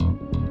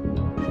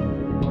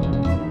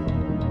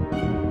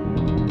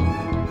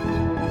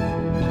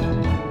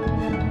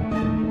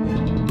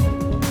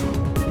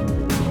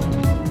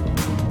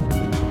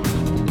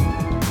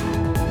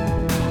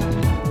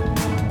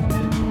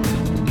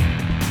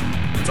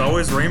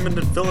always Raymond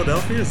in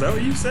Philadelphia? Is that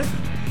what you said?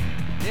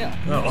 Yeah.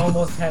 You Oh.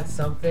 almost had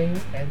something,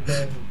 and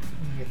then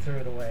you threw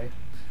it away.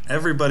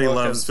 Everybody Well,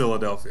 loves 'cause-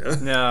 Philadelphia.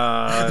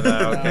 No, okay,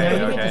 Now you get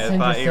to okay. I send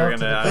thought you were yourself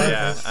to gonna, the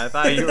yeah. garbage. I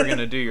thought you were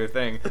gonna do your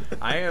thing.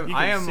 I am You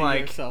can see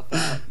like, yourself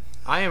out.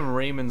 I am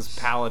Raymond's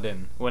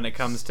paladin when it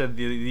comes to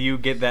you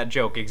get that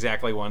joke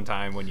exactly one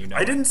time when you know.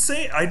 I didn't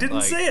say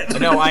it.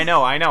 No, I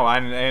know,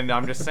 and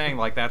I'm just saying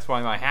like that's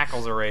why my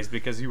hackles are raised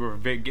because you were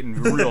getting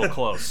real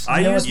close. I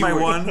You know used what? my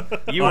were- one.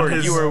 You on were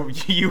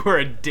his- you were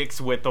a dick's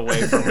width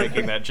away from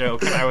making that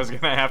joke, and I was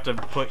gonna have to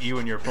put you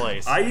in your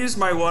place. I used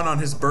my one on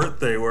his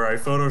birthday where I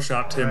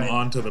photoshopped him Right.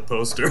 onto the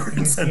poster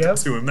and sent Yep. it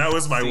to him. That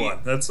was my See? one.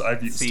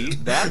 I've used See,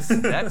 it.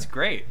 that's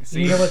great.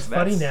 See, You know what's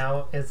funny that's-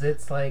 now is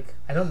it's like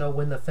I don't know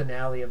when the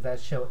finale of that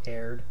show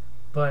aired,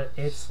 but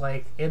it's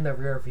like in the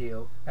rear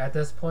view at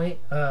this point.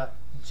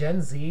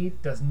 Gen Z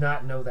does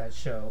not know that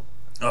show.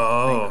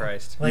 Oh, Thank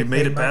Christ. you Like,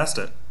 made they it might- past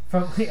it.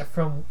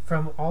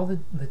 From all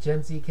the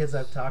Gen Z kids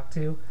I've talked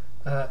to,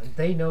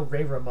 they know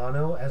Ray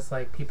Romano as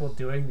like people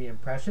doing the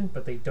impression,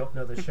 but they don't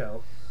know the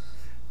show.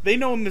 They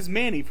know him as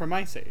Manny from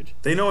Ice Age.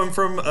 They know him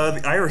from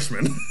The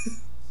Irishman.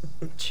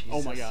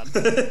 Oh my god.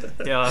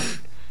 Yeah,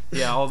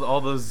 yeah.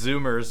 All those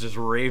Zoomers just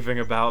raving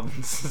about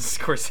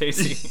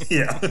Scorsese.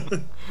 Yeah.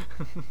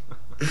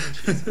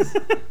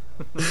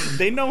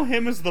 They know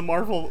him as the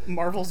Marvel's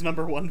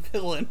 #1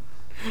 villain.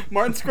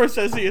 Martin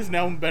Scorsese is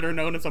now better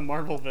known as a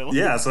Marvel villain.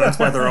 Yeah, so that's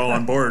why they're all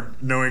on board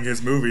knowing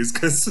his movies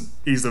because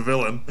he's a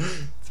villain.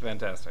 It's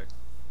fantastic.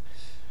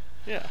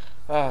 Yeah.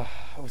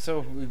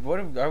 So what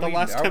are The we?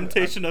 Last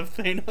Temptation of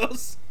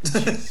Thanos.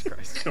 Jesus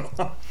Christ, Come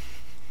on.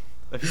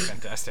 that'd be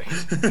fantastic.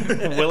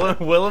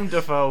 Willem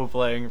Dafoe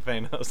playing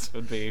Thanos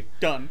would be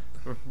Done.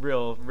 a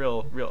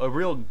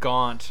real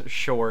gaunt,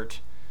 short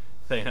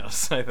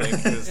Thanos. I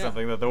think is Yeah.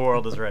 something that the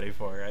world is ready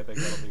for. I think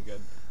that'll be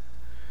good.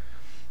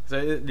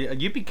 So,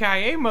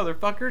 yippee-ki-yay,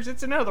 motherfuckers!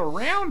 It's another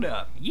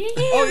roundup. Yeah.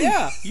 Oh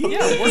yeah.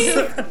 Yeah. We're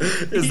here.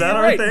 Is that You're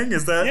our right. thing?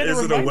 Is You had to it a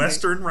remind me.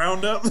 Western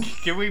roundup?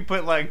 Can we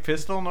put like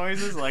pistol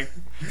noises like?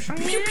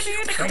 Here You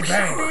comes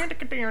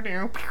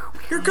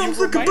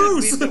the reminded me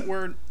caboose. that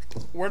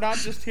we're not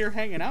just here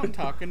hanging out and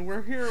talking.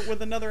 We're here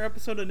with another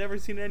episode of Never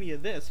Seen Any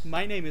of This.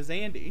 My name is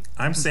Andy.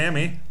 I'm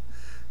Sammy.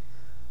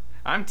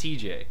 I'm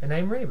TJ. And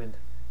I'm Raymond.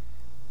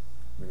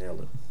 We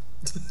nailed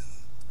it.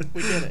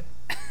 We did it.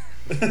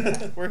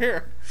 We're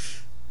here.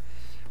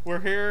 We're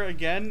here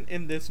again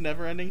in this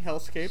never-ending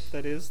hellscape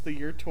that is the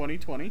year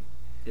 2020.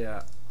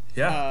 Yeah.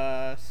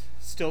 Yeah.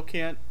 Still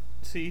can't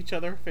see each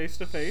other face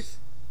to face,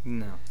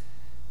 No.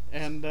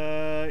 and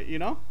you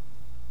know,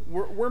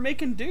 we're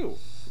making do.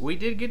 We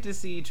did get to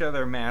see each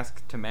other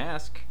mask to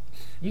mask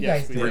You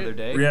Yes, guys we the did. other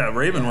day. Yeah,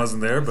 Raven Yeah.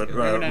 wasn't there, but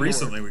Raven had to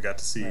recently work. we got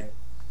to see. Right.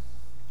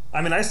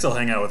 I mean, I still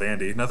hang out with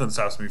Andy. Nothing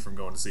stops me from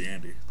going to see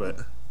Andy,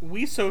 but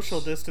We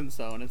social distance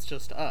though, and it's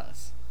just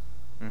us.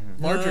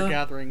 Mm-hmm. Larger Uh,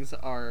 gatherings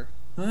are.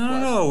 I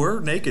don't know. We're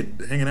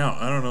naked hanging out.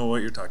 I don't know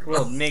what you're talking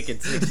Well, about.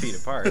 naked 6 feet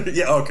apart.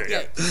 Yeah,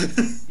 okay.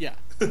 Yeah.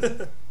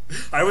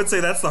 I would say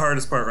that's the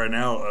hardest part right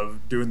now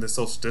of doing this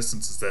social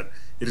distance is that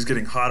it is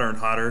getting hotter and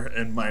hotter,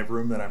 and my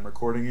room that I'm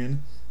recording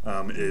in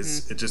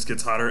is it just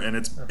gets hotter, and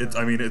it's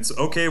I mean it's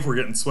okay if we're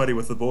getting sweaty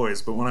with the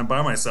boys, but when I'm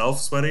by myself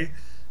sweaty,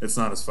 it's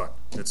not as fun.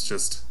 It's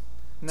just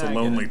it's No, a I get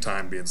lonely it.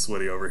 time being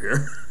sweaty over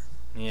here.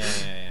 Yeah.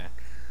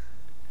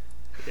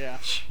 Yeah.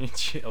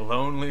 A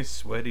lonely,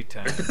 sweaty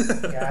time.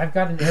 Yeah, I've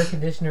got an air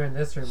conditioner in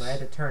this room I had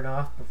to turn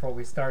off before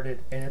we started,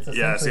 and it's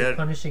Yeah, essentially see,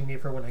 punishing me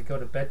for when I go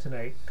to bed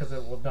tonight because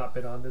it will not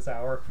been on this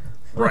hour.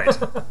 Right.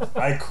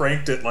 I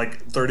cranked it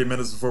like 30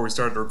 minutes before we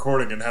started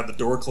recording and had the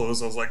door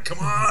closed. I was like, "Come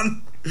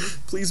on,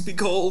 please be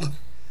cold."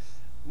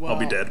 Well, I'll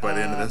be dead by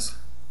the end of this.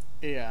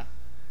 Yeah.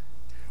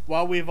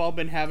 While we've all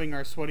been having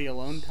our sweaty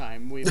alone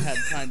time, we've had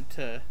time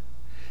to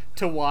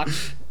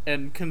watch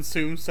and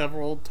consume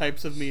several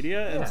types of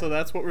media, and Yeah. so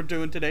that's what we're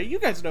doing today. You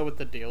guys know what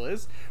the deal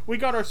is. We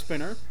got our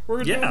spinner. We're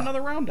gonna do Yeah.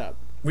 another roundup.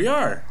 We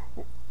are.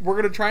 We're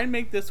gonna try and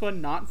make this one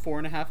not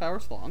 4.5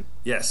 hours long.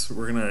 Yes,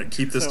 we're gonna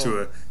keep this So-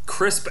 to a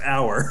crisp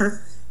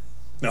hour.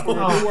 No. We're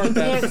gonna do Oh, our you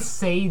can't best.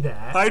 say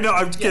that. I know,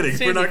 I'm kidding.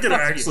 Sandy, We're not going to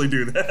fuck you. actually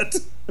do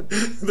that.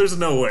 There's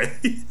no way.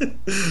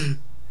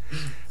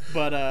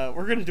 But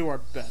we're gonna do our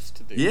best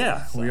to do. Yeah,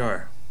 that, so. we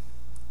are.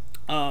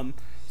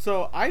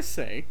 So I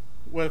say,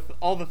 with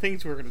all the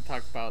things we're going to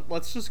talk about,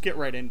 let's just get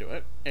right into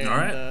it. And, All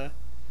right.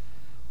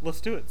 let's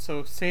do it.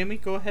 So, Sammy,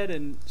 go ahead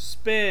and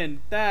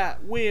spin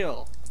that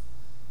wheel.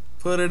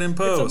 Put it in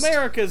post. It's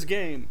America's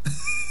game.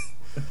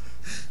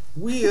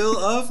 Wheel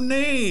of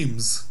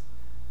Names.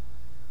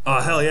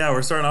 Oh, hell yeah,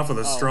 we're starting off with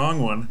a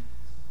strong one.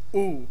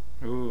 Ooh.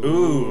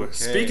 Ooh, okay.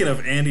 speaking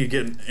of Andy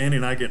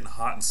and I getting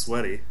hot and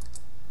sweaty.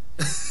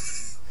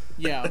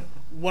 Yeah.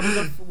 One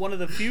of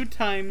the few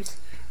times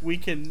we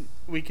can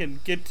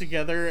get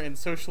together and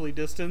socially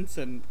distance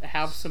and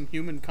have some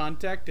human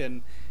contact,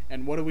 and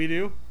what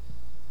do?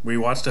 We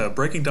watched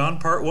Breaking Dawn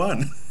Part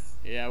 1.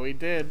 Yeah, we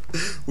did.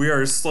 We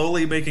are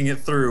slowly making it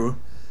through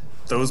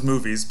those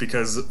movies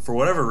because for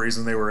whatever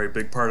reason they were a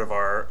big part of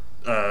our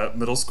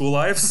middle school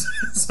lives.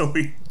 So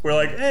we're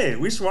like, hey,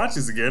 we should watch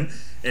these again.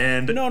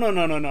 And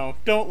No.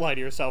 Don't lie to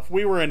yourself.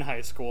 We were in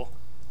high school.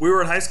 we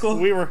were in high school.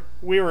 We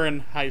were in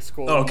high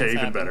school. Oh, when okay, this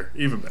even happened. better,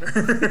 even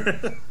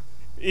better.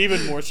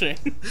 Even more shame.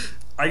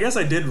 I guess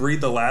I did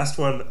read the last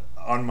one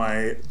on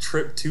my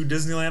trip to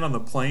Disneyland on the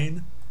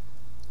plane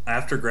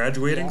after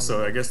graduating. Yeah.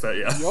 So I guess that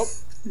Yup.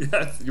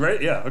 yeah,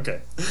 right, yeah,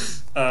 okay.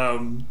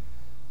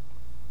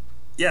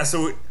 Yeah,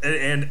 so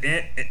and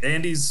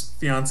Andy's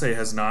fiance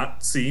has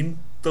not seen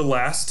the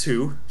last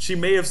two. She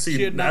may have She had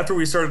seen not- after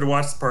we started to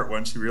watch part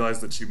one. She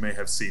realized that she may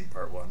have seen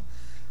part one,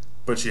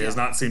 but she has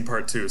Yeah. not seen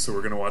part two. So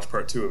we're gonna watch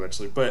part two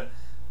eventually. But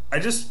I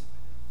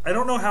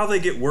don't know how they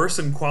get worse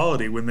in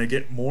quality when they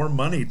get more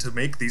money to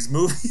make these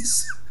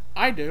movies.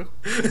 I do.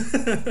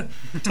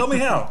 Tell me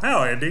how.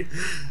 How, Andy?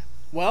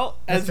 Well,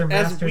 as Mr.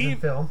 Masters we in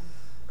film.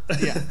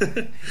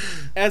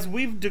 as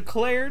we've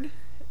declared,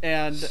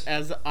 and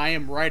as I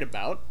am right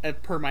about,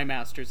 per my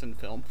masters in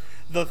film,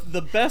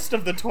 the best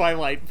of the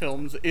Twilight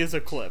films is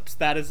Eclipse.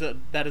 That is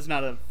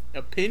not an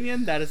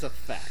opinion. That is a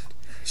fact.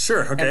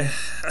 Sure, okay.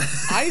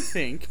 I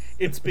think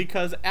it's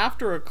because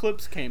after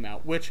Eclipse came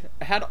out, which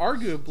had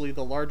arguably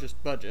the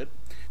largest budget,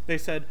 they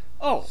said,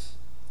 "Oh,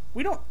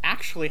 we don't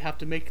actually have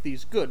to make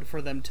these good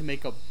for them to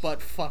make a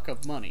butt fuck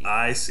of money."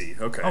 I see,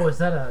 okay. Oh, is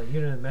that a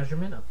unit of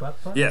measurement? A butt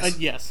fuck? Yes.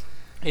 Yes.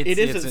 It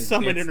is at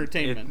Summit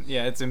Entertainment.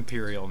 It's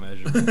imperial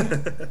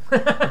measurement.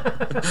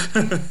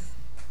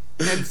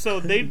 And so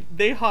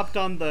they hopped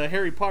on the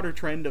Harry Potter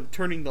trend of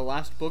turning the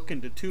last book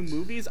into 2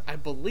 movies. I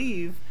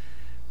believe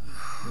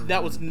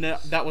that was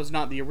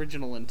not the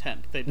original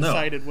intent. They No.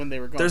 decided when they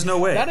were going. There's no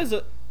way.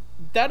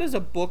 That is a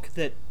book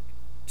that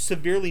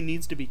severely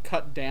needs to be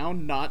cut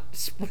down, not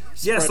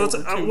Yes, spread that's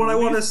over 2 what I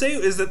want to movies. say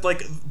is that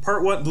like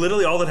part one,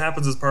 literally all that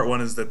happens is part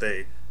one is that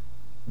they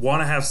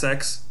want to have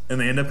sex and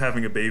they end up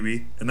having a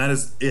baby, and that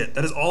is it.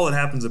 That is all that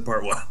happens in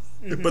part one.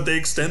 But they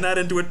extend that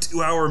into a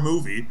 2-hour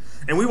movie,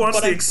 and we watched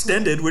But the I'm-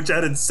 extended, which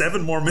added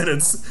 7 more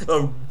minutes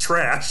of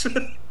trash.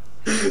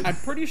 I'm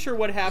pretty sure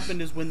what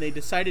happened is when they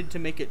decided to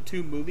make it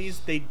 2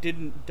 movies, they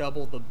didn't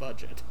double the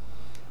budget.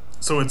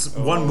 So it's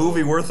one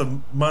movie worth of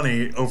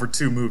money over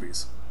 2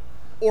 movies.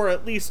 Or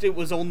at least it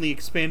was only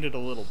expanded a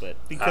little bit.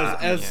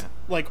 Because yeah.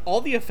 like,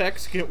 all the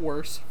effects get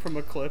worse from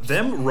Eclipse.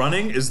 Them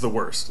running is the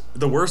worst.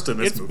 The worst in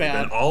this It's movie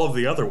bad. than all of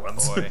the other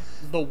ones. Boy.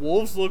 The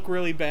wolves look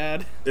really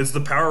bad. It's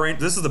the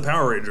This is the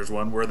Power Rangers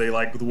one where they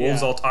like the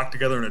wolves Yeah. all talk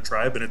together in a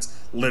tribe, and it's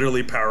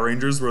literally Power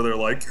Rangers where they're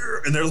like,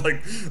 "Grr," and they're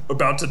like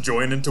about to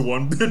join into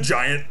one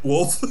giant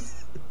wolf.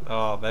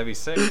 Oh, that'd be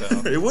sick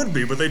though. It would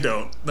be, but they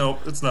don't. No,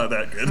 it's not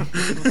that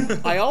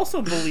good. I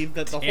also believe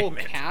that the whole Damn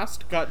it.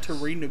 cast got to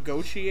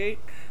renegotiate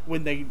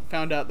when they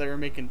found out they were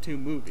making 2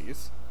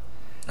 movies.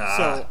 Ah,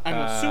 So I'm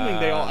assuming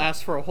they all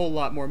asked for a whole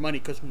lot more money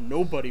because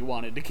nobody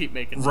wanted to keep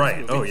making these right.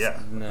 movies. Oh yeah.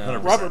 No.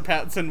 100%. Robert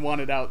Pattinson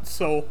wanted out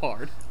so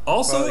hard.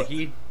 Also, Well,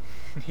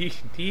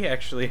 he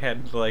actually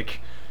had like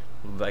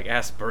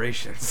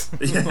aspirations.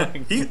 yeah,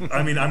 Like,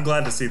 I mean, I'm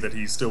glad to see that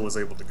he still was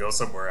able to go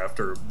somewhere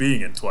after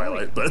being in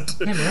Twilight, but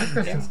Him and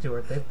Kristen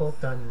Stewart, they've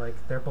both done, like,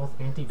 they're both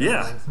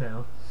anti-villains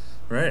now.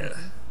 right,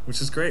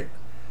 which is great.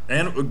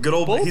 And good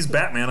old, Both- he's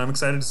Batman. I'm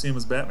excited to see him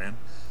as Batman.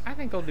 I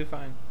think they'll do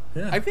fine.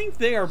 Yeah, I think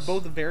they are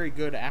both very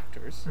good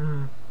actors.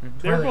 They're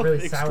Twilight both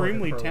really soured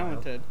extremely it for a while.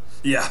 talented.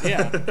 yeah,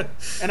 Yeah.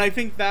 And I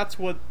think that's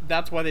why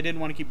they didn't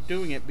want to keep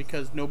doing it,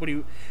 because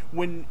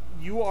when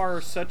you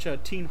are such a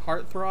teen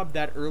heartthrob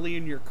that early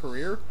in your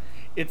career,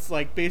 it's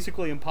like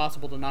basically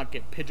impossible to not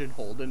get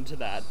pigeonholed into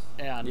that.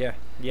 And Yeah.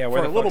 for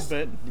Where a the little fuck's-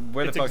 bit,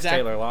 Where the it's fuck's exact-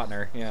 Taylor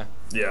Lautner? Yeah.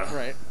 yeah.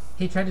 right.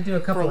 He tried to do a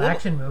couple little-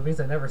 action movies.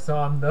 I never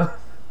saw him, though.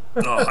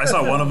 Oh, I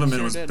saw one of them and it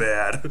Sure was did.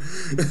 bad.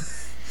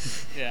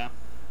 Yeah.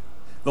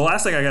 The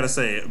last thing I gotta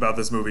say about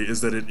this movie is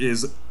that it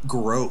is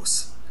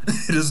gross.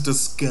 It is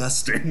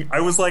disgusting. I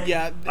was like,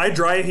 Yeah. I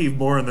dry heave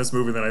more in this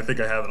movie than I think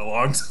I have in a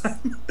long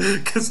time.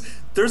 Because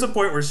there's a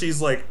point where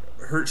she's like,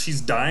 she's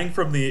dying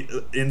from the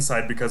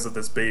inside because of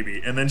this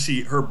baby, and then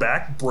her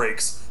back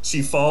breaks.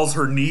 She falls,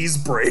 her knees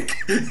break.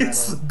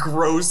 It's the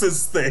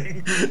grossest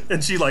thing,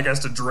 and she like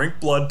has to drink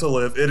blood to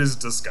live. It is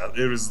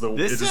disgusting. It is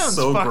This it is sounds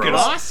so fucking gross.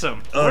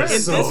 awesome.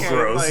 It's so Okay,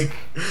 gross. Like,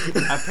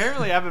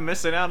 apparently, I've been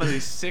missing out on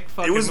these sick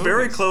fucking. It was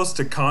very movies. close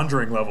to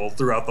Conjuring level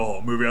throughout the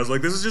whole movie. I was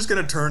like, this is just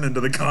going to turn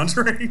into The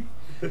Conjuring.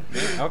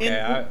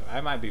 Okay,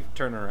 I might be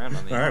turning around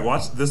on these. All right,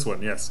 watch this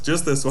one. Yes,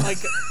 just this one. Like,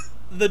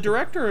 the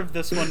director of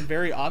this one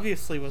very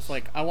obviously was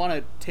like, I want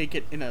to take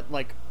it in a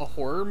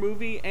horror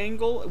movie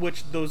angle,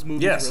 which those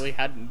movies Yes. really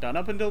hadn't done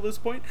up until this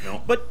point.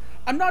 No. But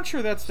I'm not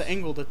sure that's the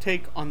angle to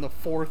take on the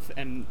 4th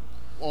and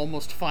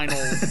almost final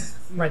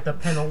Right, the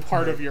penultimate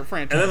part of your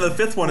franchise. And then the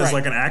 5th one is Right.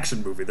 like an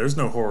action movie. There's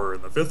no horror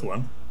in the 5th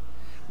one.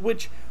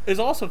 Which is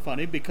also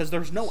funny because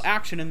there's no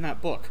action in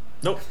that book.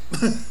 Nope.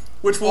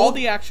 Which All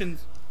the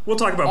actions. we'll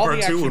talk about all part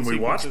the 2 when action we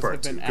watch sequences part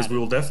have 2, been because we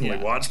will added. definitely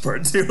Yeah. watch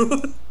part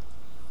 2.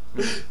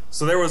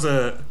 So there was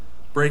a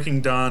Breaking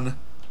Dawn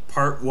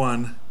part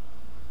 1.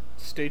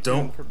 Stay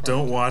tuned for part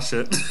Don't 2. watch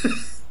it.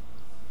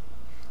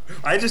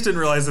 I just didn't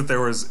realize that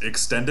there was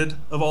extended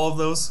of all of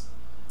those.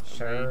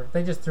 Sure.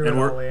 They just threw And it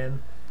we're- all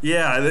in.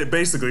 Yeah, they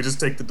basically just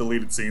take the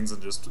deleted scenes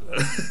and just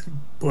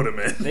put them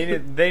in.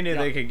 They knew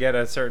they could get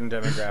a certain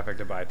demographic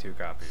to buy 2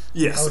 copies.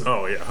 Yes.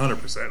 Oh yeah,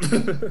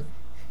 100%.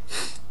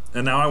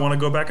 And now I want to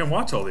go back and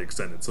watch all the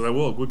extended, so that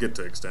we'll get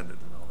to extended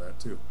and all that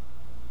too.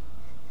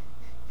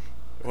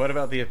 What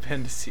about the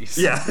appendices?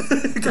 Yeah,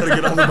 gotta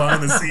get all the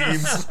behind the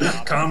scenes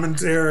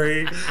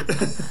commentary.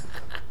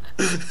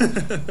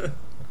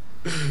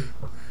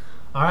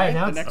 All right,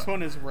 now The next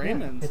one is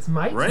Raymond. it's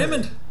my turn.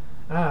 Raymond.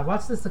 I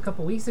watched this a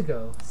couple weeks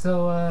ago.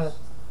 So,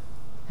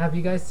 have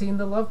you guys seen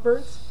The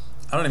Lovebirds?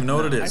 I don't even know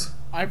what it is.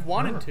 I've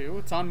wanted to.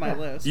 It's on my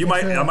list.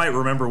 I might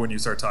remember when you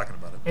start talking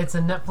about it. It's a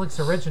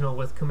Netflix original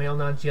with Kumail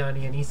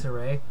Nanjiani and Issa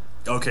Rae.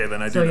 Okay,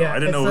 then I do So, know. yeah, I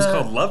didn't know it it's was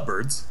a- called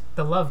Lovebirds.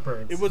 The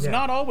Lovebirds. It was yeah.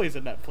 not always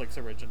a Netflix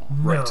original,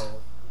 Right.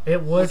 No,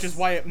 it was. which is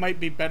why it might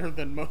be better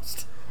than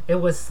most. It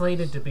was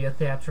slated to be a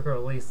theatrical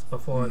release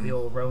before the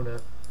old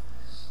Rona,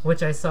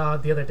 which I saw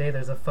the other day.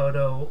 There's a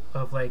photo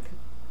of like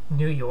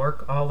New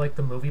York. All like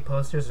the movie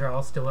posters are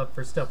all still up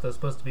for stuff that's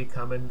supposed to be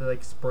coming to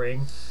like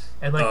spring,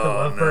 and like the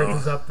Oh, Lovebirds no.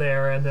 is up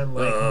there, and then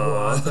like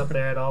Mulan's up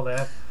there and all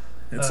that.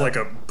 It's like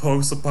a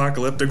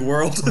post-apocalyptic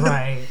world.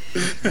 Right.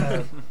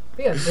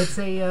 Yeah,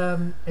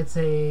 it's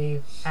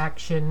a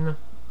action,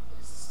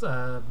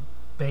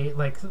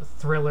 like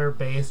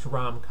thriller-based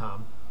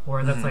rom-com,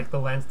 where that's like the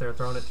lens they're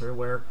throwing it through.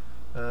 Where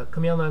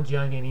Kumail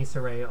Nanjiani and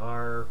Issa Rae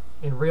are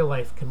in real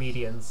life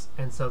comedians,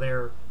 and so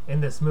they're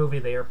in this movie.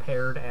 They are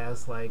paired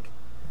as like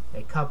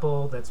a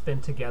couple that's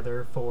been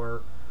together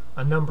for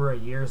a number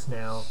of years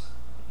now,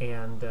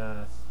 and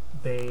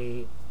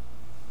they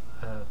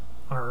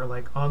are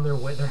like on their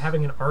way. They're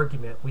having an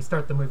argument. We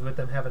start the movie with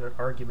them having an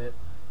argument,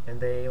 and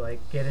they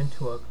like get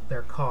into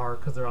their car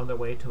because they're on their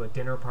way to a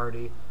dinner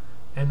party.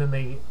 And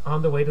then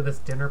on the way to this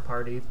dinner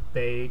party,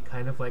 they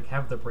kind of like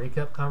have the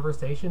breakup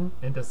conversation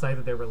and decide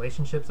that their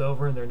relationship's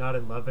over and they're not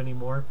in love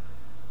anymore.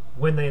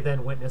 When they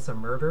then witness a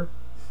murder,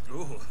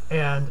 Ooh.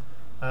 and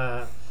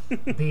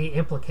the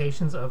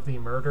implications of the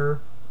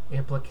murder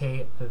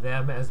implicate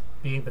them as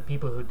being the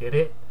people who did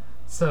it.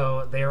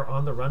 So they are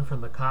on the run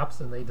from the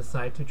cops, and they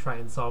decide to try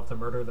and solve the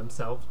murder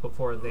themselves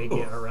before they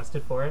get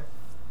arrested for it.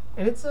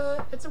 And it's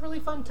a really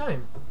fun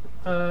time.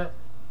 The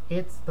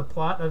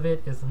plot of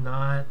it is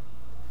not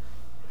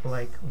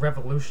like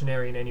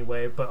revolutionary in any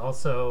way, but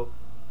also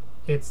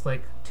it's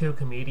like two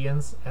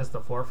comedians as the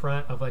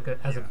forefront of like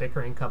a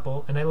bickering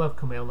couple. And I love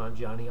Kumail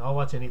Nanjiani. I'll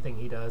watch anything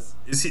he does.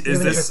 Is Even if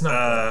this it's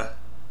not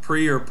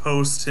pre or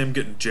post him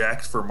getting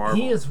jacked for Marvel?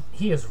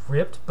 He is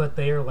ripped, but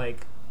they're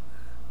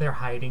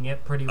hiding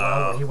it pretty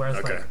well. Where he wears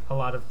okay. like a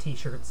lot of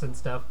t-shirts and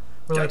stuff.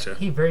 Where Gotcha. like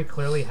he very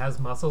clearly has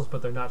muscles,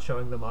 but they're not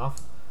showing them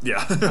off.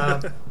 Yeah.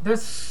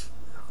 There's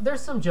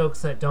some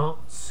jokes that don't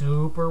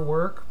super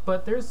work,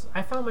 but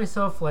I found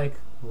myself like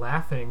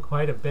laughing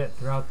quite a bit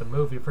throughout the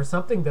movie for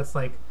something that's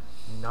like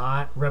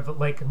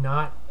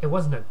it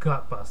wasn't a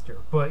gut buster,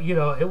 but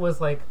it was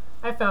like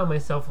I found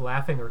myself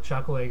laughing or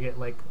chuckling at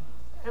like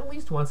at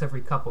least once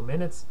every couple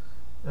minutes.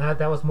 That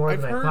was more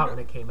than I thought when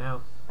it came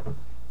out.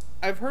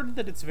 I've heard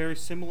that it's very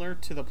similar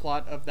to the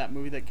plot of that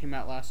movie that came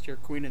out last year,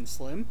 Queen and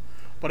Slim,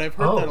 but I've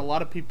heard that a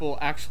lot of people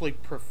actually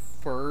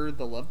prefer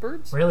the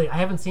Lovebirds. Really, I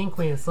haven't seen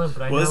Queen and Slim,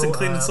 but I know isn't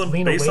Queen and Slim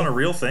Lena based on a Waithe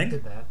real thing?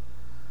 Did that.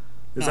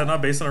 Is that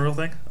not based on a real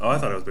thing? Oh, I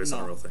thought it was based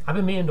on a real thing. I've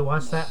been meaning to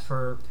watch that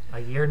for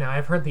a year now.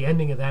 I've heard the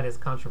ending of that is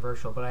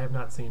controversial, but I have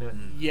not seen it.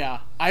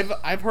 Yeah,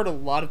 I've heard a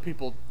lot of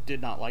people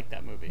did not like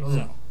that movie.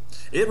 So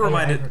It I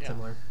reminded heard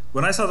similar.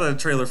 when I saw the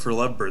trailer for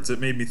Lovebirds, it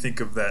made me think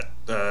of that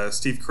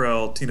Steve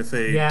Carell, Tina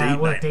Fey date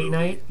night Date movie.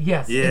 Night?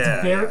 Yes,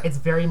 it's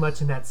very much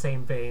in that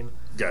same vein.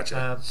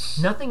 Gotcha.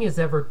 Nothing is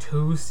ever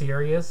too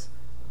serious,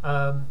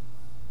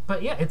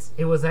 but yeah,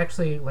 it was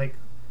actually like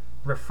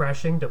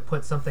refreshing to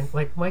put something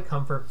like my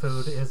comfort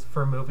food is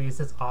for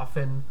movies. It's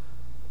often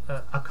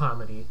a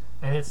comedy,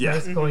 and it's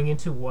nice going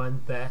into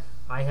one that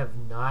I have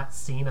not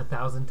seen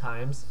 1,000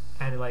 times,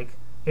 and like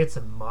it's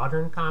a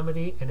modern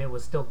comedy, and it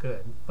was still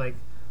good. Like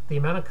the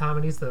amount of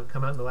comedies that have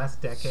come out in the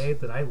last decade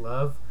that I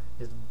love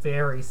is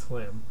very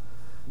slim.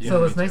 Yeah,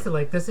 So it's me nice too. that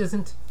like this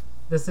isn't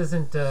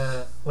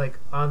like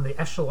on the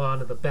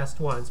echelon of the best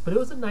ones, but it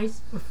was a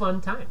nice,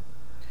 fun time.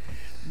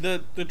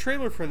 the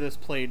trailer for this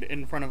played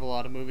in front of a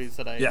lot of movies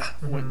that I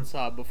went and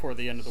saw before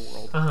the end of the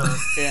world,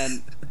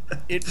 and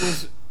it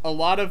was a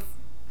lot of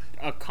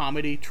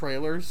comedy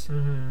trailers.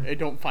 I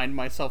don't find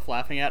myself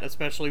laughing at,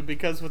 especially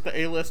because with the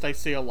A-list I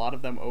see a lot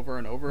of them over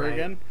and over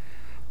again.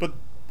 But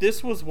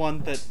this was one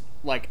that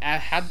like I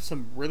had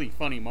some really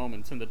funny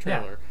moments in the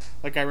trailer.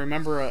 Like I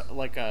remember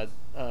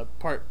a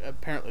part.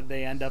 Apparently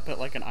they end up at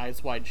like an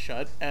Eyes Wide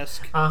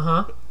Shut-esque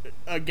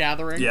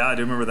gathering. Yeah, I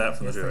do remember that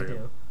from Yes, the they trailer.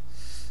 do.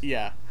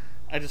 Yeah,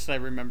 I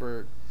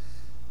remember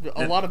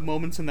a lot of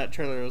moments in that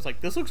trailer. I was like,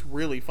 this looks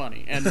really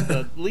funny, and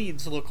the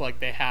leads look like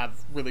they have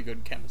really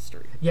good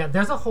chemistry. Yeah,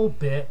 there's a whole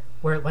bit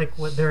where like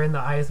when they're in the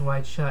Eyes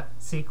Wide Shut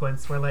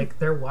sequence where like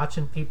they're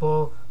watching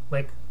people,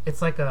 like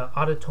it's like a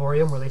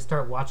auditorium where they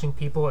start watching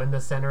people in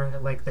the center,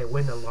 like they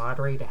win the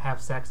lottery to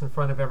have sex in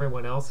front of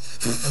everyone else,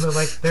 and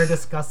they're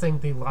discussing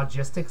the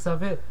logistics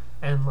of it,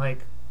 and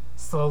like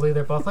slowly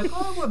they're both like,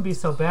 oh, it wouldn't be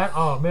so bad.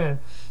 Oh man,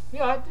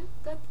 yeah,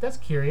 that's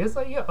curious.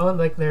 Like, yeah, oh,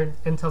 like they're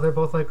until they're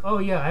both like, oh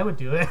yeah, I would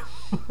do it.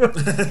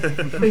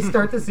 They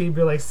start the scene,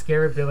 be like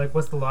scared, be like,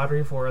 what's the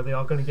lottery for? Are they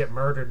all going to get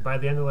murdered? By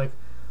the end, they're like,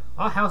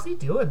 oh, how's he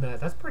doing that?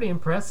 That's pretty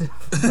impressive.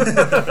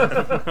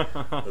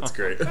 That's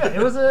great. Yeah,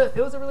 it was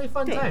a really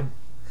fun time.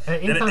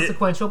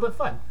 Inconsequential but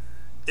fun.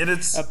 And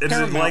it's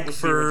Paramount like was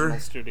the for original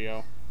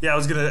studio. yeah, I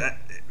was gonna,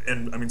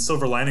 and I mean,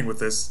 silver lining with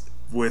this,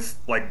 with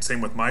like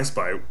same with My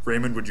Spy.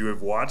 Raymond, would you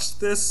have watched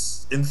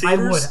this in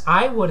theaters?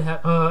 I would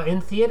have in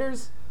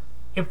theaters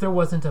if there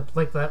wasn't a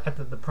like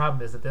the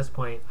problem is at this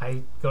point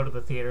I go to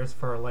the theaters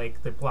for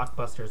like the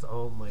blockbusters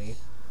only.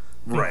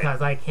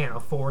 Because I can't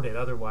afford it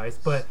otherwise,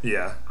 but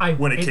yeah,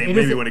 when it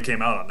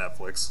came out on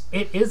Netflix,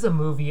 it is a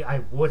movie I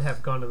would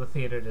have gone to the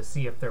theater to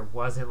see if there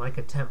wasn't like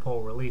a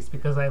tentpole release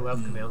because I love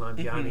Kumail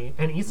Nanjiani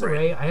and Issa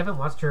Rae. I haven't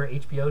watched her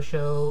HBO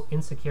show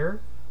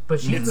Insecure, but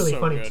she's really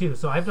funny good. Too.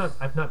 So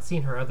I've not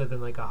seen her other than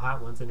like a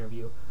Hot Ones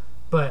interview,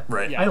 but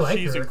I like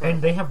her incredible.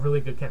 And they have really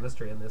good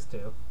chemistry in this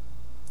too.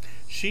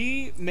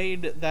 She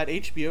made that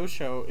HBO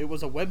show. It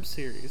was a web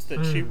series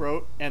that she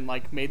wrote and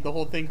like made the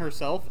whole thing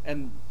herself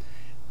and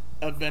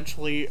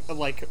eventually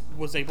like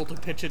was able to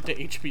pitch it to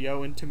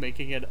HBO into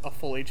making it a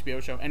full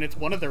HBO show, and it's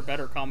one of their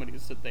better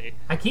comedies that they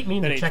I keep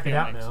meaning to check it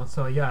out now,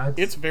 so yeah,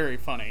 it's very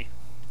funny.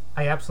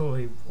 I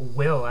absolutely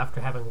will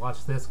after having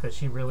watched this because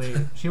she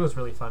was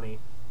really funny.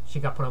 She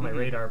got put on my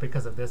radar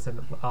because of this and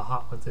a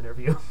Hot Ones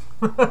interview.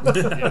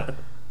 Yeah.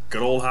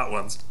 Good old Hot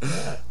Ones.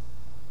 Yeah.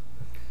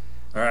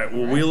 All right,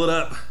 we'll wheel it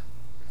up.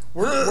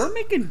 We're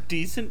making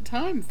decent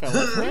time,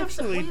 fellas. We're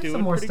actually we have doing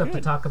some more pretty stuff good.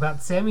 to talk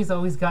about. Sammy's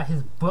always got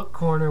his book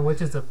corner,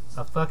 which is a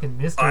fucking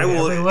mystery. I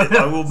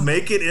will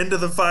make it into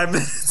the 5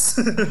 minutes.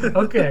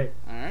 Okay.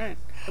 All right.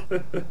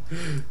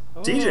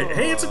 TJ,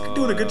 hey, it's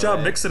doing a good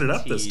job mixing it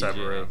up this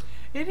time around.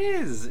 It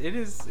is.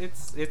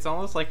 It's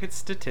almost like it's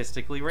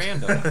statistically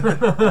random.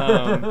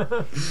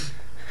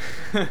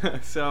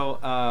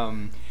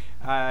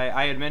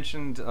 I had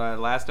mentioned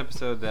last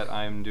episode that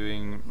I'm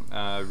doing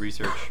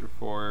research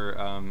for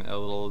a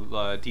little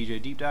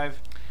TJ deep dive,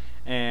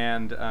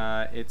 and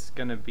it's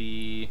gonna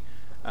be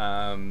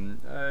kind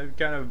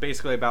of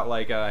basically about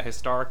like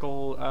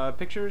historical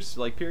pictures,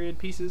 like period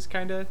pieces,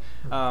 kind of,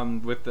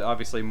 with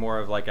obviously more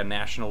of like a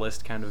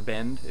nationalist kind of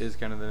bend is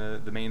kind of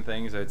the main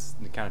thing. So it's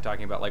kind of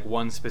talking about like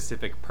one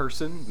specific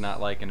person,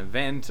 not like an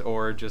event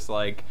or just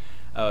like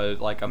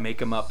a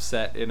make 'em up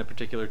set in a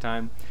particular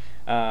time.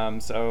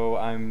 So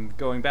I'm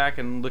going back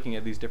and looking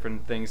at these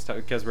different things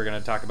because we're going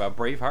to talk about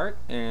Braveheart,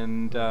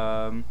 and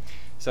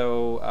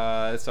so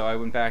I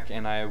went back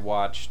and I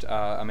watched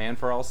A Man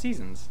for All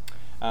Seasons,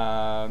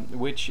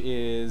 which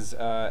is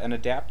an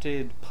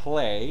adapted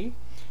play.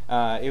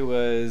 It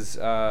was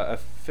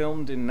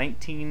filmed in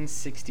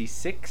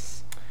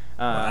 1966,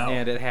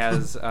 and it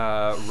has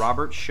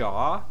Robert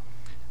Shaw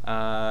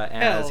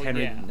as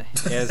Henry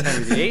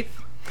VIII,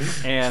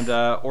 and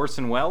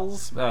Orson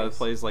Welles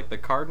plays like the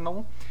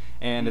Cardinal.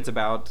 And it's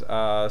about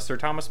Sir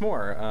Thomas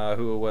More,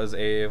 who was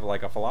a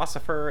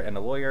philosopher and a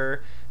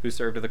lawyer who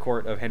served at the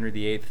court of Henry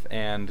VIII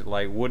and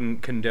like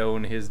wouldn't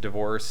condone his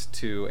divorce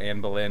to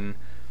Anne Boleyn,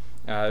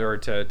 or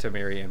to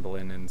marry Anne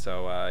Boleyn, and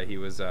so he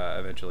was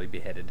eventually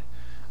beheaded.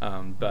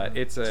 But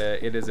it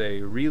is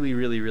a really,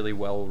 really, really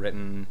well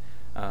written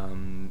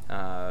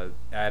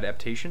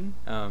adaptation.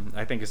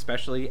 I think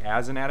especially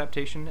as an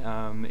adaptation,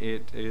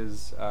 it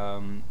is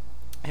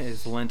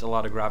lent a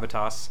lot of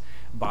gravitas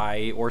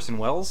by Orson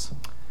Welles.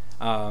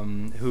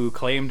 Who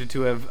claimed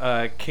to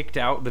have kicked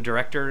out the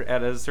director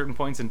at certain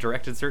points and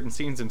directed certain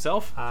scenes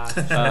himself.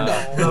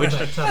 That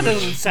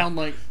doesn't sound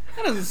like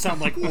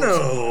Orson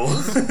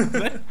Welles.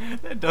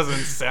 That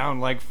doesn't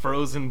sound like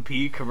Frozen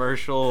Pea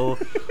commercial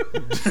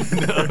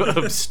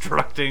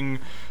obstructing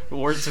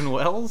Orson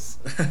Welles.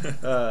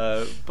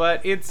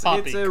 But it's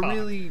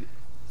really.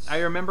 I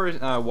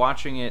remember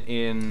watching it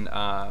in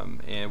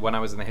when I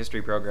was in the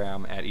history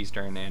program at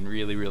Eastern and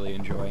really, really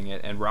enjoying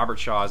it. And Robert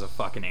Shaw is a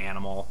fucking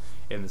animal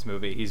in this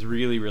movie. He's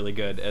really, really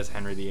good as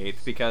Henry VIII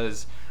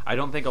because I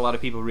don't think a lot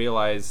of people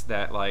realize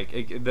that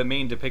like the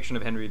main depiction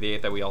of Henry VIII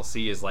that we all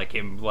see is like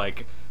him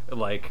like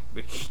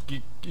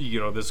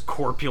this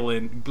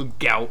corpulent,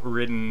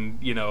 gout-ridden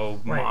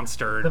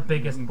monster, the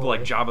biggest boy.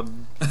 Like Jabba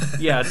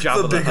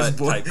the Hutt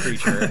type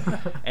creature.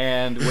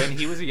 And when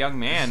he was a young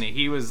man,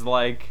 he was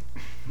like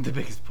the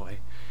biggest boy.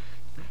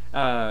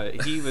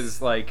 He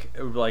was like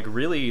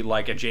really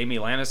like a Jaime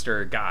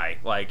Lannister guy.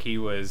 Like he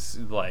was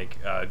like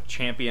a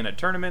champion at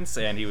tournaments,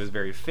 and he was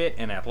very fit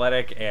and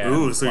athletic.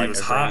 And so he was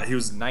hot. He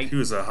was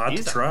a hot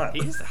trot.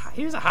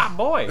 He was a hot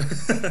boy.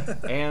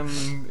 and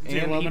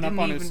Did he warming up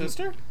on his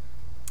sister?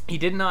 He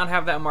did not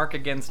have that mark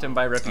against him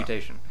by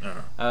reputation.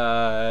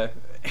 But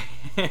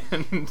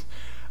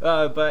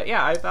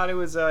yeah, I thought it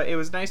was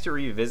nice to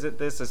revisit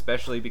this,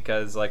 especially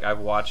because like I've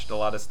watched a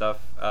lot of stuff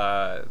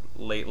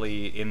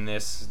lately in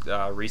this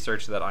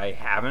research that I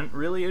haven't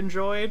really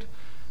enjoyed.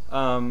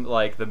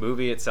 Like the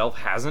movie itself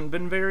hasn't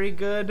been very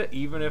good,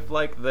 even if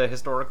like the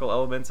historical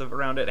elements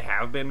around it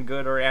have been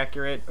good or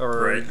accurate,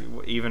 or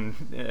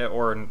even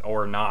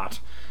or not.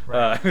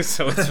 Right.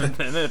 So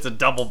it's a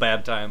double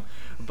bad time.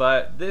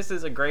 But this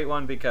is a great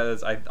one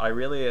because I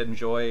really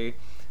enjoy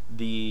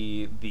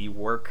the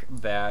work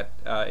that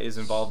is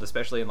involved,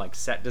 especially in like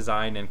set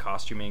design and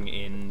costuming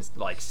in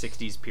like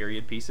 60s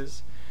period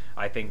pieces.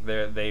 I think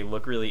they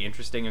look really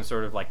interesting and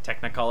sort of like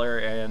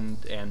Technicolor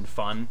and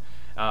fun.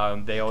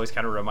 They always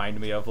kind of remind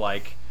me of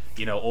like,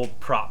 you know, old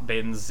prop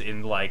bins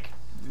in like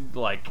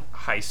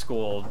high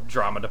school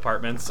drama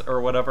departments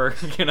or whatever.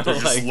 You know, They're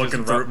just like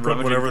looking just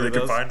through whatever they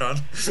those. can find on.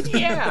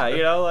 Yeah,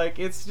 you know, like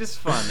it's just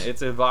fun.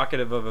 It's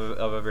evocative of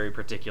a very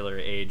particular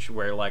age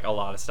where like a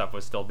lot of stuff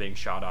was still being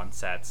shot on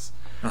sets.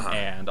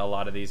 And a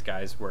lot of these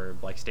guys were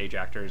like stage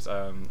actors.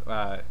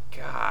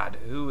 God,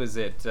 who is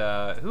it?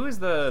 Who is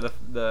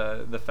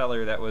the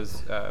feller that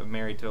was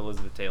married to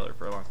Elizabeth Taylor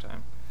for a long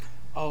time?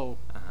 Oh,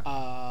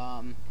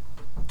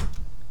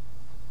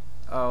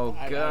 Oh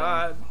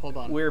God! Hold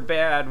on. We're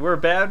bad. We're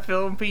bad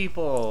film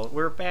people.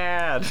 We're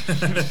bad.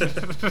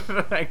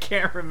 I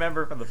can't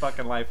remember for the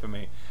fucking life of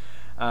me.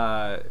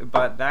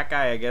 But that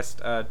guy, I guess,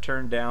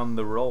 turned down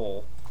the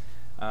role,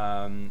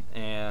 and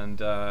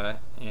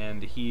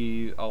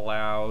he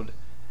allowed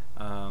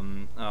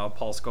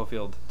Paul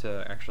Scofield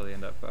to actually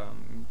end up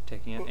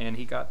taking it, and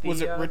he got the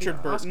Was it Richard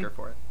the Burton? Oscar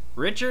for it.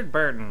 Richard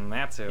Burton.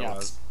 That's who it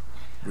was.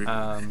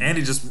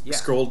 Andy just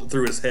scrolled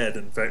through his head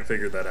and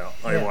figured that out.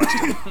 I watched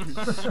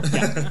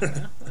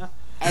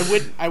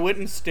it. I went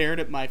and stared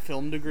at my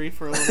film degree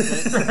for a little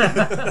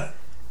bit.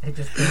 It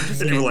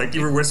just And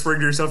you were whispering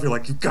to yourself, you're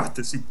like, you got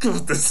this, you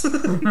got this.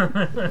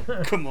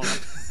 Come on.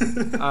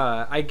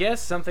 I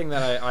guess something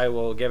that I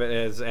will give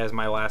it as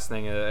my last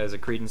thing as a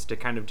credence to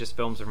kind of just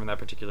films from that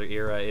particular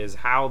era is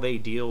how they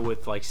deal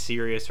with like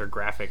serious or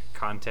graphic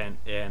content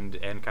and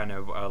kind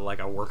of like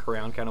a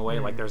workaround kind of way.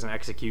 Like there's an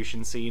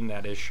execution scene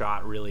that is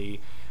shot really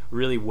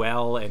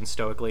well and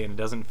stoically, and it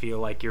doesn't feel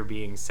like you're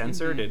being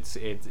censored.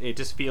 It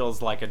just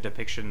feels like a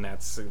depiction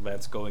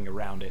that's going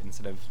around it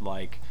instead of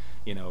like,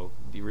 you know,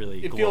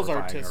 really it feels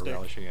glorifying artistic. or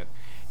relishing it.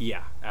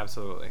 Yeah,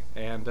 absolutely.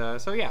 And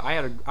so yeah,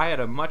 I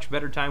had a much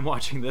better time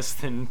watching this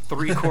than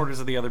 3/4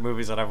 of the other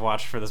movies that I've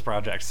watched for this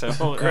project. So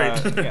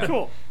Great. yeah.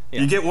 Cool.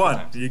 Yeah, you get one.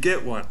 sometimes. You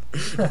get one.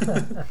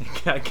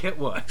 I get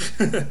one.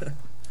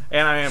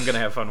 And I am gonna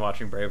have fun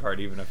watching Braveheart,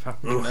 even if I'm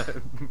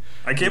gonna,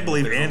 I can't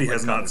believe there's Andy no, like,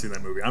 has not comment. seen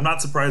that movie. I'm not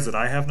surprised that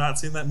I have not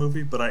seen that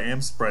movie, but I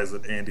am surprised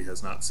that Andy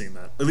has not seen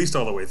that, at least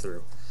all the way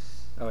through.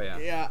 Oh yeah.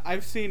 Yeah,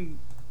 I've seen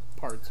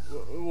parts.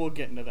 We'll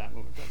get into that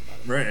when we talk about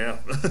it. Right, yeah.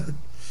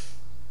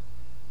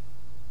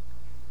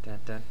 Dun,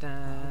 dun,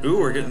 dun. Ooh,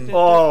 we're getting...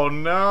 Oh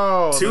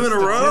no! Two the in a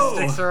row!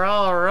 Statistics are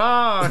all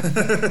wrong.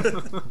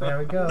 There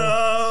we go.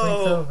 No!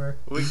 Drink's over.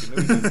 we can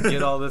just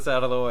get all this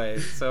out of the way.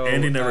 So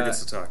Andy never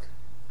gets to talk.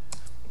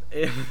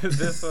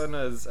 This one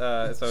is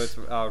so it's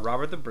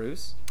Robert the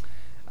Bruce,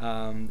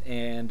 and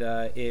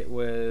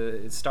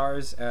it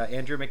stars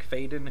Andrew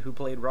McFadden, who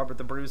played Robert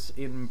the Bruce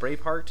in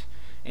Braveheart,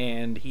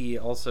 and he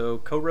also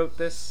co-wrote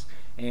this.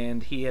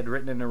 And he had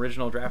written an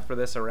original draft for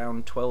this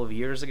around 12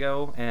 years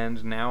ago,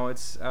 and now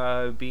it's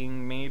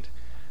being made.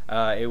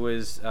 It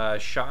was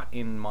shot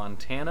in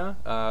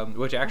Montana,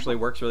 which actually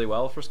works really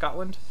well for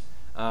Scotland.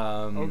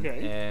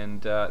 Okay.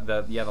 And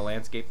the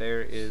landscape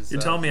there is.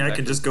 You're telling me I actually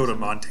can just go to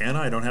decent. Montana?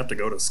 I don't have to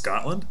go to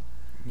Scotland?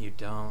 You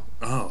don't.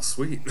 Oh,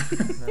 sweet.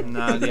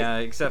 Not yeah,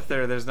 except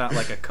there's not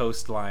like a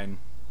coastline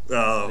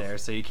Oh. there,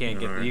 so you can't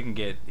get Alright. you can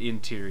get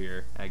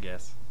interior, I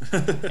guess.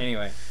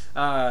 Anyway,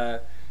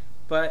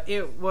 but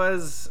it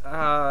was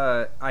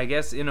I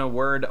guess in a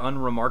word,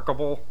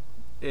 unremarkable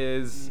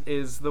is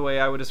the way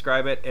I would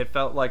describe it. It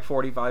felt like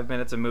 45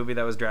 minutes of movie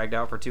that was dragged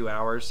out for 2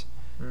 hours.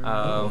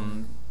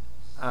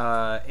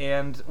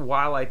 And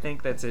while I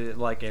think that's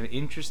like an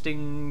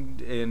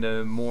interesting and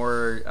a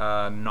more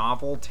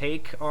novel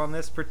take on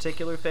this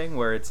particular thing,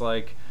 where it's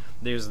like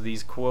there's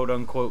these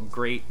quote-unquote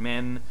great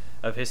men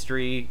of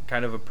history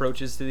kind of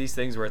approaches to these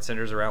things where it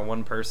centers around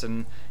one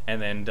person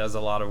and then does a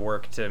lot of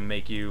work to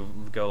make you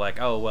go like,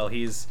 oh, well,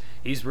 he's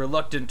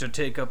reluctant to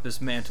take up this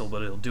mantle,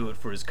 but he'll do it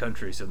for his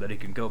country so that he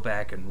can go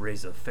back and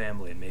raise a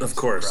family and maybe Of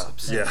course. some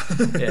crops. Yeah.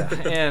 Yeah,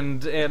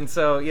 and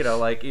so, you know,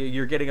 like,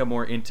 you're getting a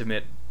more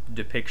intimate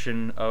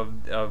depiction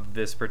of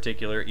this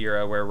particular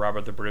era where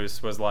Robert the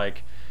Bruce was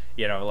like,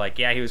 you know, like,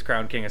 yeah, he was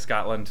crowned King of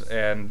Scotland,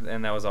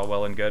 and that was all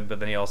well and good, but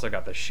then he also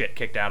got the shit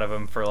kicked out of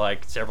him for,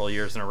 like, several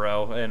years in a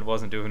row and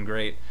wasn't doing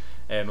great,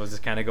 and was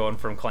just kind of going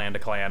from clan to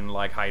clan,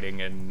 like, hiding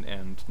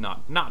and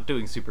not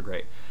doing super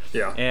great.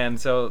 Yeah.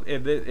 And so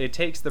it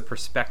takes the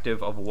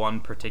perspective of one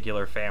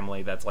particular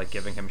family that's, like,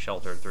 giving him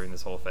shelter during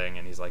this whole thing,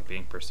 and he's, like,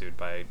 being pursued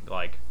by,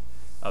 like,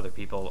 other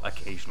people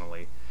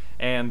occasionally.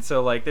 And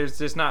so, like, there's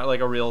just not,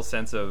 like, a real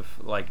sense of,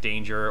 like,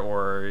 danger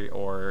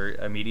or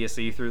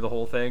immediacy through the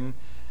whole thing.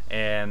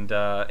 And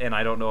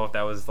I don't know if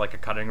that was like a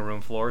cutting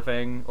room floor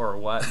thing or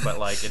what, but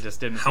like it just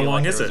didn't. How feel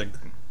long like is there was it?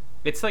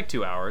 It's like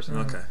 2 hours.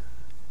 Okay.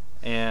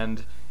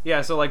 And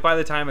Yeah, so like by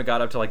the time it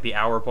got up to like the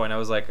hour point, I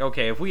was like,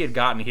 okay, if we had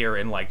gotten here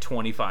in like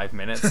 25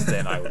 minutes,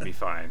 then I would be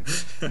fine.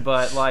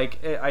 But like,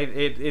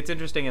 it's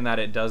interesting in that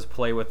it does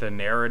play with a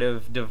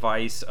narrative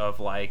device of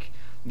like,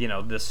 you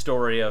know, the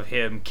story of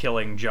him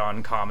killing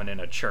John Common in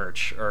a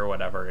church or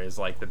whatever is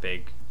like the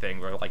big thing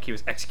where like he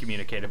was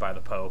excommunicated by the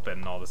Pope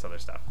and all this other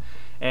stuff.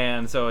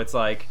 And so it's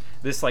like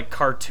this like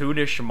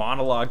cartoonish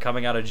monologue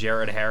coming out of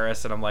Jared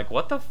Harris, and I'm like,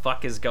 what the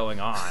fuck is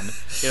going on?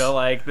 You know,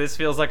 like this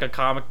feels like a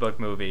comic book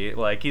movie.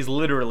 Like he's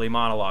literally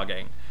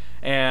monologuing.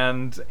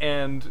 And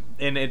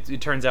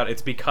it turns out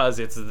it's because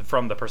it's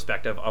from the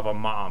perspective of a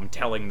mom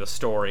telling the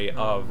story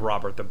of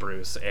Robert the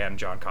Bruce and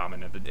John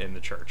Common in the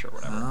church or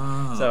whatever.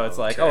 Oh, so it's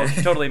like, okay.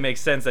 It totally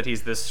makes sense that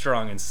he's this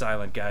strong and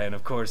silent guy, and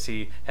of course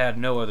he had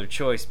no other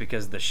choice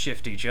because the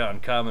shifty John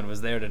Common was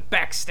there to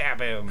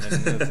backstab him.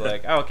 And it's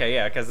like, okay,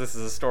 yeah, because this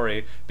is a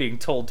story being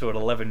told to an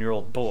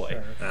 11-year-old boy.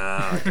 Sure.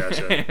 Ah,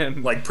 gotcha.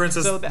 And like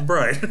Princess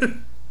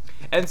Bride.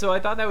 And so I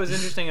thought that was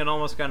interesting and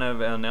almost kind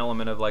of an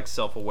element of like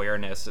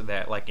self-awareness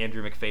that like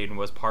Andrew McFadden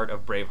was part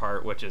of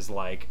Braveheart, which is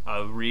like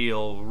a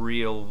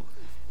real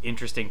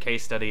interesting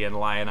case study in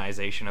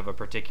lionization of a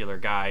particular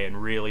guy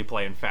and really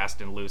playing fast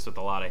and loose with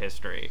a lot of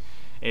history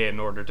in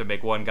order to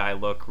make one guy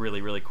look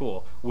really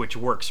cool, which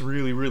works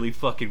really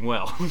fucking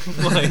well.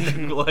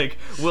 like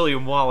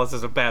William Wallace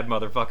is a bad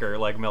motherfucker,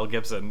 like Mel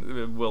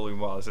Gibson. William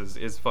Wallace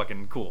is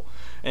fucking cool,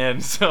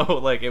 and so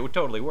like it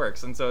totally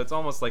works. And so it's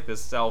almost like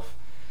this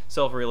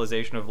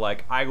self-realization of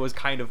like, I was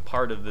kind of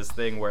part of this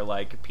thing where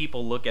like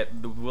people look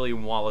at the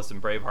William Wallace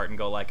and Braveheart and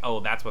go like, oh,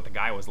 that's what the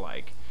guy was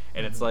like,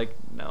 and it's like,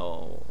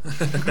 no.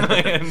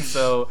 And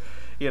so,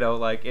 you know,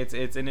 like it's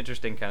an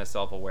interesting kind of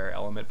self-aware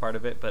element part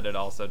of it, but it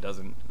also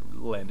doesn't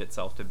lend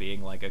itself to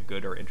being like a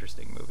good or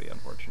interesting movie,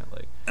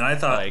 unfortunately. And I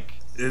thought like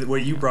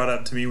what you brought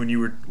up to me when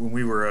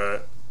we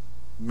were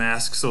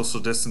mask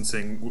social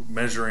distancing,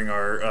 measuring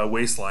our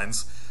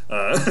waistlines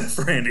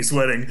for Andy's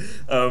wedding,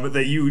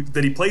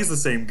 that he plays the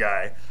same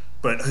guy.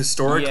 But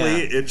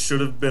historically, it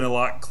should have been a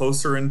lot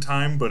closer in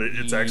time, but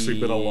it's actually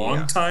been a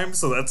long time.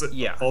 So that's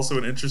also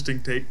an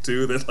interesting take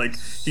too. That like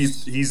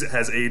he's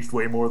has aged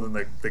way more than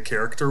the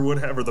character would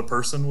have or the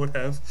person would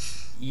have.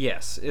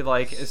 Yes,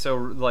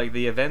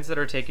 the events that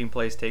are taking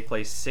place take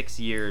place 6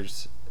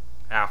 years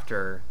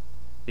after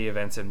the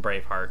events in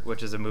Braveheart,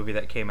 which is a movie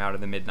that came out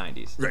in the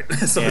mid-90s. Right,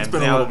 so it's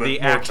been a little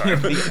bit more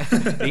time.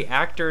 The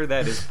actor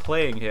that is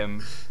playing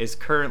him is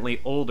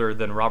currently older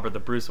than Robert the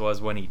Bruce was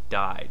when he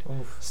died.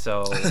 Oof.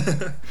 So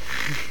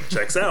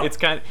checks out. It's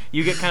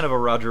you get kind of a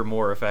Roger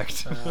Moore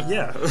effect.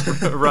 Yeah.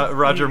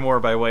 Roger Moore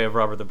by way of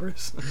Robert the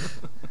Bruce.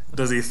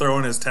 Does he throw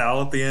in his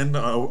towel at the end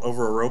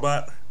over a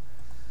robot?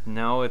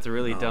 No, it's a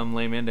really dumb,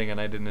 lame ending,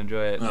 and I didn't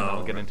enjoy it. And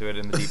I'll get into it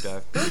in the deep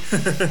dive.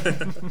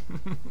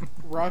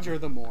 Roger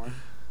the Moore.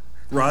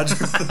 Roger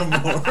the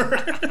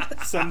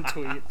Moore. Some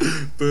tweet.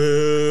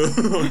 Boo.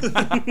 Who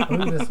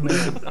this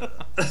man?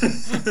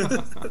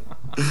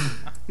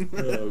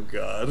 Oh,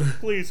 God.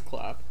 Please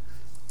clap.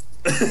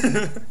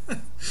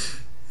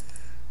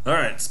 All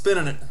right,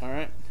 spinning it. All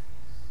right.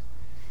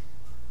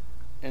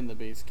 And the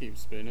bass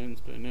keeps spinning.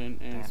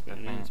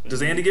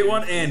 Does Andy get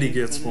one? Andy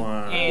gets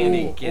one.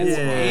 Andy gets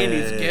one.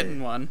 Andy's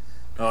getting one.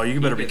 Oh,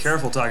 you better be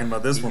careful talking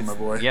about this one, my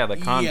boy. Yeah, the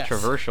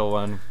controversial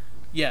one.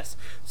 Yes.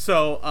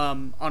 So,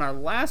 on our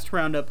last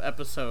Roundup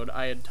episode,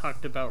 I had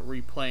talked about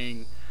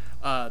replaying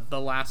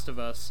The Last of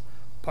Us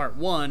Part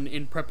 1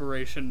 in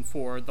preparation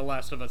for The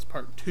Last of Us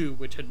Part 2,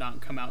 which had not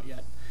come out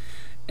yet.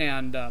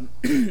 And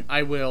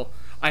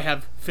I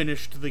have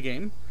finished the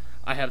game.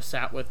 I have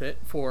sat with it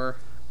for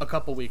a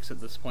couple weeks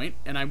at this point,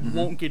 and I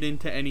won't get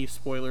into any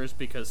spoilers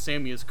because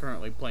Sammy is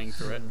currently playing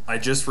through it.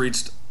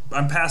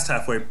 I'm past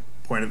halfway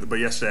point, but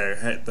yesterday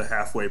I hit the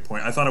halfway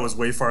point. I thought it was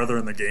way farther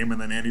in the game,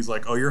 and then Andy's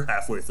like, oh, you're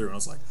halfway through, and I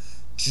was like,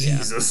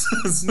 Jesus.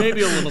 Yeah.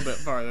 Maybe a little bit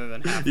farther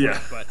than halfway, yeah.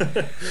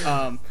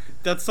 But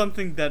that's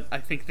something that I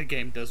think the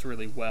game does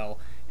really well,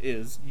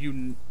 is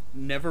you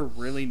never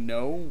really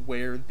know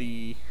where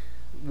the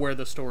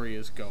story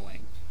is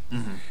going.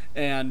 Mm-hmm.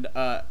 And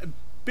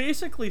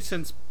basically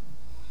since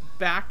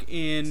back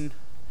in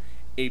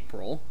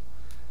April,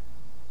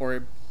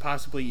 or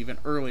possibly even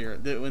earlier,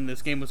 when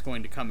this game was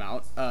going to come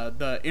out,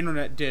 the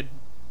internet did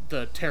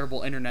the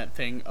terrible internet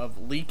thing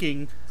of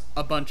leaking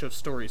a bunch of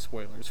story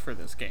spoilers for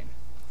this game.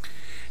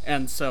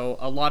 And so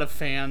a lot of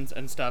fans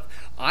and stuff,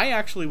 I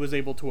actually was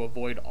able to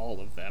avoid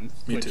all of them,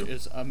 which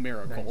is a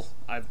miracle.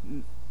 Nice.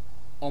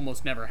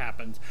 Almost never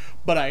happens.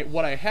 But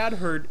what I had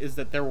heard is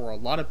that there were a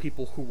lot of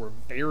people who were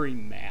very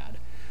mad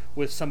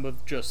with some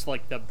of just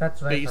like the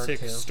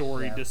basic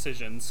story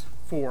decisions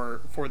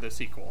for the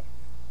sequel.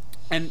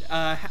 And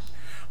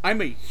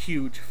I'm a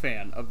huge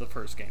fan of the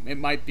first game. It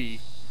might be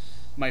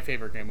my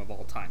favorite game of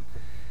all time,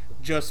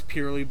 just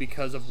purely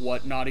because of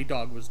what Naughty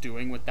Dog was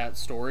doing with that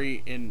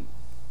story. And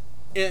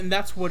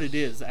that's what it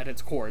is at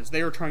its core, is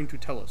they are trying to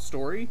tell a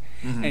story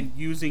and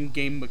using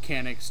game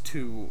mechanics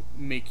to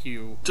make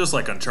you... Just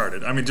like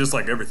Uncharted. I mean, just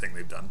like everything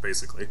they've done,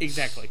 basically.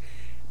 Exactly.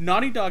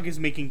 Naughty Dog is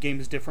making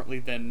games differently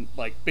than,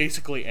 like,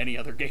 basically any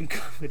other game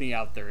company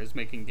out there is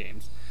making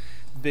games.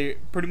 they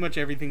pretty much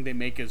everything they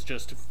make is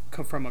just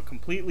from a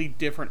completely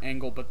different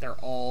angle, but they're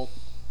all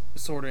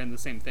sort of in the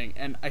same thing.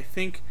 And I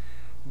think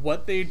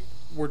what they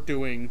were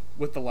doing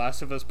with The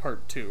Last of Us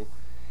Part 2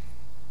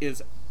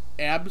 is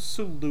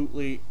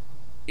absolutely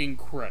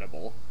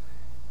incredible.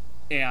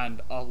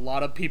 And a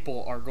lot of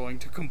people are going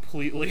to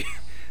completely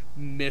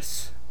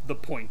miss the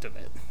point of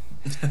it.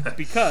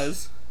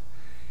 Because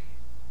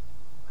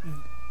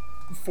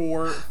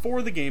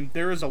for the game,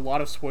 there is a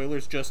lot of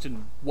spoilers just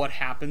in what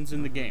happens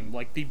in the game.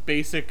 Like, the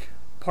basic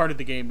part of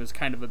the game is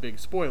kind of a big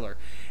spoiler.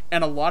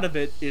 And a lot of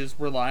it is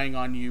relying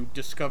on you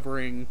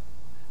discovering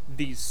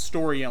these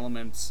story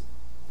elements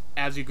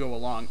as you go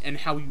along and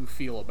how you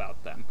feel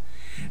about them.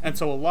 And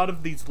so a lot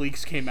of these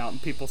leaks came out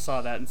and people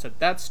saw that and said,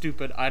 that's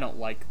stupid, I don't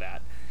like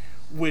that.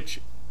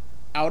 Which,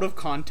 out of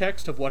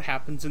context of what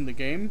happens in the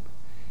game,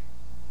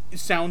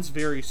 sounds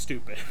very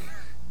stupid.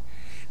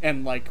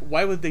 And, like,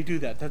 why would they do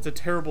that? That's a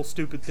terrible,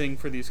 stupid thing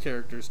for these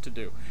characters to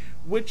do.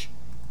 Which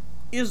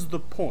is the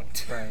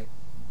point. Right.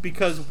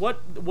 Because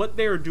what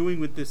they are doing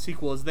with this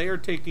sequel is they are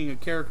taking a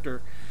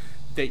character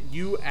that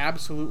you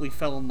absolutely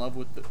fell in love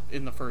with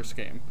in the first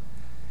game,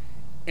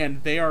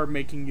 and they are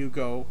making you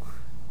go,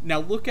 now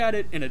look at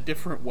it in a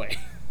different way.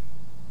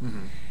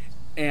 Mm-hmm.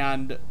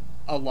 And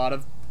a lot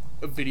of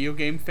video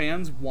game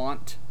fans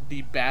want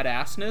the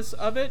badassness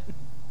of it,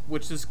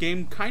 which this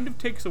game kind of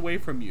takes away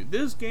from you.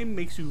 This game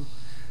makes you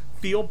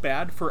feel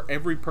bad for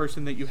every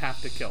person that you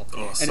have to kill.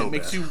 Oh, and so it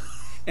makes bad.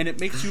 it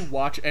makes you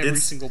watch every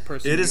single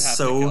person It you is have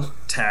so to kill.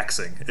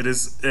 taxing. It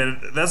is,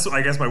 and that's,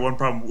 I guess, my one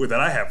problem that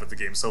I have with the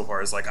game so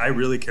far is, like, I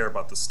really care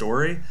about the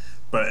story,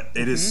 but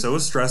it is so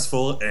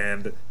stressful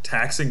and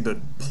taxing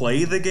to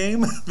play the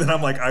game that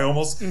I'm like, I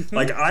almost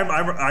like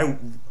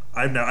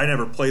I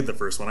never played the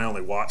first one. I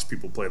only watched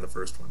people play the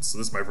first one, so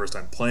this is my first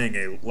time playing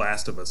a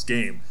Last of Us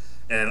game,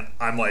 and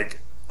I'm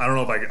like, I don't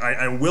know if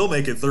I will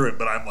make it through it,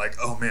 but I'm like,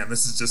 oh man,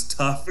 this is just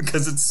tough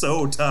because it's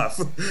so tough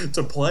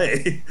to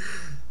play.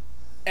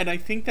 And I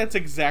think that's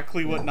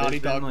exactly what Naughty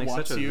Dog like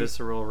wants such a you.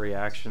 visceral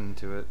reaction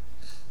to it.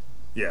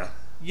 Yeah.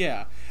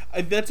 Yeah,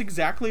 that's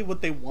exactly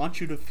what they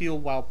want you to feel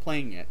while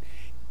playing it.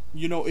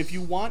 You know, if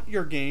you want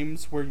your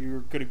games where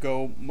you're gonna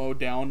go mow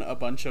down a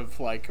bunch of,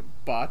 like,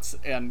 bots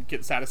and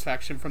get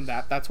satisfaction from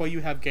that, that's why you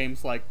have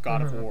games like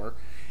God of War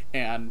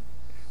and,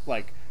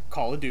 like,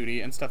 Call of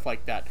Duty and stuff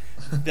like that.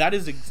 That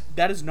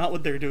is not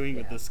what they're doing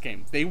with this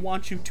game. They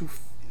want you to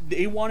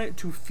they want it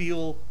to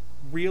feel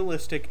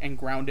realistic and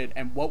grounded.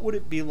 And what would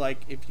it be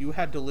like if you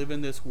had to live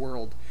in this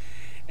world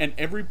and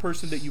every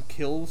person that you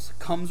kills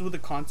comes with a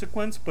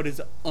consequence but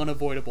is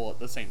unavoidable at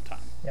the same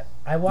time? Yeah,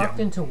 I walked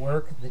into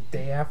work the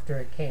day after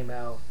it came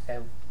out,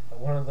 and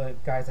one of the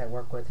guys I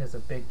work with, who's a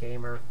big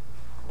gamer,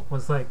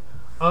 was like,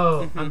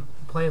 "Oh, I'm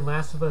playing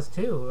Last of Us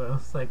 2." And I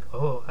was like,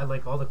 "Oh, I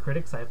like all the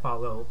critics I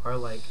follow are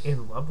like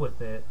in love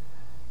with it,"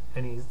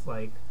 and he's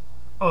like,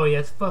 "Oh yeah,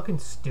 it's fucking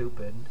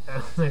stupid." And I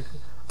was like,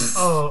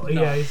 "Oh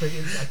yeah," he's like,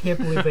 "I can't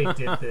believe they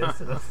did this,"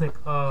 and I was like,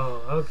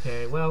 "Oh,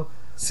 okay, well."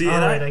 See, all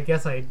right, I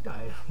guess I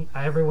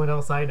everyone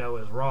else I know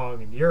is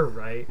wrong, and you're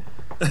right.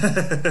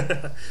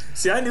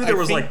 See, I knew there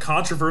was like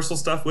controversial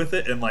stuff with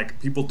it, and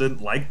like people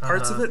didn't like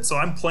parts of it, so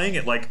I'm playing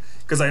it like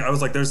because I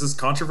was like, "There's this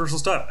controversial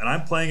stuff," and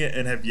I'm playing it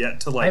and have yet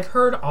to like I've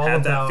heard all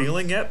had about that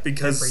feeling yet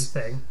because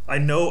everything. I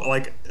know,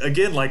 like,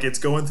 again, like it's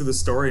going through the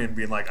story and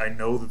being like, I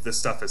know that this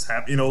stuff is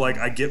happening. You know, like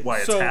I get why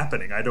it's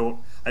happening. I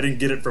didn't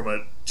get it from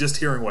a just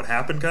hearing what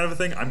happened kind of a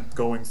thing. I'm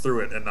going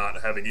through it and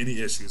not having any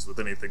issues with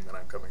anything that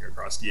I'm coming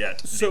across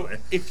yet. So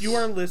anyway. if you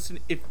are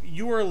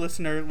a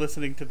listener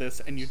listening to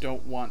this and you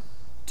don't want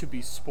to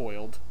be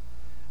spoiled,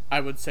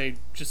 I would say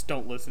just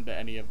don't listen to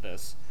any of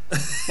this.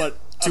 But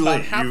Too about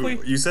late. halfway,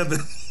 You said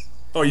that.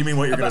 Oh, you mean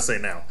what you're going to say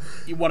now?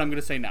 what I'm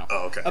going to say now.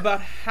 Oh, okay.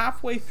 About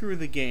halfway through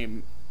the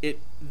game,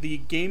 the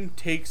game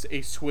takes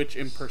a switch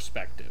in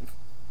perspective,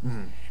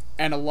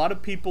 and a lot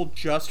of people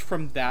just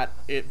from that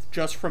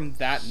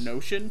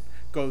notion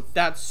go,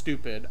 "That's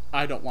stupid.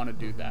 I don't want to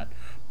do that."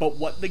 But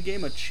what the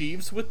game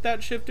achieves with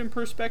that shift in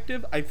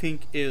perspective, I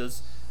think,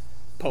 is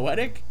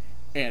poetic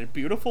and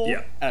beautiful.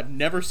 Yeah. I've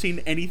never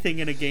seen anything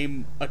in a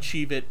game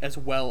achieve it as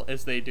well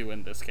as they do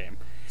in this game.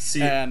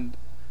 See, and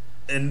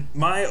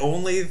my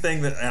only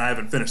thing and I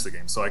haven't finished the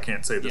game, so I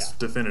can't say this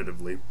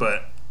definitively,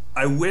 but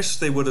I wish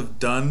they would have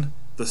done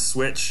the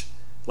switch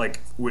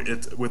like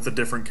with a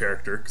different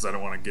character, because I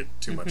don't want to get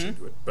too much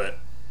into it. But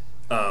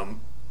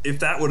if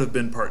that would have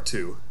been part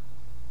 2,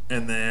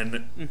 and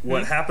then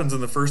what happens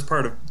in the first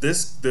part of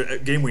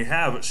the game we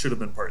have, it should have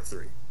been part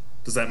 3.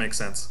 Does that make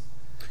sense?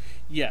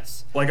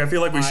 Yes. Like, I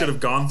feel like we should have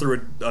gone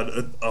through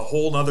a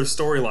whole nother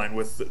storyline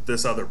with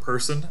this other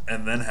person,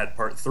 and then had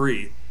part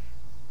 3.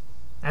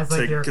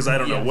 Because I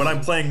don't know what I'm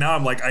playing now.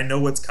 I'm like, I know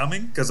what's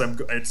coming because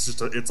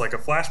it's like a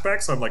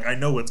flashback. So I'm like, I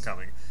know what's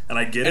coming, and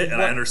I get it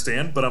and I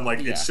understand. But I'm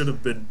like, it should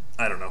have been.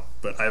 I don't know,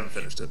 but I haven't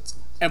finished it. So.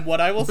 And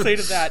what I will say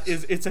to that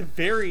is, it's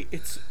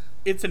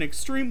an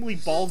extremely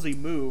ballsy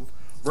move.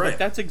 Right. But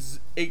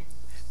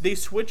they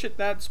switch at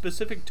that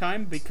specific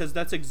time because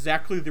that's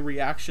exactly the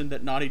reaction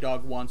that Naughty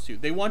Dog wants you.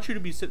 They want you to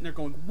be sitting there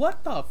going,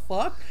 "What the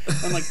fuck?"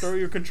 and like throw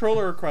your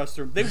controller across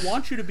the room. They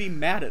want you to be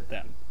mad at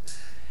them.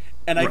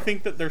 And I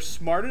think that they're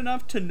smart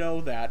enough to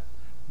know that,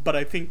 but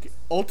I think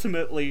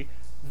ultimately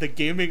the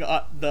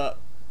the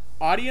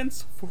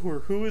audience for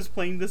who is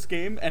playing this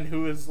game and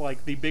who is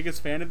like the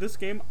biggest fan of this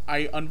game,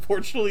 I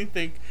unfortunately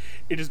think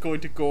it is going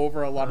to go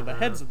over a lot of the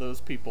heads of those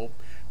people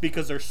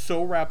because they're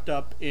so wrapped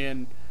up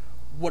in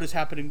what is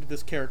happening to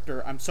this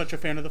character. I'm such a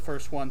fan of the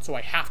first one, so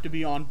I have to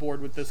be on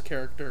board with this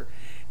character.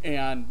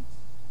 And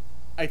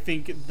I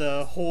think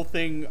the whole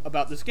thing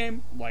about this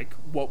game, like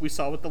what we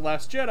saw with The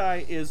Last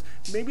Jedi, is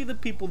maybe the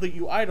people that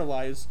you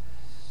idolize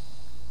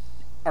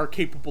are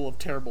capable of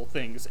terrible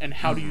things, and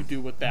how do you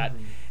do with that?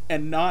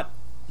 And not,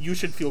 you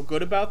should feel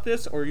good about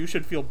this, or you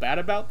should feel bad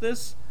about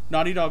this.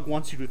 Naughty Dog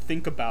wants you to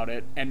think about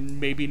it, and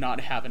maybe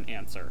not have an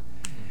answer.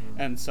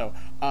 And so,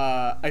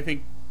 I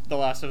think The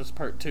Last of Us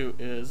Part 2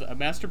 is a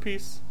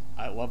masterpiece.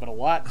 I love it a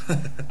lot.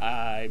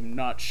 I'm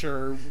not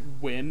sure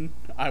when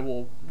I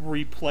will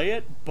replay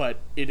it, but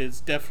it is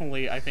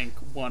definitely, I think,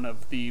 one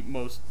of the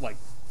most, like,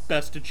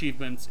 best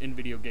achievements in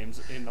video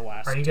games in the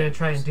last 10 Are you going to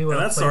try and do a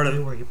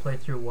playthrough where you play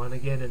through 1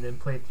 again and then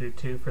play through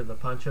 2 for the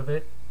punch of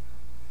it?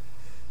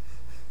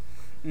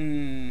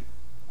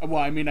 Well,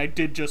 I mean, I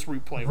did just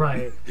replay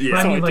right. one.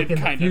 Yeah. So I mean, I like did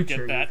in the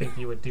future, you think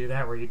you would do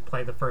that, where you'd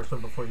play the first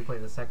one before you play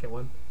the second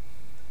one?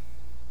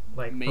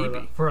 Like,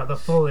 maybe. For the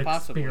full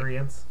Possibly.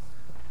 Experience.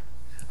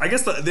 I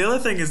guess the other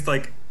thing is,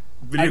 like,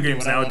 video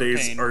games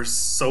nowadays are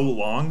so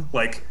long.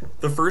 Like,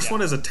 the first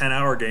one is a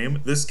 10-hour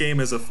game. This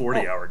game is a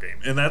 40-hour game.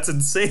 And that's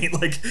insane.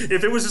 Like,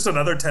 if it was just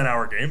another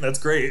 10-hour game, that's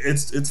great.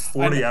 It's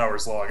 40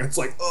 hours long. And it's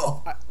like,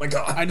 oh, my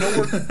God. I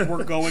know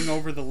we're going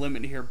over the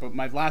limit here, but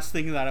my last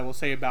thing that I will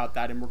say about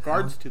that in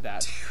regards to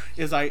that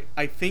is I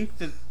think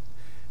that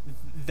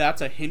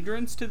that's a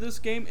hindrance to this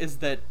game, is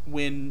that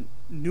when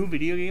new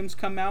video games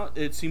come out,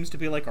 it seems to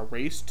be like a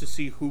race to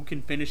see who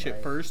can finish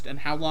it first and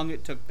how long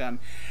it took them,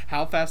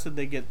 how fast did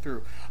they get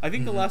through. I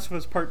think The Last of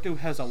Us Part 2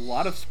 has a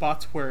lot of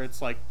spots where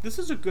it's like, this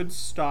is a good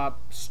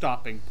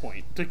stopping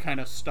point to kind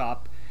of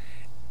stop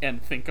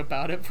and think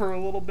about it for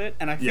a little bit,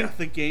 and I think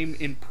the game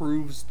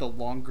improves the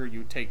longer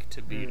you take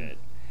to beat it.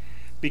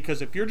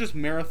 Because if you're just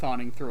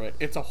marathoning through it,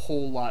 it's a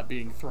whole lot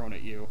being thrown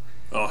at you.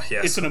 Oh,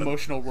 yes. It's an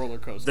emotional roller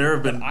coaster. There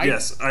have been,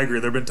 yes, I agree.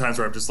 There have been times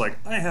where I'm just like,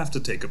 I have to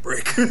take a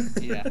break.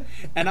 Yeah.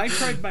 And I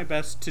tried my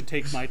best to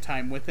take my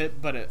time with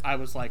it, but I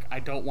was like, I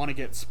don't want to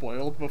get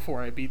spoiled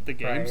before I beat the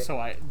game. Right.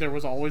 So there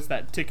was always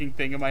that ticking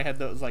thing in my head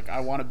that was like, I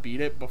want to beat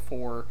it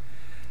before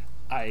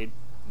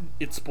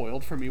it's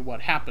spoiled for me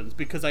what happens.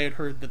 Because I had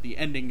heard that the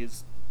ending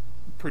is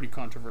pretty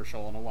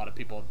controversial and a lot of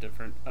people have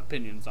different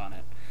opinions on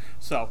it.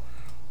 So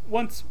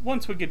once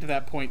we get to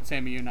that point,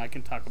 Sammy, you and I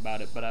can talk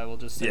about it, but I will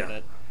just say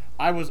that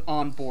I was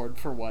on board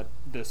for what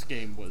this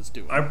game was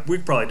doing. We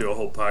could probably do a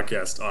whole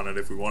podcast on it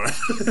if we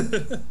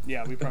wanted.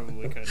 Yeah, we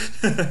probably could.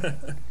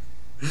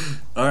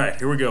 All right,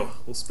 here we go.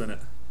 We'll spin it.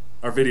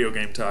 Our video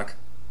game talk.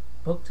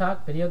 Book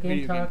talk, video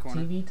game talk,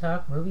 corner. TV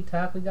talk, movie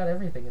talk. We got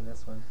everything in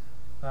this one.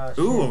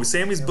 Ooh,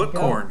 Sammy's book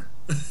corn.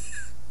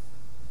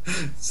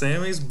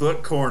 Sammy's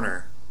book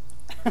corner.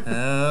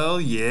 Hell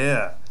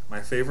yeah.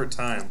 My favorite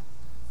time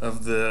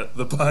of the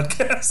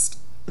podcast.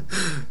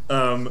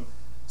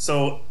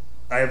 So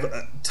I have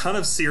a ton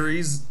of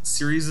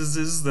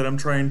series that I'm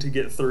trying to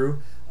get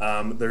through.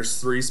 There's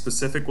 3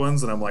 specific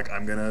ones, and I'm like,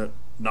 I'm gonna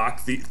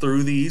knock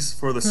through these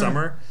for the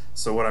summer.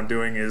 So what I'm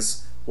doing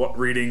is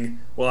reading.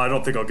 Well, I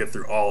don't think I'll get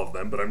through all of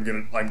them, but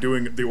I'm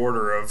doing the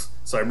order of.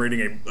 So I'm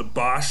reading a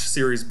Bosch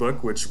series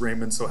book, which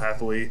Raymond so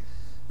thankfully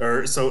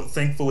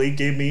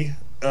gave me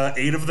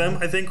 8 of them.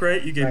 I think,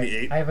 right? You gave me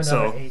 8. I have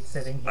another 8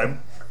 sitting here.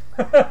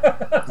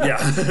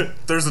 Yeah,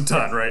 there's a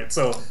ton, right?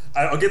 So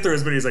I'll get through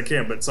as many as I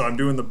can. But so I'm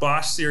doing the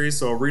Bosch series.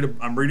 So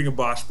I'm reading a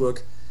Bosch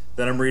book.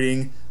 Then I'm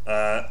reading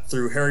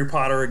through Harry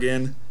Potter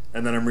again,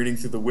 and then I'm reading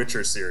through the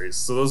Witcher series.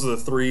 So those are the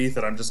 3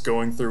 that I'm just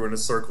going through in a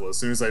circle. As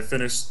soon as I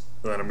finish,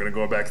 then I'm going to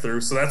go back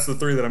through. So that's the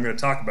 3 that I'm going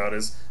to talk about.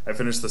 Is I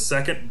finished the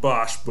second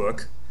Bosch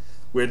book,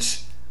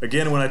 which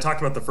again, when I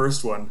talked about the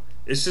first one,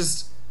 it's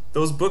just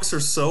those books are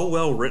so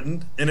well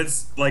written, and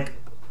it's like.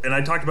 And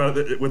I talked about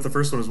it with the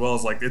first one as well,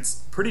 is like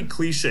it's pretty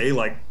cliche,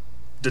 like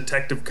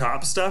detective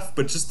cop stuff,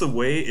 but just the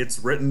way it's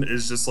written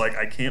is just like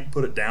I can't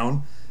put it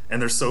down,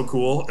 and they're so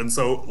cool and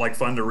so like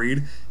fun to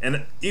read.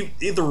 And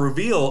the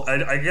reveal,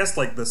 I guess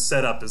like the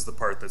setup is the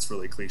part that's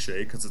really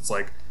cliche, because it's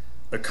like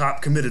a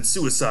cop committed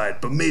suicide,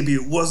 but maybe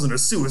it wasn't a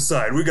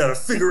suicide. We got to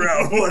figure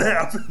out what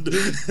happened.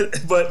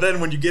 But then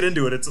when you get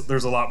into it,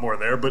 there's a lot more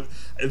there. But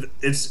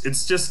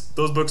it's just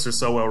those books are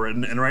so well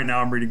written. And right now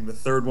I'm reading the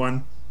 3rd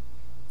one.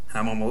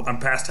 I'm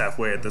past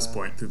halfway at this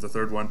point through the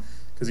 3rd one,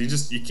 because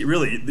you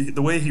really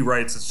the way he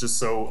writes, it's just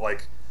so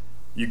like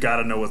you got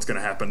to know what's going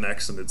to happen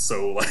next, and it's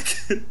so like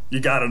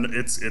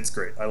it's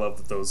great. I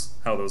love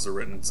how those are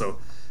written. So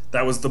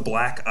that was The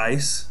Black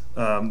Ice,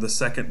 the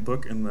 2nd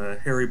book in the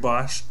Harry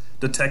Bosch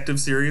detective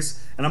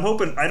series, and I'm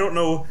hoping, I don't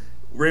know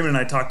Raymond and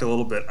I talked a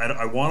little bit.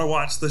 I want to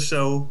watch the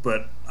show,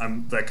 but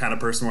I'm that kind of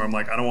person where I'm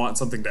like, I don't want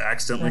something to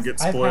accidentally get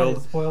spoiled. I've had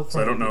it spoiled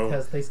so I don't know.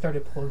 because they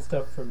started pulling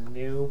stuff from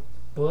new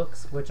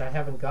books, which I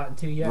haven't gotten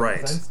to yet. Right.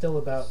 I'm still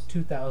about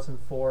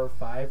 2004 or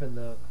 5 in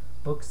the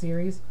book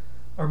series,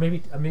 or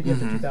maybe up to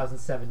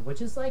 2007,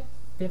 which is like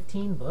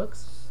 15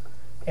 books.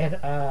 And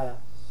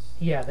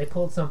yeah, they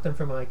pulled something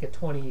from like a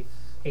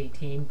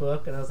 2018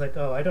 book, and I was like,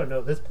 oh, I don't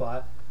know this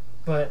plot.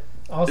 But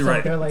also,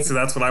 they're like, so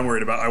that's what I'm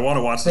worried about. I want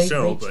to watch the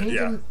show, but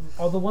yeah.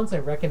 All the ones I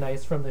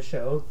recognize from the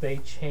show, they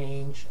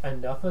change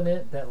enough in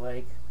it that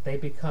like they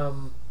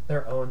become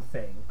their own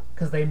thing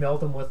because they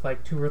meld them with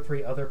like 2 or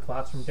 3 other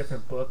plots from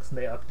different books, and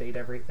they update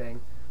everything.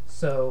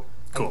 So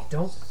cool. I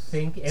don't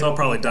think so I'll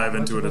probably dive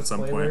into it at some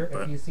point.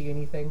 But if you see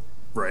anything,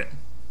 right.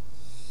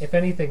 If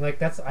anything,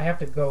 like I have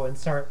to go and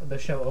start the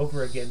show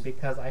over again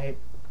because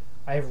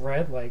I've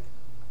read like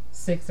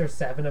 6 or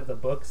 7 of the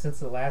books since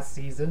the last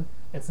season,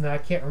 and so now I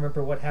can't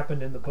remember what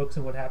happened in the books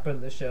and what happened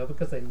in the show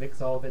because they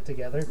mix all of it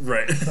together.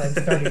 Right. So I'm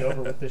starting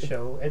over with the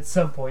show at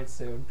some point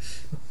soon.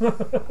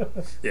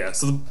 Yeah.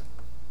 So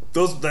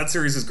that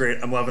series is great.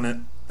 I'm loving it.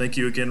 Thank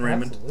you again,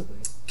 Raymond. Absolutely.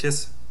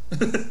 Kiss.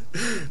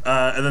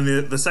 And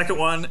then the second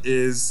one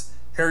is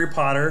Harry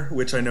Potter,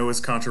 which I know is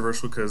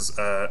controversial because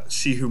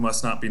She Who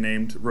Must Not Be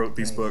Named wrote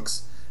these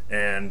books,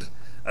 and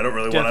I don't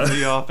really want to. Death of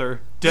the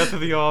author. Death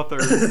of the author.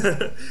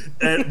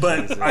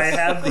 But Jesus. I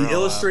have the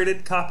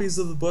illustrated copies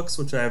of the books,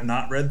 which I have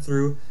not read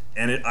through,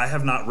 and I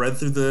have not read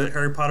through the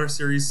Harry Potter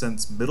series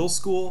since middle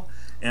school,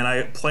 and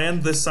I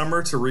planned this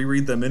summer to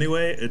reread them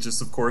anyway. It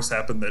just, of course,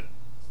 happened that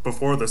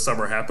before the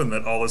summer happened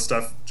that all the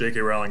stuff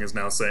J.K. Rowling is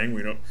now saying,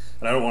 and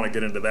I don't want to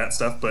get into that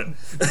stuff, but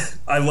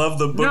I love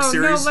the book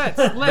series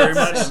very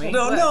much.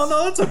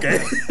 No, it's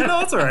okay. No,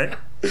 it's all right.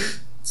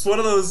 It's one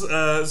of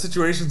those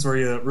situations where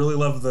you really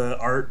love the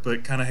art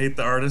but kind of hate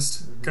the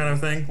artist kind of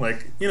thing.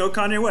 Like,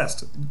 Kanye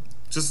West.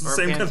 Just the or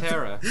same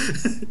Pantera.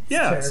 kind of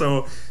yeah, Sure.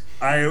 so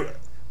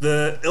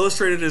the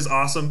illustrated is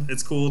awesome.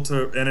 It's cool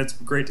and it's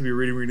great to be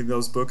reading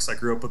those books. I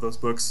grew up with those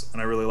books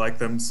and I really like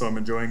them, so I'm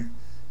enjoying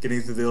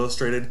getting through the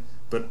illustrated,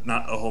 but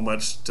not a whole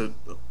much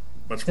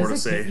more to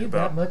say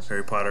about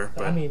Harry Potter.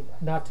 But I mean,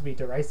 not to be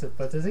derisive,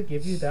 but does it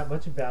give you that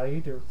much value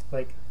to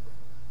like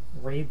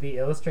read the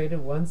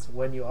illustrated ones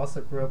when you also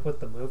grew up with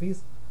the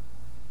movies?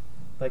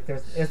 Like,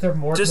 is there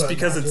more? Just to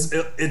because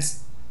imagine?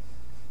 it's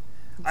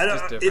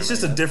it's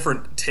just a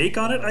different take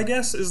on it, I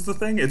guess, is the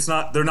thing. It's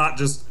not, they're not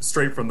just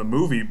straight from the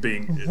movie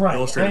being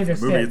illustrated from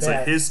the movie. It's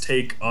like his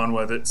take on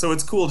what it. So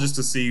it's cool just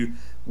to see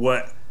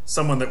what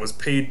someone that was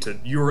paid to.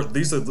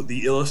 These are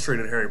the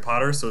illustrated Harry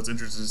Potter, so it's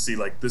interesting to see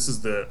like this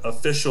is the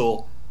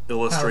official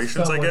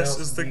illustrations. I guess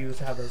is the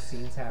how those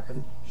scenes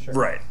happen. Sure.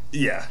 Right.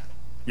 Yeah.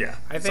 Yeah.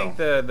 I think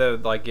the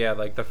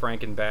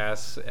Franken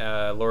Bass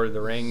Lord of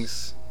the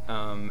Rings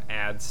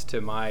adds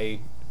to my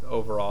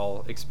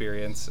overall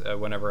experience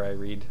whenever I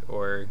read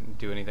or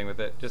do anything with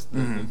it. Just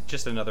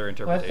another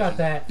interpretation. Well, I've got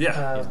that.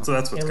 Yeah. So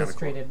that's what's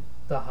illustrated kind of cool.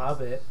 The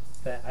Hobbit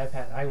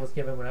that I was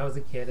given when I was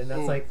a kid, and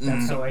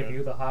that's how I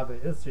view The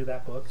Hobbit is through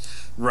that book.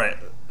 Right.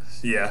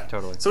 Yeah.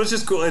 Totally. So it's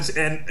just cool,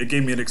 and it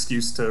gave me an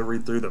excuse to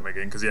read through them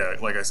again because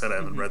like I said, I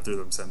haven't read through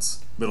them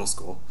since middle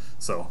school.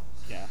 So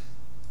yeah.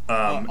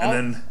 And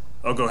then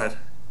go ahead.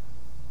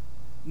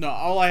 No,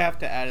 all I have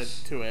to add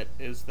to it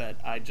is that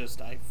I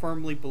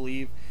firmly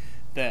believe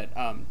that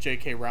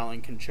J.K.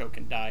 Rowling can choke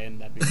and die,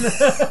 and that'd be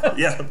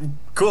yeah,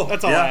 cool.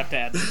 That's all I have to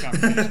add to the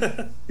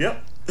conversation.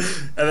 Yep.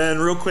 And then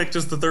real quick,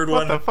 just the third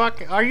one. What the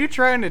fuck? Are you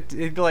trying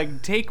to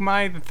like take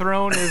my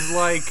throne as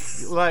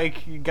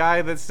like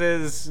guy that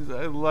says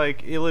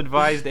like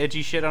ill-advised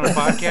edgy shit on a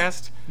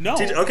podcast? No.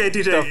 Okay,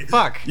 TJ. The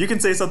fuck? You can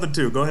say something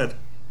too. Go ahead.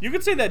 You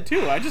can say that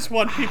too. I just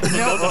want people to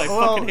know that I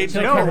fucking hate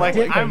you. No, like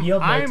I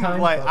yield my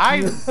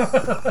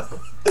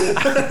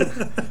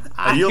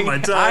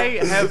time.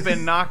 I have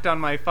been knocked on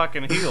my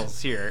fucking heels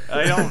here.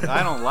 I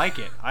don't like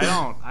it. I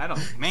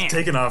don't. Man,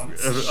 taken off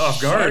guard.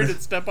 Sorry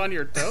to step on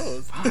your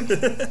toes.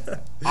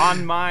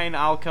 On mine,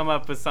 I'll come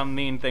up with some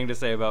mean thing to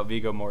say about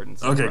Viggo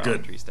Mortensen. Okay,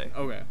 good.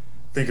 Okay.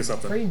 Think of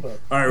something. Green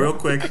book. All right, real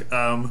quick.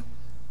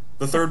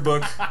 The third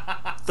book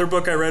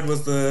I read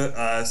was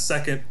the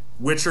second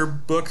Witcher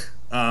book.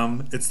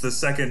 It's the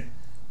second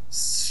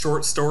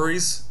short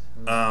stories.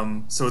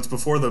 So it's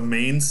before the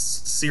main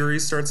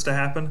series starts to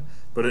happen,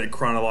 but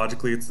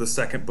chronologically it's the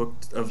second book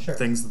of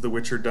things that The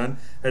Witcher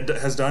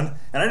has done.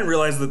 And I didn't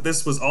realize that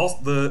this was all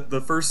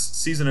the first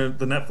season of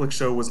the Netflix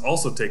show was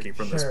also taking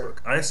from this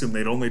book. I assumed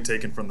they'd only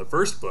taken from the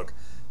first book,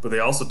 but they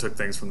also took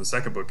things from the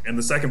second book. And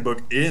the second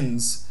book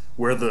ends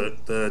where the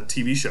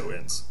TV show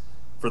ends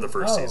for the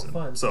first season.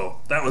 Fun.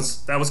 So that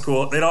was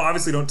cool. They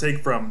obviously don't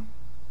take from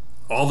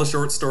all the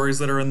short stories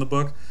that are in the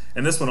book,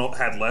 and this one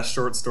had less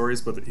short stories,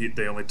 but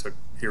they only took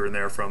here and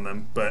there from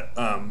them. But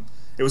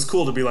it was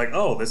cool to be like,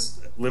 oh,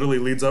 this literally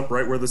leads up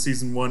right where the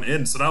season 1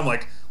 ends. So now I'm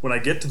like, when I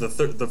get to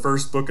the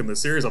first book in the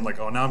series, I'm like,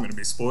 oh, now I'm going to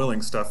be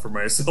spoiling stuff for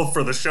myself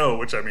for the show,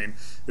 which I mean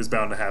is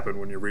bound to happen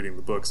when you're reading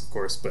the books, of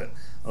course. But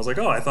I was like,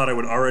 oh, I thought I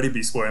would already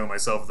be spoiling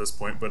myself at this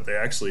point, but they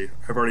actually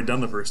have already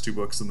done the first 2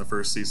 books in the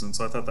first season,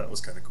 so I thought that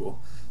was kind of cool.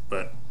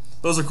 But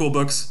those are cool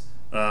books.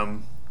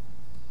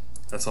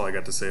 That's all I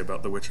got to say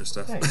about the Witcher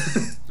stuff.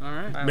 Nice. All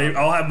right. Maybe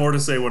I'll have more to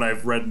say when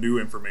I've read new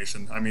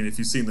information. I mean, if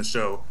you've seen the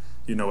show,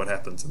 you know what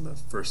happens in the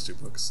first 2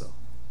 books. So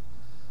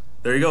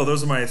there you go.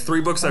 Those are my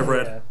 3 books I've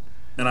read, Yeah.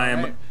 and I am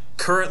Alright.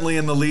 currently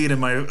in the lead in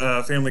my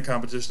family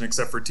competition,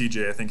 except for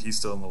TJ. I think he's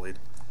still in the lead.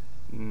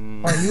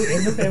 Are you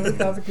in the family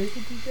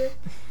competition, TJ?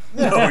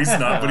 No, he's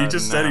not. But he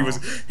just said he No.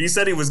 was. He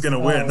said he was going to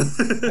win.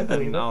 I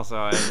believe And it. also,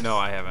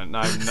 I haven't.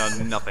 I've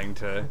done nothing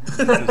to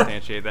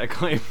substantiate that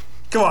claim.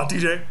 Come on,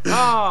 TJ.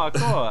 Oh,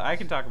 cool. I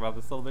can talk about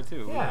this a little bit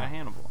too. Yeah.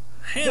 Hannibal.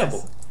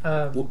 Hannibal.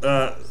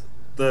 Yes.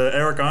 The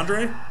Eric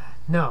Andre.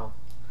 No.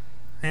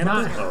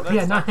 Hannibal. Not- Oh, yeah,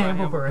 Let's not talk about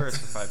Hannibal Buress Buress.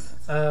 for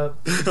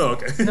 5 minutes. oh,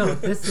 okay. No,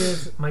 this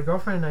is my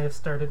girlfriend and I have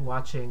started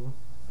watching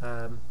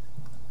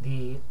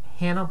the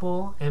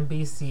Hannibal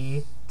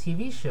NBC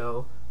TV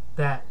show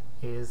that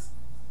is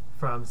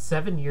from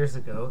 7 years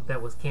ago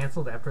that was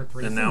canceled after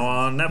 3 And seasons. now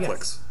on Netflix.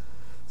 Yes.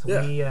 So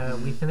Yeah.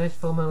 we finished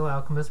Full Metal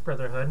Alchemist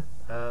Brotherhood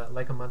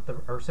like a month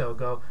or so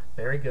ago.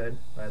 Very good,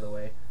 by the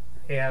way.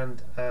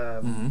 And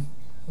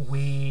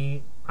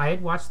I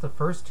had watched the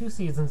first 2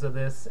 seasons of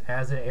this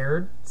as it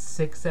aired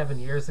 6-7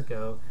 years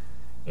ago,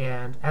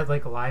 and as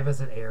like live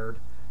as it aired,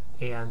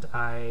 and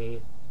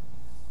I,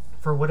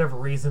 for whatever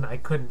reason, I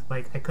couldn't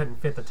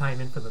fit the time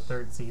in for the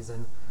 3rd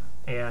season,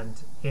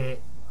 and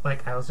it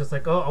like I was just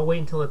like, oh, I'll wait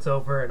until it's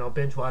over and I'll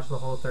binge watch the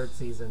whole 3rd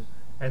season,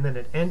 and then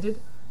it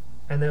ended,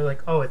 and they're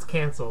like, oh, it's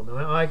canceled. And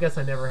I'm like, oh, I guess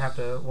I never have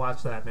to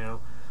watch that now.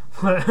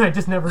 But I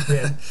just never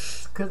did.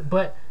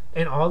 But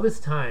in all this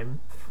time,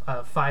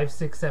 5,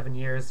 6, 7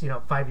 years,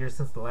 5 years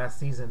since the last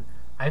season,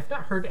 I've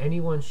not heard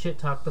anyone shit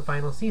talk the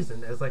final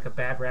season as like a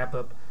bad wrap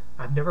up.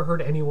 I've never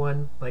heard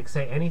anyone like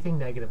say anything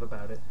negative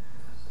about it.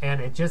 And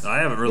it just I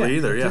haven't really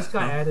either. It Yeah. just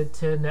got No. added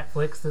to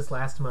Netflix this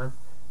last month,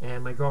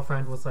 and my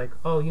girlfriend was like,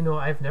 "Oh,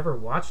 I've never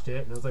watched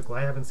it," and I was like, "Well,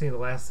 I haven't seen the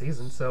last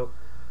season, so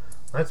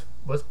let's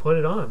put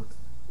it on."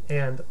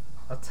 And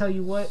I'll tell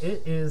you what,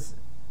 it is.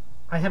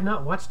 I have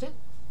not watched it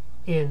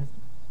in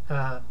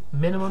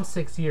minimum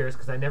 6 years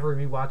because I never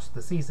rewatched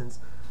the seasons.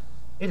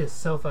 It is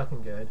so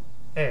fucking good.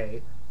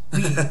 A,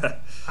 B,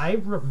 I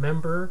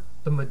remember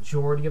the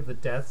majority of the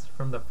deaths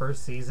from the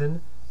first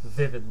season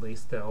vividly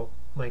still.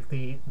 Like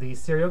the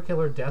serial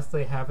killer deaths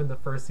they have in the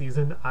first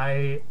season,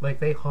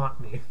 they haunt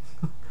me.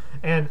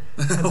 and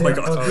Oh my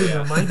God. I was Oh, being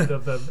yeah. reminded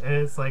of them, and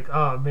it's like,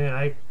 oh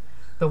man,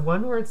 the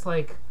one where it's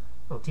like,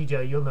 well,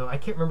 TJ, you'll know, I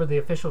can't remember the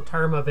official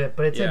term of it,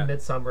 but it's Yeah. in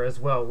Midsummer as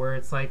well, where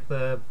it's like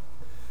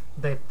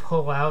they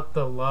pull out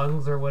the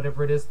lungs or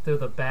whatever it is through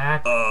the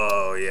back.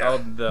 Oh yeah. Oh,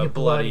 the Yeah,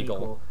 Blood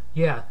Eagle.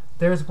 Yeah,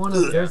 there's one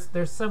of Ugh.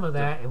 there's some of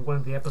that in one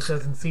of the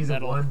episodes in season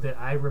Metal. 1 that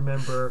I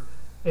remember.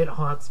 It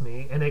haunts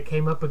me, and it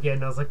came up again.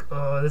 And I was like,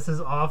 "Oh, this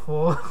is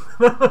awful."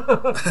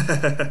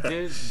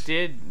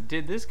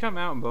 Did this come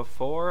out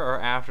before or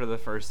after the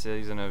first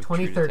season of True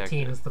 2013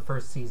 Detective? is the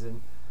first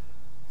season,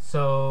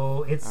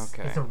 so it's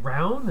Okay.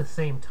 around the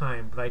same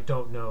time, but I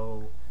don't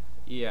know.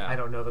 Yeah. I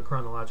don't know the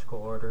chronological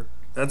order.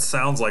 That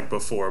sounds like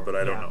before, but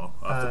I don't Yeah. know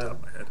off the top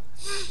of my head.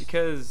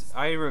 Because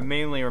I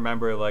mainly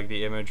remember like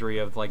the imagery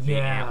of like the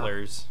Yeah.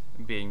 antlers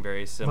being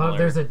very similar. Well,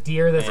 there's a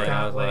deer that's Yeah, I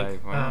got was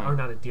like, wow. or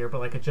not a deer, but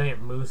like a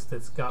giant moose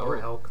that's got, or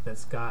Oh. elk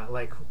that's got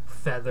like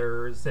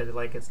feathers, and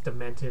like it's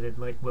demented, and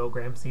like Will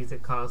Graham sees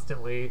it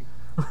constantly.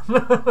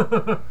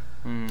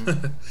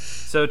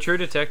 So True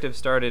Detective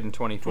started in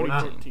 2014.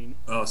 2014.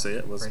 Oh, say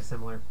it was Very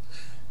similar.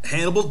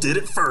 Hannibal did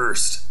it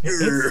first.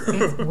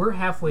 We're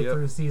halfway Yep.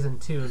 through season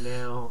 2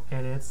 now,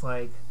 and it's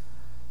like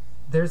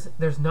there's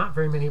not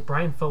very many.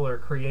 Brian Fuller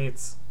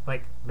creates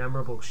like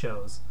memorable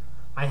shows.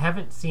 I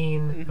haven't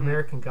seen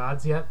American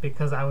Gods yet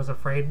because I was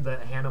afraid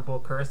that Hannibal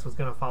Curse was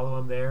going to follow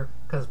him there,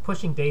 because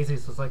Pushing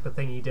Daisies was like the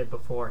thing he did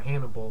before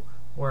Hannibal,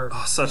 where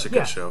Oh, such a good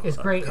yeah, show. it's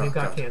great, and Oh, it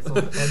got God. canceled,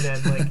 and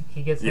then like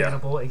he gets Yeah.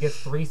 Hannibal, it gets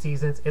 3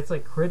 seasons, it's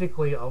like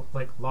critically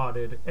like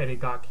lauded, and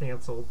it got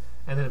canceled,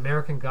 and then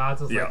American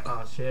Gods was like, Yeah.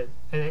 oh shit,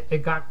 and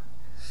it got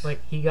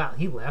like he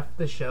left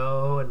the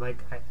show, and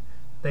like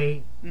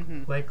they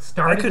like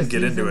started I couldn't the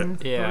get into season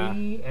it. Yeah.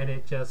 3, and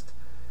it just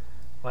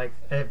like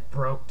it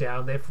broke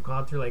down. They've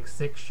gone through like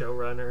 6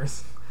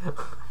 showrunners.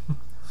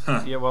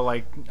 Yeah, well,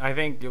 like I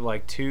think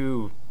like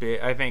two.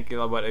 I think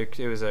what it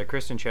was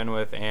Kristen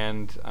Chenoweth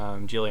and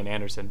Gillian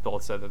Anderson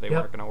both said that they Yep.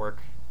 weren't going to work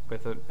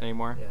with it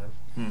anymore.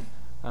 Yeah.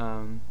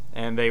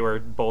 And they were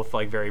both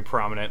like very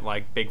prominent,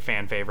 like big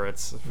fan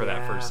favorites for that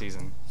Yeah. first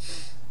season.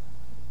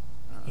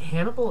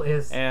 Hannibal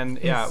is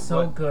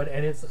so what- good,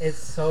 and it's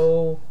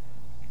so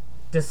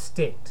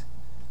distinct.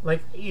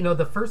 Like,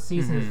 the first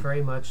season is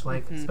very much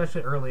like,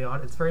 especially early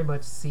on, it's very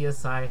much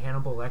CSI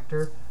Hannibal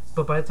Lecter.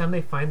 But by the time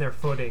they find their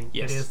footing,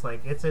 Yes. it is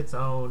like it's its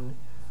own.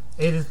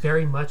 It is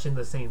very much in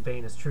the same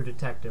vein as True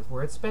Detective,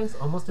 where it spends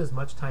almost as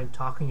much time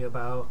talking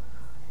about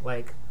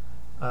like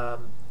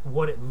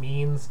what it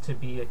means to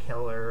be a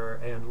killer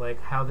and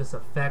like how this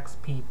affects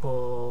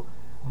people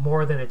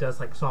more than it does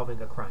like solving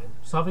a crime.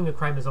 Solving a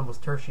crime is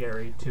almost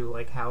tertiary to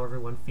like how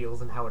everyone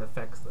feels and how it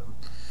affects them.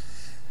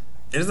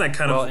 Isn't that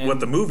kind Well, of what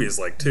and- the movie is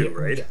like too,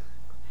 Yeah, right? yeah.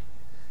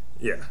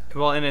 Yeah.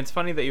 Well, and it's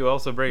funny that you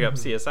also bring up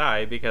Mm-hmm.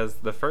 CSI because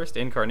the first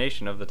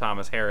incarnation of the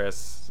Thomas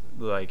Harris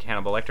like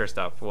Hannibal Lecter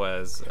stuff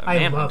was I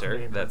love Manhunter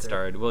Manhunter. that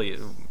starred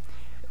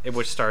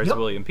which stars Yep.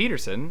 William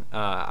Peterson,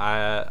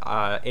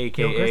 aka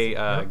Grissom,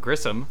 yep.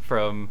 Grissom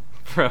from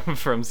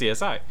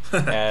CSI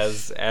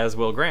as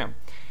Will Graham.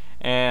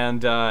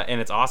 And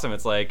it's awesome.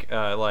 It's like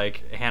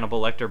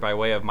Hannibal Lecter by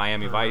way of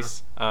Miami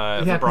Vice.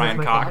 Yeah, 'cause Brian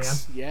it's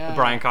Cox. Michael Mann. Yeah.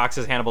 Brian Cox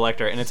is Hannibal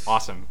Lecter, and it's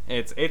awesome.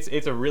 It's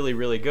a really,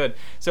 really good.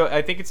 So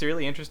I think it's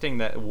really interesting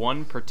that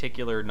one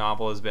particular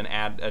novel has been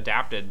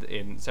adapted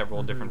in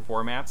several different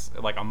formats,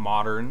 like a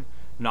modern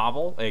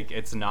novel. Like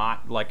it's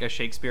not like a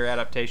Shakespeare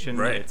adaptation.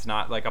 Right. It's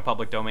not like a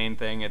public domain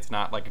thing. It's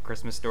not like a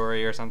Christmas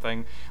Story or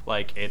something.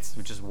 Like it's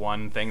just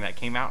one thing that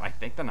came out. I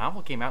think the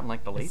novel came out in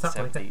like the late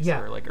Something like that. 70s Yeah,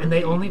 or like and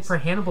they early only 80s. for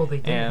Hannibal they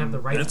didn't have And the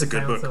rights that's to a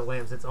good Silence book. of the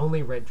Lambs. It's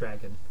only Red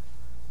Dragon.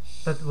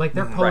 But like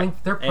they're pulling,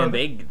 Right. they're And pulling,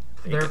 they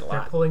they're did a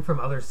lot. pulling from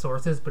other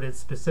sources, but it's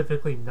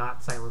specifically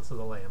not Silence of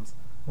the Lambs,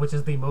 which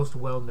is the most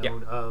well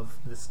known of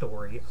the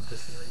story of the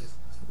series.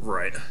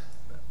 Right.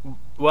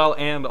 Well,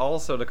 and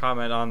also to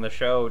comment on the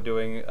show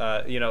doing,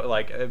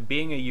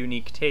 being a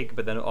unique take,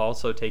 but then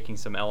also taking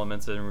some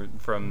elements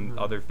from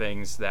other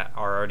things that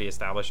are already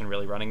established and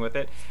really running with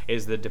it,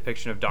 is the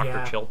depiction of Dr.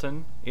 Yeah.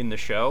 Chilton in the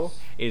show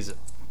is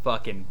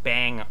fucking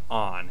bang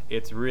on.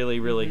 It's really,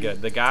 really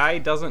good. The guy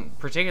doesn't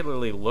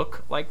particularly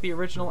look like the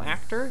original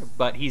actor,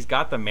 but he's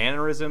got the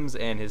mannerisms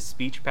and his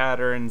speech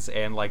patterns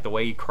and like the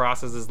way he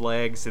crosses his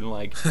legs and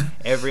like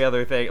every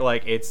other thing.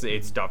 Like it's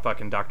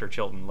fucking Dr.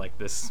 Chilton, like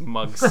this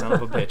smug son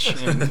of a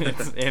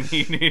bitch, and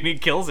he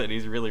kills it.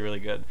 He's really,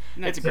 really good.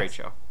 It's a great Yes.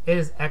 show. It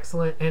is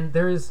excellent, and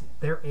there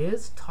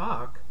is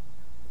talk.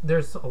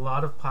 There's a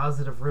lot of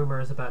positive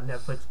rumors about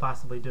Netflix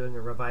possibly doing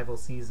a revival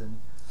season.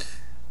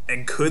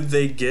 And could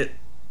they get?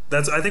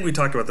 I think we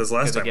talked about this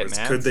last Could they time. get was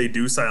Mads? Could they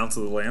do Silence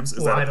of the Lambs?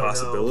 Is Well, I that a don't know.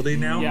 possibility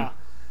now?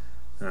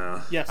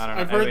 Yeah. Yes, I don't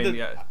know. I've heard I mean, that.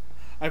 yeah.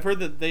 I've heard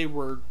that they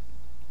were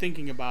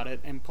thinking about it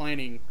and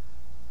planning.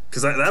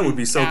 Because that would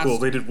be so Cast- cool.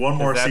 They did one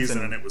more That's season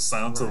in- and it was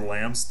Silence of the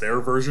Lambs. Their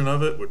version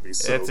of it would be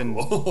so That's in-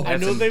 cool. I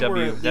That's know in they were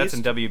W- at that's in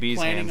least WB's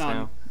planning hands on,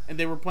 now. and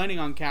they were planning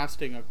on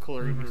casting a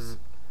Clarice.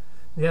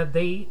 Yeah,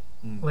 they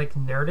like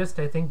Nerdist.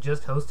 I think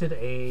just hosted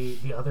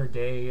the other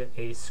day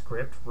a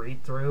script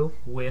read through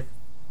with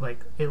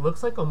like it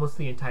looks like almost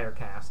the entire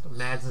cast.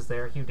 Mads is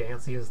there, Hugh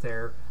Dancy is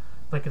there.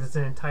 Like it's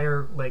an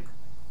entire like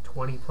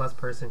 20+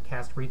 person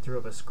cast read through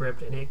of a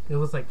script, and it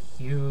was like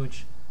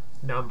huge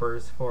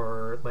numbers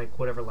for like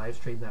whatever live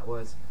stream that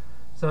was.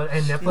 So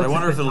and Netflix. I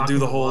wonder has if been it'll do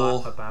the talking a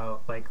lot whole-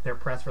 about like their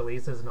press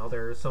releases and all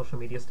their social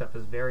media stuff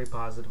is very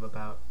positive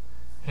about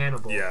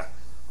Hannibal. Yeah.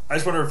 I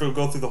just wonder if it'll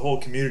go through the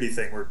whole Community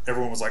thing where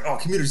everyone was like, oh,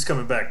 Community's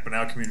coming back, but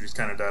now Community's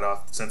kind of died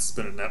off since it's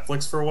been on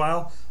Netflix for a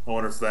while. I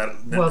wonder if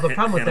Well, the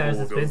problem with that Hannibal is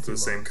will it's go been through the too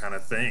same long. kind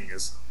of thing.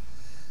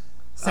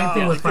 Same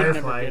thing Oh, with they could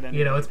never Firefly. get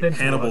You know, it's been too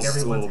long. Hannibal's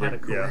still Everyone's a had a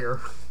bit- yeah. career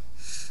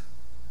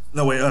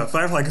No, wait,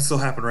 Firefly can still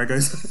happen, right,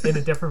 guys? in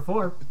a different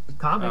form.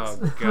 Comics.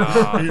 Oh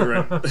god. You're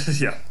right.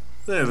 Yeah.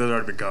 There's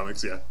already been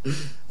comics, yeah.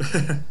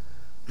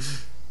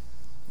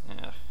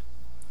 Yeah.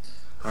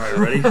 All right,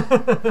 ready?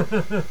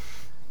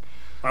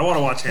 I want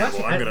to watch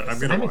Hannibal. I'm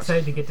gonna I'm watch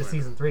excited to it. get to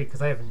season 3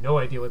 because I have no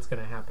idea what's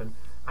going to happen.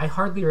 I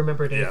hardly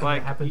remembered anything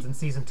Like, that happens in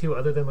season 2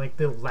 other than like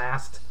the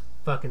last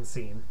fucking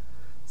scene.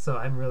 So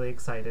I'm really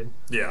excited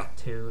Yeah.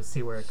 to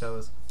see where it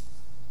goes.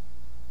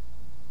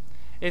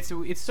 It's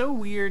so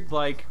weird,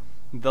 like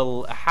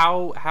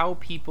how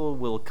people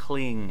will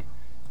cling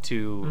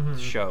to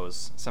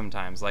shows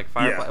sometimes, like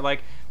Firefly,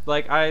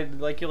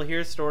 Yeah. you'll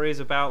hear stories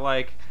about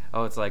like,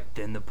 oh, it's like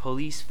then the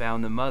police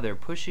found the mother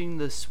pushing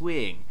the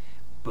swing,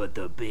 but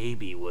the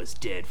baby was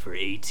dead for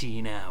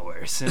 18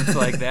 hours. And it's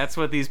like that's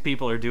what these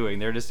people are doing.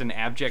 They're just in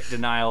abject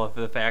denial of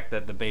the fact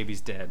that the baby's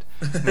dead.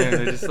 And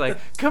they're just like,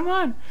 come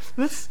on,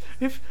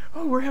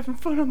 we're having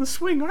fun on the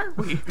swing, aren't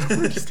we?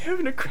 We're just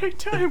having a great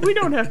time. We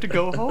don't have to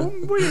go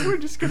home. We're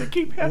just gonna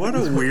keep having What a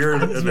this weird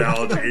fun.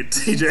 analogy,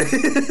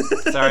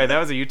 TJ. Sorry, that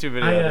was a YouTube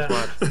video I just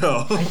watched.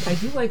 Oh. I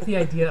do like the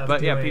idea of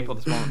But yeah, doing, people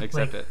just won't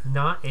accept like,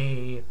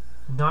 it.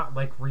 not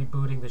like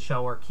rebooting the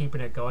show or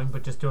keeping it going,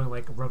 but just doing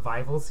like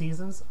revival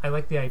seasons. I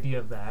like the idea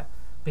of that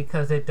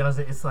because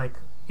it's like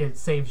it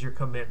saves your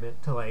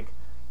commitment to like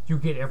you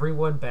get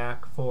everyone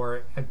back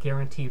for a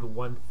guaranteed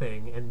one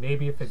thing, and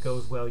maybe if it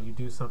goes well you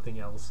do something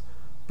else,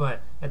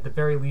 but at the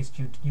very least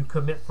you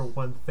commit for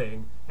one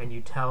thing and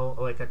you tell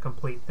like a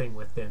complete thing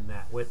within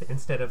that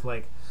instead of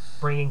like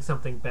bringing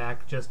something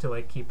back just to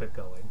like keep it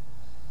going.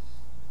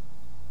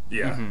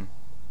 Yeah.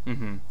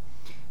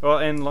 Well,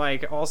 and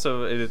like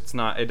also it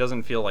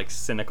doesn't feel like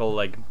cynical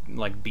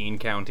like bean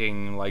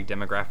counting like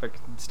demographic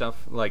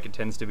stuff like it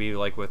tends to be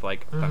like with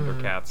like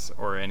Thundercats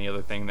or any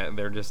other thing that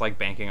they're just like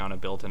banking on a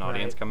built-in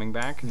audience Right. coming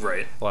back.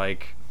 Right.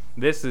 Like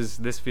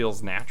this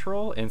feels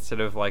natural instead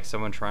of like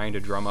someone trying to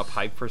drum up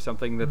hype for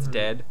something that's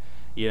dead,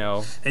 you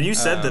know. And you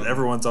said that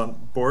everyone's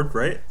on board,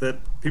 right? That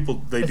they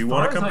As do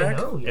far want to as come I back?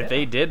 know, yeah. If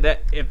they did a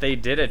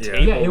Yeah.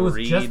 table Yeah, it was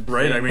read just-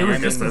 Right, I mean, It I was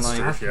guess just that's this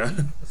true, last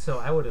yeah. week, so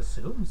I would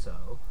assume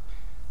so.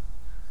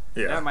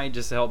 Yeah. That might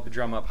just help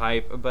drum up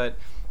hype, but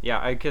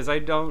yeah, because I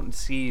don't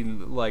see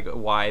like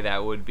why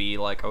that would be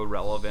like a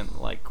relevant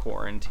like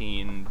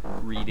quarantine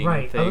reading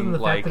Right. thing. Other than the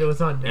like, fact that it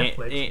was on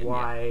Netflix,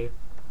 why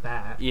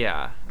that?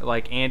 Yeah,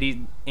 like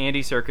Andy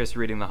Serkis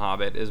reading The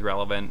Hobbit is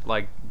relevant.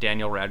 Like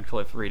Daniel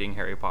Radcliffe reading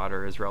Harry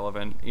Potter is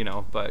relevant.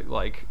 But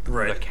like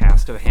Right. the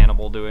cast of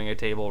Hannibal doing a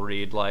table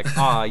read, like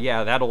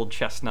yeah, that old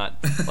chestnut.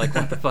 Like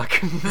what the fuck?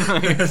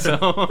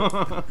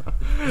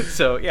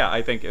 So yeah,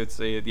 I think it's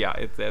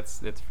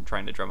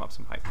trying to drum up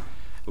some hype,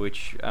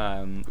 which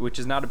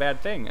is not a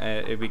bad thing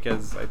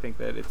because I think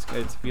that it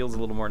feels a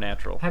little more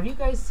natural. Have you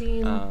guys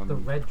seen the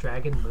Red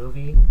Dragon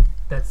movie?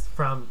 That's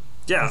from.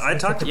 Yeah, I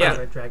talked about it.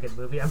 Red Dragon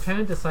movie. I'm trying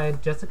to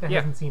decide. Jessica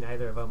hasn't seen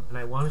either of them, and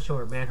I want to show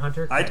her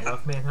Manhunter. 'Cause I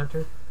love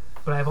Manhunter,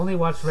 but I've only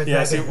watched Red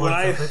Dragon once.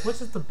 I was like,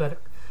 which is the better?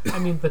 I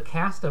mean, the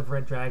cast of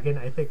Red Dragon,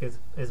 I think, is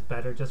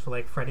better just for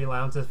like Freddie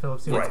Lounds as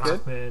Philip Seymour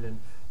Hoffman and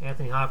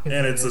Anthony Hopkins.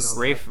 And it's this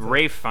Rafe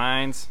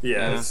Fiennes.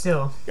 Yeah.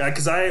 Still. Yeah,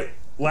 because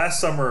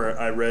last summer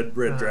I read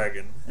Red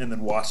Dragon and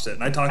then watched it,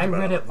 and I talked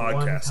about it on the podcast. I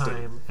read it one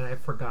time, and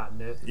I've forgotten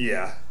it.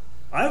 Yeah.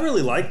 I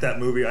really like that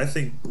movie. I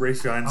think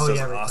Rafe Fiennes does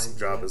an awesome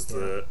job as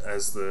the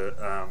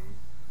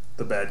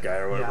bad guy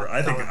or whatever. Yeah,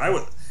 I think I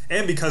would,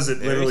 and because it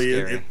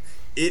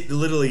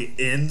literally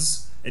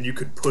ends, and you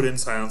could put in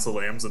Silence of the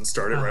Lambs and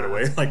start it right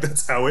away. Like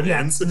that's how it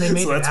ends. So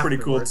that's pretty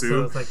cool too.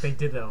 So it's like they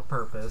did it on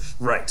purpose.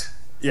 Right.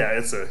 Yeah,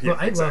 it's a. Yeah, well,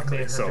 I exactly.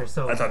 love Manhunter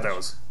so I thought that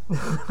was.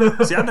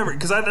 See, I've never,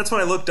 because that's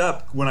what I looked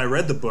up when I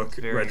read the book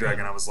Red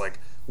Dragon. I was like,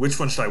 which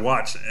one should I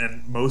watch?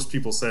 And most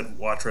people said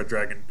watch Red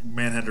Dragon.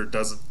 Manhunter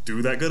doesn't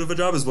do that good of a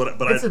job, I've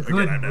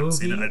never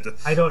seen it.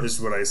 This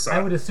is what I saw.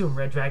 I would assume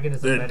Red Dragon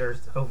is a better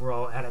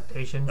overall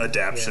adaptation.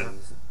 Yeah.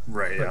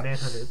 Right. But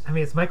Manhunter, I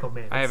mean, it's Michael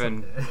Mann. I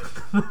haven't.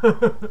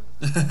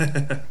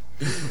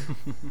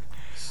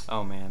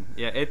 Oh man,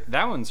 yeah,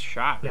 that one's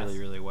shot really,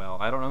 really well.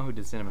 I don't know who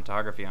did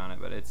cinematography on it,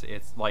 but it's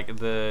like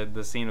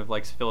the scene of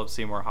like Philip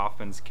Seymour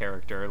Hoffman's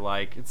character,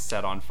 like it's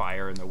set on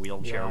fire in the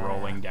wheelchair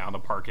rolling down the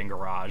parking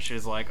garage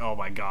is like, oh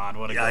my god,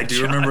 what a great I do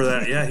shot. remember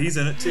that. Yeah, he's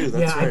in it too.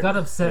 That's right. I got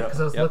upset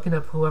because I was looking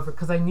up whoever,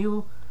 because I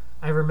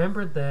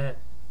remembered that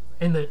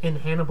in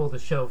Hannibal the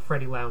show,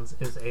 Freddie Lounds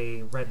is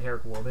a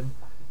red-haired woman,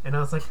 and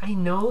I was like, I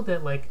know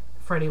that like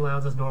Freddie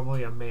Lounds is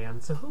normally a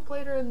man, so who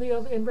played her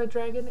in Red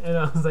Dragon? And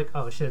I was like,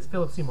 oh shit, it's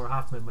Philip Seymour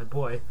Hoffman, my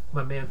boy,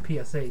 my man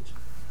PSH.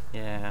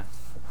 Yeah.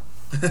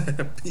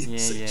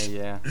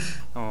 Yeah.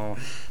 Oh,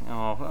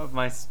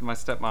 my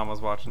stepmom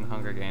was watching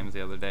Hunger Games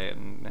the other day,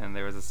 and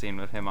there was a scene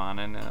with him on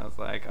it, and I was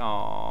like,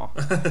 oh,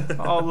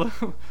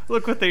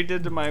 look what they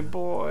did to my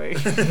boy.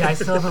 Yeah, I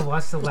still haven't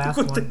watched the last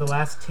one, the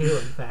last two,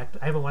 in fact.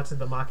 I haven't watched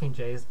The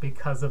Mockingjays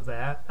because of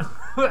that.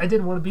 I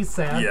didn't want to be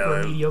sad for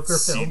a mediocre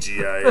film.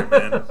 CGI,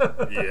 man.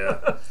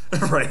 Yeah,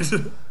 right.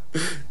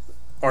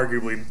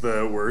 Arguably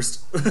the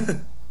worst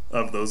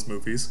of those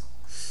movies.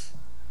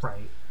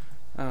 Right.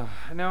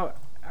 No,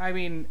 I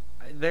mean,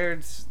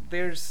 there's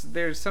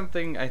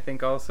something I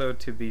think also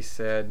to be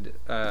said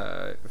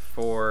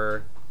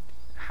for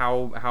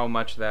how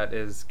much that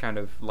is kind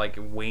of like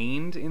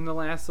waned in the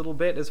last little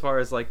bit, as far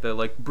as like the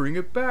like bring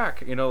it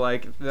back,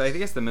 like I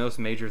guess the most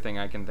major thing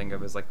I can think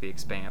of is like The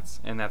Expanse,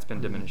 and that's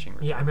been diminishing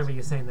returns. Yeah, I remember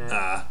you saying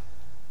that.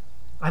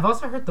 I've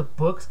also heard the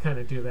books kind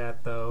of do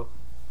that though,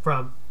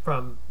 from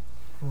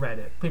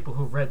Reddit, people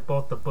who read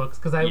both the books,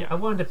 because I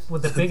wanted to,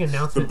 with the big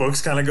announcement. The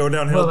books kind of go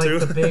downhill too.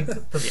 The big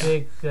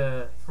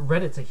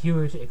Reddit's a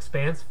huge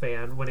Expanse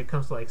fan when it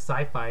comes to like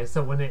sci-fi.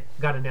 So when it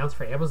got announced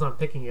for Amazon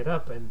picking it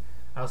up, and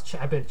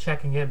I've been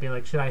checking in, being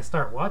like, should I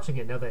start watching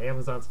it now that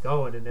Amazon's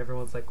going? And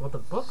everyone's like, well, the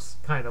books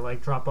kind of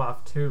like drop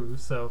off too.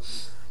 So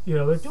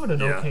they're doing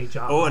an okay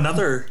job. Oh,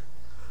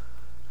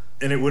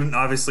 and it wouldn't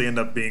obviously end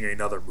up being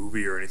another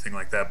movie or anything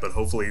like that, but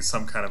hopefully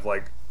some kind of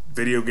like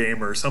video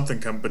game or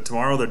something but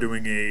tomorrow they're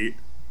doing a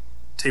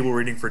table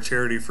reading for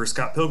charity for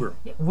Scott Pilgrim.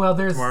 Yeah, well,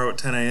 tomorrow at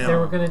 10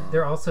 a.m.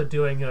 They're also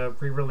doing a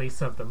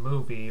re-release of the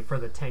movie for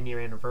the 10-year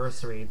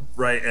anniversary.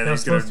 Right, and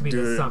he's going to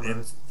do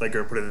it like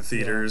or put it in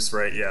theaters,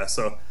 right? Yeah.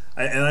 So,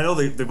 I know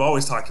they've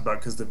always talked about,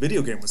 because the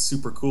video game was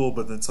super cool,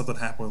 but then something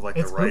happened with like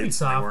the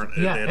rights. Ubisoft.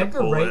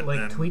 Edgar Wright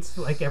tweets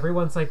like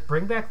everyone's like,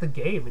 bring back the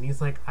game, and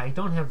he's like, I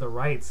don't have the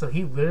rights, so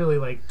he literally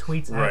like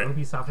tweets at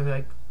Ubisoft and be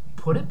like,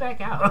 put it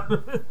back out.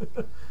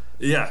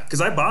 Yeah, because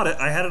I bought it.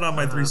 I had it on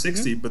my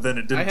 360, but then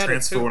it didn't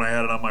transfer when I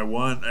had it on my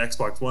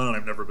Xbox One, and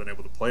I've never been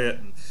able to play it.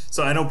 And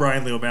so I know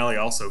Brian Lee O'Malley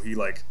also. He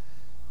like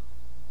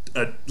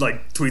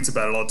tweets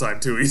about it all the time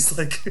too. He's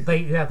like,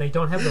 they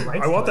don't have the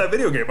rights. I want that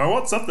video game. I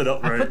want something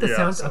else. I put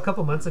the a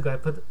couple months ago.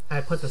 I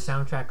put the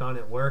soundtrack on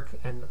at work,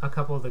 and a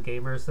couple of the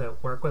gamers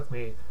that work with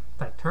me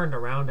like turned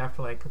around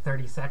after like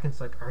 30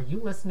 seconds, like, are you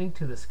listening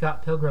to the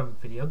Scott Pilgrim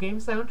video game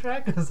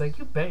soundtrack? I was like,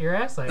 you bet your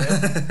ass I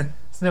am.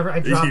 It's never.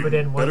 I drop it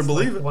in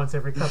once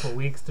every couple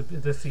weeks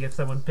to see if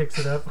someone picks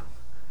it up.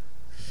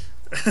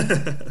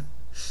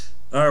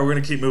 All right, we're gonna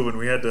keep moving.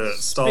 We had to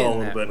stall a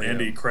little bit.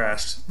 Andy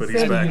crashed, but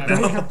he's back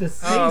now.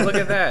 Oh, look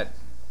at that!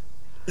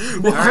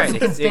 All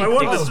right, I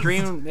wanted to-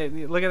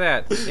 extreme. Look at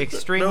that,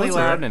 extremely it's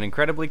all loud right. and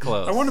incredibly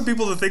close. I wanted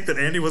people to think that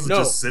Andy wasn't No.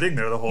 just sitting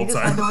there the He whole just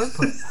had time, no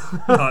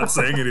input. not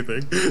saying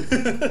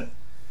anything.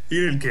 He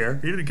didn't care.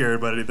 He didn't care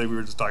about anything we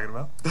were just talking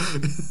about.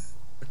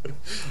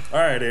 All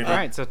right, Andy. All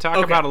right, so talk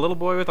Okay. about a little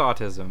boy with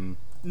autism.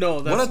 No,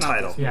 that's What a not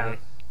title. this Yeah. movie.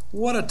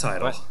 What a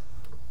title. What?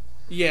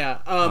 Yeah.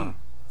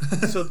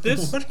 So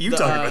this. What are you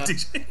talking about,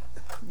 TJ?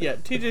 Yeah,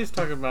 TJ's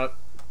talking about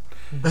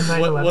The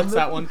 9/11 what's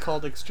that movie? one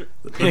called? The Tom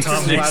Hanks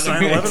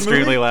 9/11 Extremely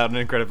movie? loud and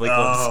incredibly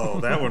close. Oh,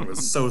 that one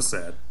was so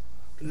sad.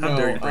 How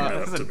dare you bring that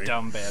This up is to a me?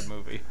 dumb bad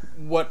movie.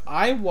 What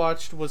I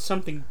watched was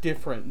something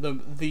different.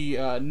 The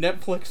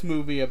Netflix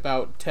movie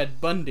about Ted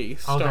Bundy,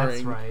 Oh, starring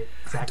that's right.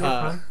 Zac uh,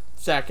 Efron?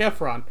 Zac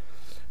Efron,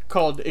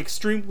 called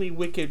 "Extremely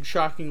Wicked,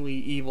 Shockingly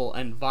Evil,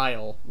 and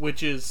Vile,"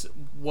 which is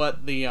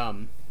what the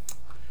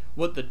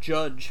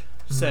judge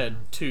said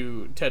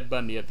to Ted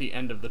Bundy at the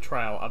end of the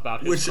trial about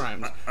his Which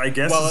crimes. I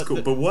guess Well, is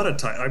cool, but what a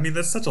title. I mean,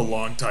 that's such a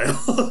long title.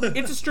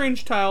 It's a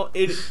strange title.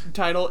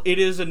 It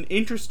is an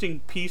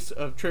interesting piece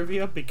of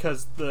trivia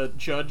because the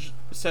judge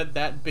said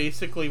that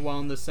basically while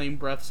in the same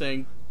breath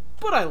saying,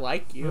 "But I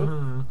like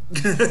you."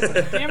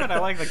 Damn it! I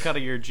like the cut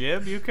of your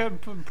jib. You could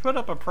put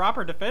up a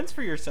proper defense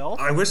for yourself.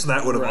 I wish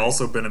that would have Right.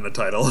 also been in the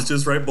title,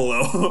 just right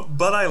below.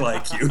 But I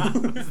like you.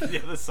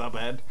 Yeah, the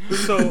subhead.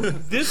 So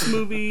this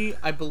movie,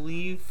 I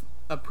believe,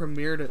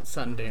 premiered at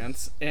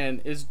Sundance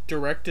and is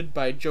directed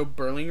by Joe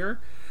Berlinger,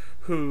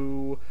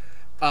 who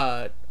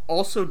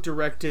also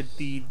directed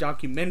the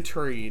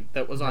documentary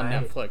that was on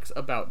Right. Netflix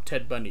about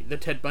Ted Bundy, the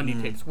Ted Bundy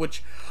tapes,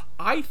 which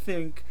I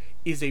think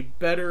is a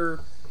better.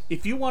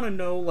 If you want to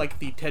know like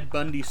the Ted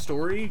Bundy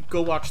story,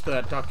 go watch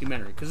that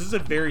documentary because it's a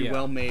very Yeah.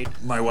 well made.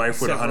 My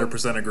wife would Several-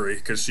 100% agree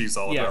because she's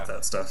all Yeah. about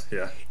that stuff.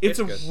 Yeah. It's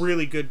a It's good.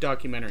 really good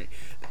documentary.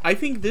 I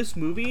think this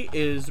movie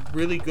is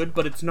really good,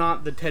 but it's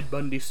not the Ted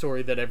Bundy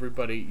story that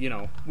everybody,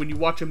 when you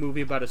watch a movie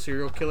about a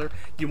serial killer,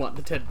 you want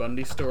the Ted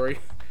Bundy story.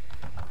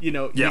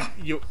 Yeah.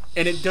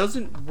 And it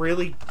doesn't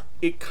really,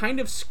 it kind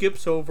of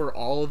skips over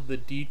all of the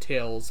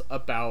details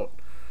about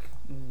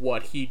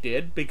what he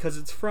did because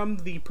it's from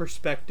the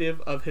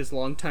perspective of his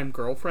longtime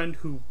girlfriend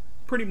who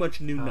pretty much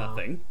knew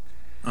nothing.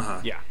 Uh-huh.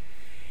 Yeah,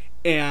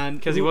 And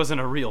because he wasn't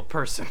a real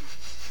person.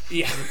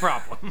 yeah.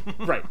 Problem.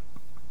 Right.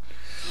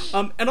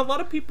 And a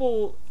lot of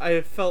people,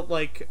 I felt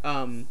like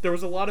there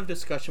was a lot of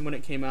discussion when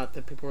it came out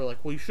that people were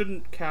like, well, you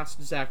shouldn't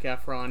cast Zac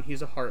Efron,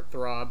 he's a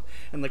heartthrob,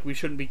 and like we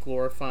shouldn't be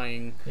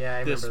glorifying Yeah,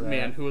 I this remember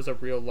that. man who is a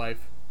real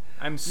life.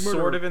 I'm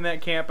sort of in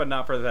that camp, but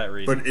not for that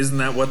reason. But isn't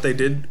that what they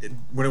did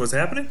when it was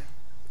happening?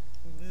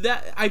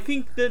 That I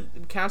think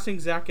that casting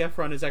Zac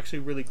Efron is actually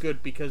really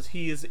good because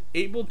he is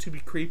able to be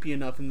creepy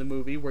enough in the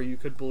movie where you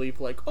could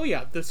believe like, oh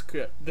yeah, this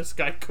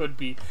guy could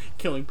be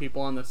killing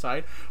people on the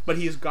side, but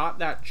he's got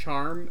that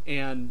charm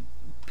and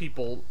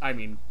people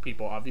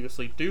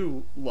obviously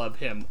do love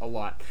him a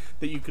lot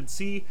that you could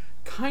see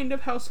kind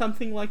of how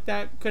something like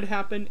that could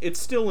happen. It's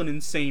still an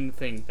insane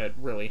thing that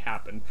really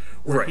happened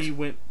where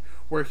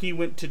Right. he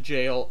went to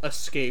jail,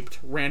 escaped,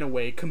 ran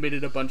away,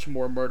 committed a bunch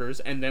more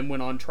murders, and then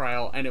went on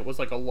trial, and it was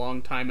like a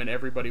long time, and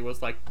everybody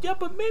was like, yeah,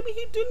 but maybe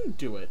he didn't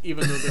do it,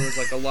 even though there was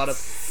like a lot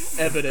of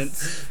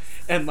evidence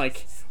and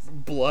like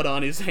blood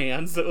on his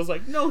hands that was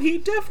like, no, he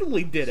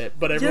definitely did it,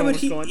 but Yeah, everyone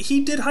but was going, he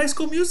did High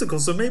School Musical,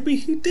 so maybe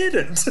he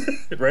didn't.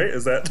 Right?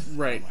 Is that...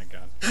 right. Oh my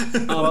god.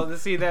 Well,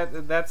 see that's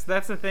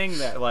the thing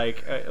that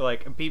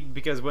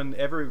because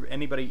whenever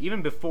anybody,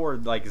 even before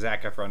like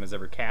Zac Efron is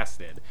ever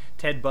casted,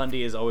 Ted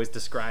Bundy is always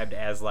described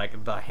as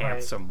like the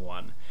handsome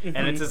one,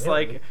 and it's just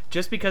Really? like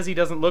just because he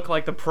doesn't look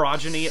like the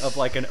progeny of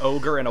like an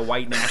ogre and a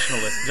white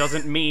nationalist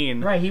doesn't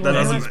mean Right, he That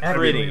was doesn't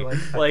actually pretty.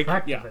 Like,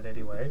 attractive yeah. in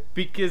any way.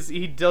 because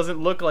he doesn't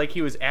look like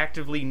he was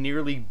actively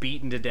nearly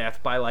beaten to death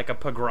by like a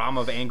pogrom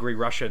of angry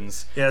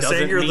Russians. Yeah, doesn't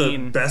saying you're the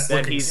mean that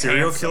best-looking he's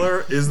serial handsome.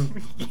 killer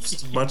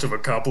isn't much of a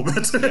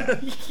compliment.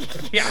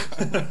 Yeah,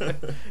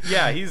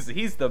 yeah,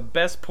 he's the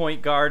best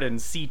point guard in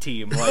C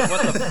team. Like,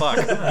 what the fuck?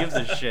 Who gives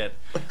a shit?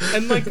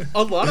 And like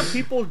a lot of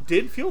people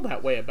did feel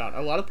that way about it.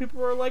 A lot of people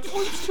were like,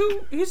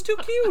 "Oh, he's too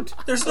cute."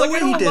 There's no Like, way I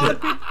know he a did lot it.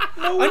 of people-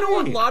 No I know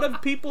a way. lot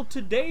of people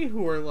today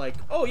who are like,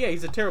 "Oh yeah,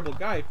 he's a terrible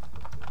guy.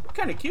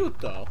 Kind of cute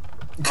though."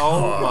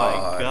 Oh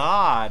my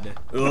god!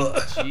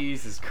 Ugh.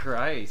 Jesus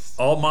Christ!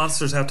 All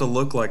monsters have to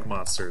look like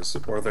monsters,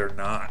 or they're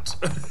not.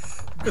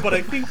 But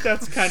I think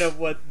that's kind of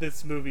what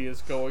this movie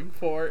is going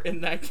for in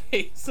that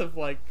case of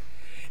like,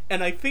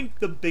 and I think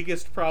the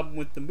biggest problem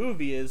with the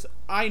movie is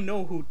I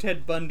know who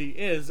Ted Bundy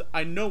is,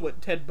 I know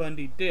what Ted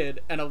Bundy did,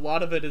 and a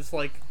lot of it is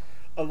like,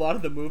 a lot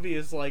of the movie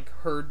is like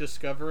her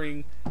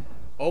discovering,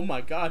 oh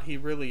my god, he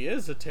really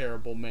is a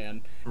terrible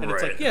man. And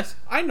it's Right. like, yes,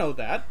 I know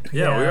that.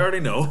 Yeah, we Yeah. already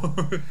know.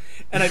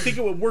 And I think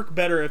it would work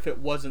better if it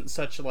wasn't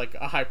such like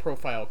a high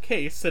profile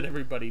case that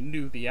everybody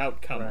knew the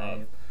outcome Right.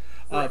 of.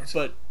 Right.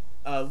 But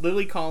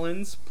Lily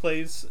Collins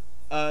plays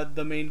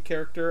the main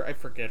character. I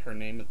forget her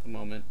name at the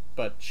moment,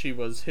 but she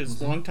was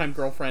his longtime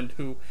girlfriend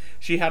who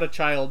she had a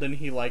child and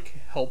he like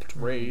helped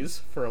raise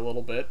for a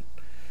little bit.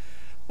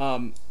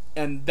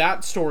 And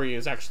that story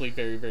is actually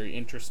very, very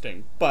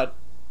interesting. But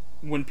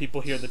when people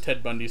hear the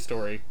Ted Bundy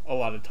story, a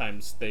lot of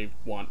times they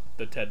want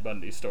the Ted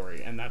Bundy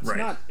story, and that's Right.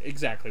 not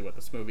exactly what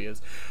this movie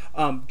is.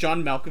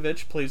 John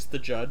Malkovich plays the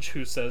judge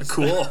who says,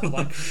 Cool.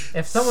 like,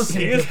 If someone's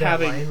he gonna is give that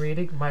having- line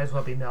reading, might as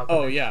well be Malcolm.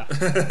 oh yeah,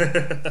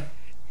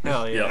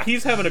 Hell yeah.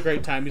 he's having a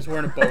great time. He's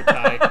wearing a bow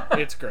tie.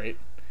 It's great.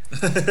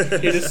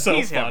 It is so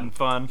He's having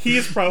fun. He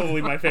is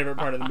probably my favorite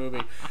part of the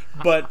movie.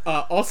 But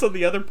also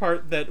the other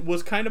part that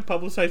was kind of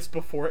publicized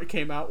before it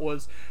came out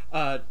was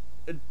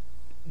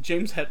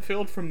James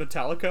Hetfield from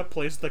Metallica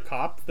plays the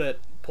cop that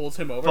pulls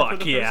him over for Fuck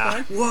the yeah.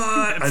 first time. What?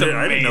 I That's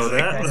didn't know amazing.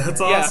 that.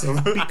 That's Yeah,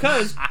 awesome.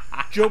 because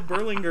Joe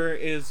Berlinger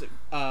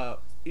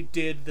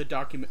did the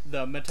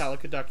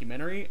Metallica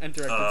documentary and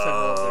directed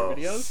several of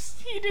their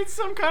videos. He did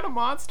some kind of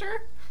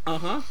monster?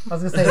 Uh-huh. I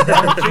was gonna say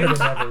different tune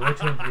than ever.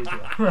 Which one did you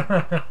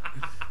do?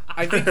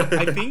 I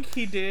think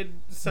he did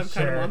some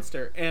kind of Sure.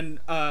 monster, and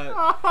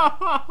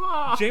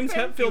James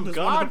Thank Hetfield you, is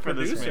God, one of the for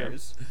this man.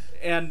 producers,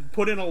 and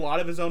put in a lot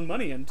of his own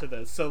money into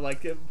this. So,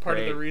 like, part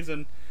of the Great.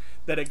 reason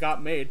that it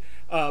got made.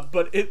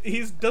 But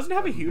he doesn't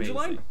have a huge Amazing.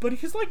 line, but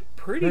he's like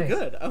pretty Nice.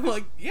 good. I'm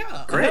like,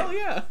 yeah, Great. hell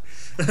yeah.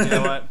 You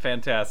know what?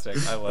 Fantastic.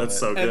 I love That's it.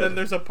 so good. And then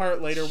there's a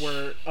part later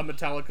where a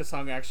Metallica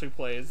song actually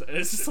plays, and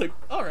it's just like,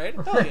 all right,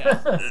 hell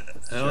yeah.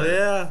 Hell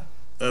yeah.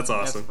 That's That's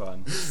awesome.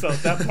 fun. So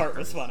that part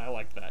was fun. I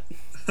liked that.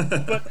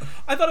 But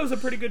I thought it was a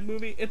pretty good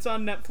movie. It's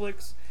on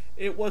Netflix.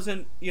 It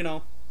wasn't,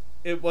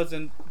 it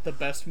wasn't the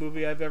best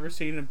movie I've ever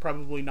seen, and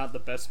probably not the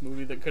best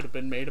movie that could have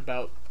been made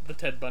about the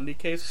Ted Bundy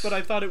case, but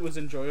I thought it was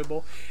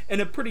enjoyable and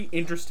a pretty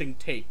interesting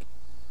take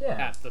Yeah.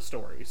 at the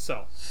story.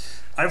 So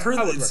I've heard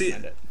I would that. See,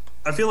 recommend it.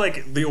 I feel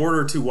like the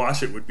order to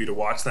watch it would be to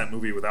watch that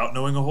movie without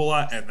knowing a whole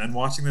lot and then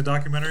watching the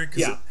documentary. 'Cause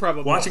Yeah,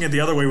 probably. Watching it the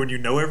other way when you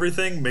know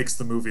everything makes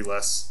the movie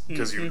less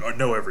because you Mm-hmm.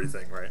 know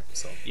everything, right?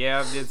 So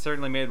Yeah, it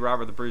certainly made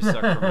Robert the Bruce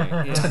suck for me.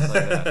 Yeah. I'll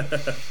tell you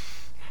that.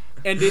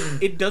 And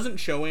it doesn't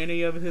show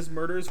any of his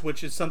murders,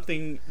 which is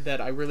something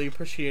that I really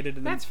appreciated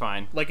in That's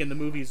fine. like in the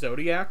movie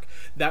Zodiac.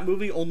 That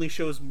movie only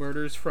shows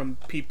murders from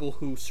people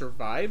who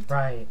survived.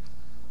 Right.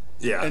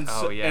 yeah, And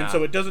so, Oh, yeah. and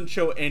so it doesn't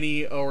show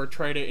any or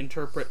try to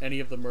interpret any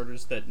of the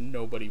murders that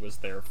nobody was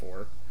there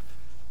for.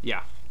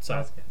 Yeah. So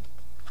That's good.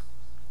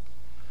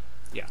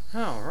 yeah,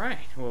 All right.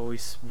 Well,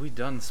 we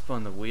done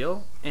spun the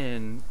wheel,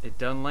 and it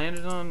done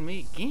landed on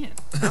me again.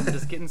 I'm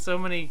just getting so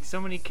many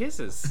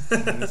kisses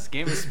in this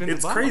game of spin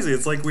it's the bottle. crazy.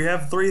 It's like we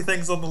have 3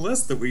 things on the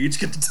list that we each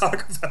get to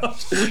talk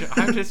about.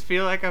 I just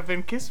feel like I've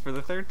been kissed for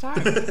the 3rd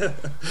time.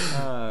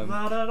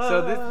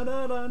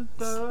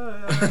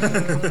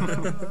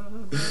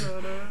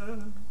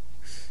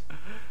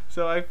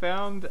 So I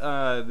found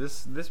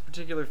this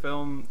particular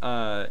film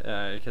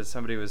because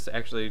somebody was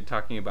actually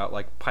talking about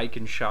like pike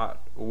and shot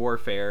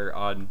warfare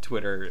on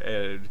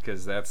Twitter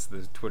because that's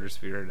the Twitter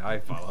sphere that I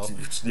follow.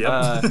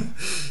 Yep.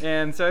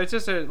 And so it's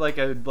just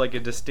a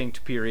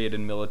distinct period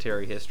in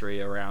military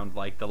history around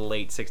like the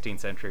late 16th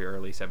century,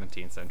 early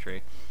 17th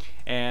century.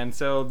 And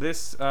so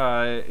this is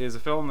a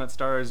film that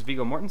stars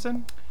Viggo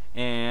Mortensen,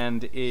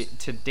 and it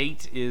to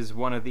date is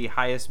one of the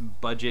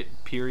highest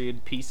budget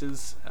period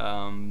pieces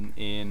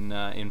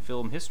in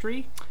film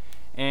history,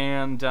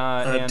 and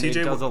TJ,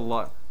 it does a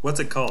lot. What's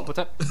it called? What's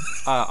up?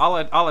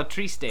 Alla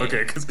Triste.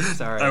 Okay, 'cause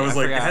Sorry, I was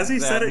like, forgot has he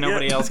that said it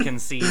nobody yet? else can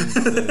see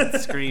the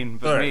screen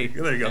but All me. right,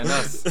 there you go. And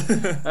us.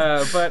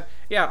 But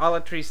yeah, Alla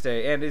Triste,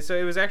 and so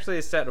it was actually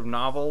a set of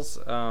novels,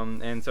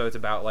 and so it's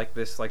about like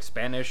this like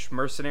Spanish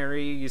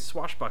mercenary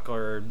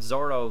swashbuckler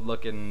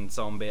Zorro-looking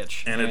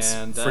bitch, And it's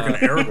freaking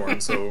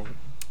Aragorn, so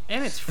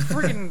and it's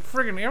friggin'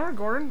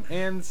 Aragorn.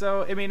 And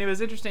so, I mean, it was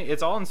interesting.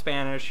 It's all in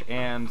Spanish,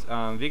 and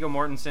Viggo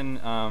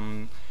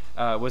Mortensen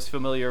was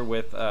familiar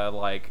with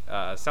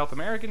South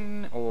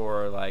American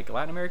or like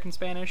Latin American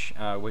Spanish,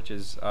 which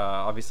is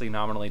obviously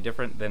nominally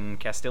different than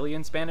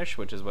Castilian Spanish,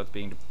 which is what's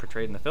being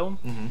portrayed in the film.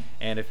 Mm-hmm.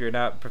 And if you're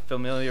not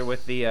familiar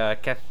with the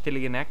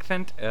Castilian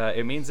accent,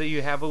 it means that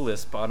you have a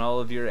lisp on all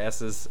of your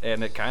S's,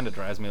 and it kind of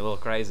drives me a little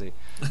crazy.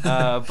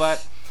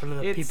 But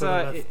it's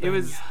it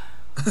was.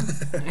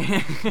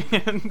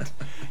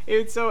 And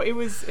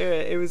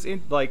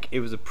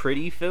it was a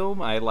pretty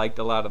film. I liked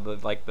a lot of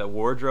the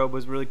wardrobe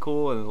was really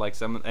cool, and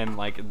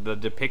the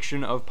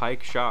depiction of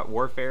pike shot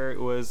warfare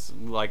was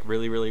like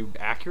really, really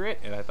accurate,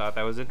 and I thought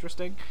that was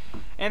interesting.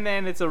 And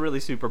then it's a really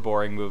super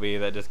boring movie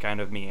that just kind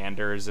of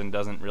meanders and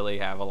doesn't really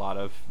have a lot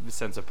of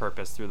sense of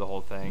purpose through the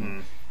whole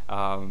thing.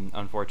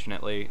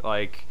 Unfortunately,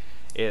 like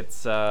it's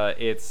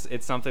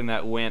something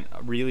that went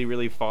really,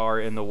 really far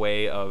in the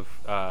way of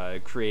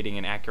creating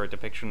an accurate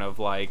depiction of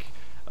like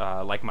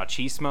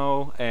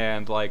machismo,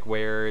 and like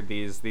where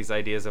these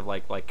ideas of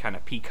like kind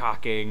of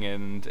peacocking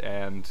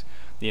and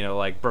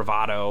like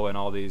bravado and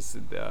all these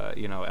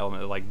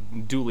elements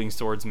like dueling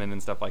swordsmen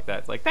and stuff like that.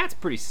 It's like that's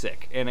pretty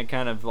sick, and it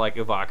kind of like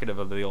evocative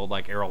of the old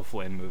like Errol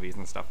Flynn movies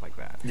and stuff like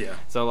that. Yeah.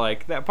 So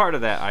like that part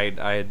of that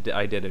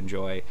I did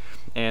enjoy,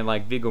 and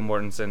like Viggo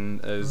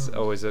Mortensen is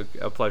always a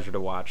pleasure to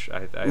watch.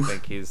 I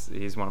think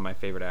he's one of my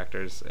favorite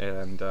actors,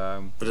 and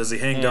but does he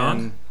hang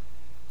dong?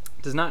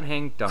 Does not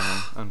hang dong,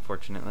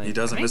 unfortunately. He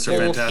doesn't, Make Mr.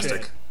 bullshit.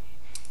 Fantastic.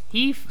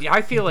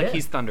 I feel like Yeah.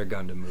 he's Thunder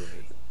Gundam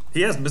movie.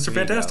 He has Mr. There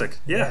you Fantastic. go.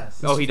 Yeah.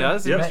 Yes. Oh, he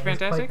does? Yeah. Mr. He's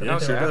Fantastic? quite Yeah, Oh,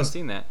 sure I haven't does.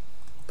 seen that.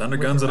 Thunder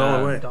With guns the it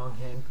all away. Dong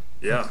Hang.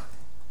 Yeah.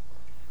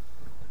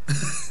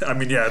 I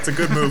mean, yeah, it's a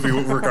good movie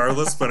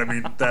regardless, but I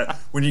mean that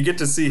when you get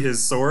to see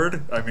his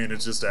sword, I mean, it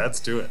just adds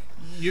to it.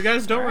 You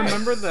guys don't Alright.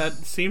 remember that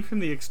scene from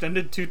the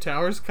extended Two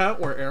Towers cut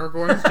where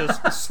Aragorn's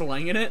just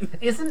slinging it?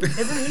 Isn't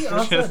he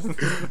also doesn't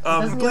he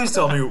Please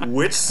also tell me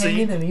which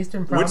hanging scene. in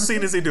Eastern Which Provinces?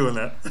 scene is he doing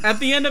that? At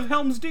the end of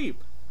Helm's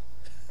Deep.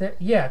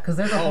 Yeah, because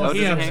there's a whole he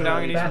scene had in some the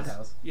hang down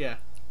bathhouse. Yeah.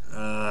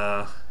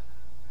 Uh,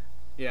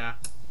 Yeah.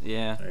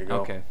 Yeah. There you go.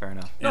 Okay, fair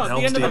enough. No, In at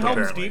the end of the Helm's Deep, Helm's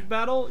apparently. Deep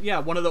battle, yeah,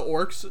 one of the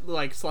orcs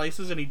like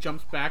slices and he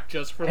jumps back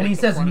just for like, And he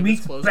the says, front of his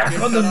 "Meat's clothes back to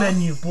get on the cut off.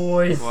 menu,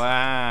 boys."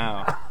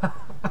 Wow.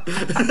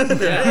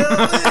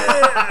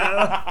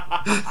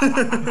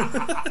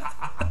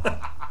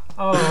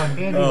 Oh,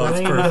 Andy Oh, that's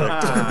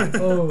Raymond.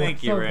 perfect. Oh,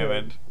 Thank you, so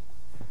Raymond. good.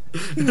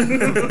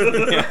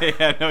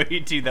 yeah, no, he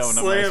teed that one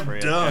up nice Slam for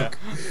you. dunk.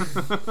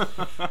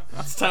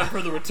 It's time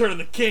for the return of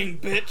the king,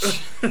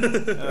 bitch.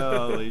 Yeah.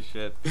 Holy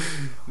shit.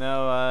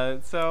 No,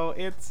 so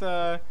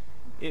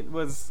it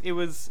was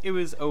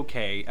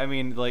okay. I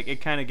mean, like, it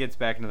kind of gets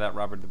back into that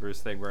Robert the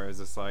Bruce thing where I was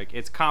just like,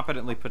 it's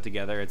competently put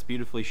together, it's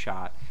beautifully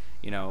shot,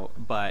 you know,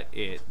 but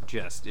it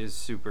just is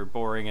super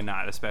boring and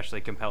not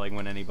especially compelling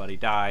when anybody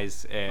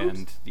dies,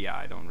 and yeah,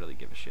 I don't really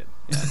give a shit,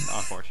 yeah,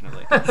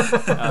 unfortunately.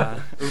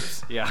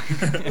 Oops, yeah.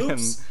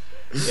 Oops.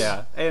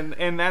 Yeah,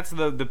 and that's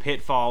the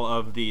pitfall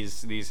of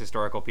these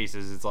historical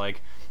pieces. It's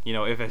like, you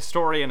know, if a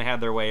historian had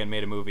their way and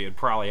made a movie, it'd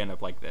probably end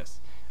up like this.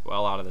 Well,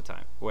 a lot of the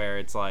time, where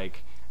it's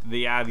like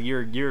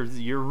you're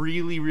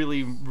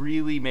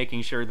really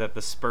making sure that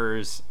the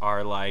Spurs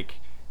are like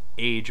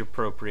age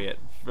appropriate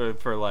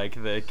for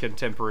like the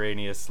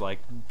contemporaneous like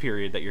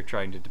period that you're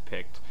trying to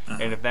depict.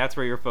 And if that's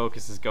where your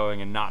focus is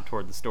going and not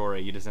toward the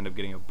story, you just end up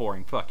getting a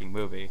boring fucking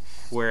movie.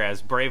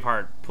 Whereas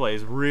Braveheart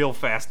plays real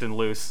fast and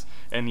loose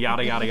and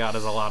yada yada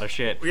yada's a lot of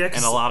shit. Yeah, 'cause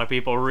and a lot of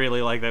people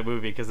really like that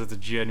movie because it's a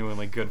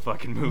genuinely good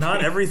fucking movie.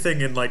 Not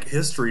everything in like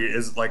history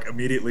is like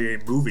immediately a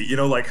movie. You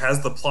know, like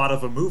has the plot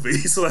of a movie.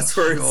 So that's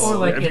where it's, Or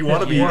like if you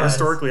want to it be was,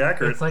 historically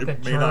accurate, it's like a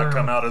it may not germ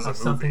come out as a of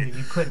something movie. that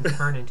you couldn't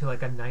turn into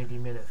like a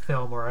 90-minute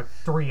film or a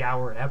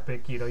 3-hour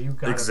epic. You know, you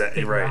got to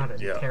Exactly, figure right, out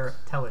and yeah.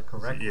 tell it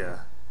correctly. Yeah.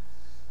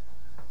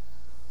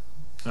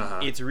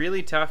 Uh-huh. It's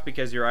really tough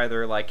because you're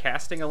either like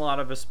casting a lot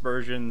of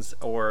aspersions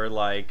or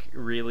like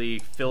really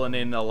filling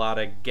in a lot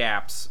of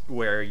gaps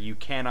where you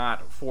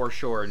cannot for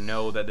sure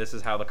know that this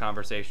is how the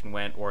conversation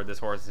went or this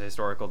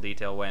historical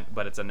detail went,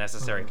 but it's a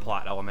necessary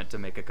plot element to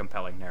make a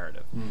compelling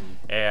narrative.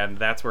 And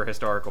that's where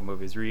historical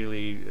movies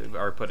really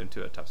are put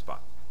into a tough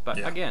spot. But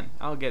Yeah. again,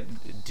 I'll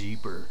get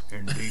deeper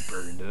and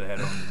deeper into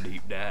that on the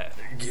deep dive.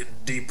 Getting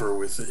deeper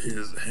with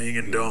his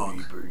hanging dong.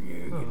 Deeper, yeah,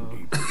 getting deeper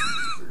and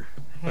deeper.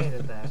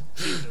 Hated that.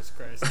 Jesus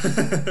Christ.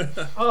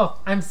 Oh,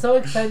 I'm so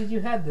excited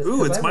you had this. Ooh,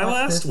 'cause it's I my watched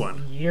last this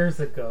one. Years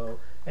ago,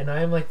 and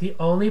I am like the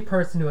only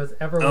person who has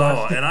ever Oh,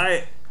 watched it. and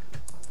I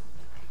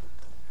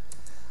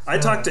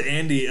talked to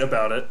Andy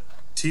about it.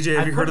 TJ,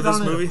 have I you put heard of it this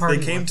on at a movie? party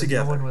They came once and No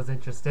together. one was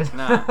interested.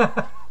 Nah.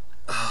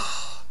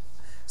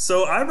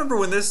 So I remember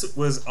when this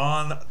was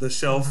on the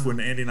shelf when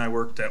Andy and I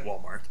worked at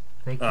Walmart.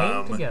 They came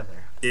Um,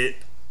 Together. It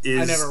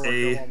is I never worked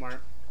a. at Walmart.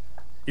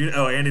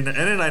 Andy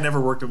and I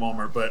never worked at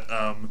Walmart, but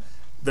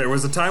there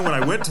was a time when I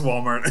went to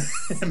Walmart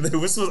and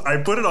I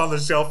put it on the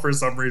shelf for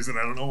some reason.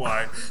 I don't know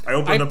why. I I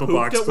opened up a pooped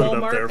box, at put it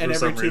up Walmart, there and for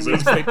some every 2 reason.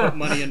 weeks they put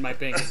money in my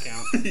bank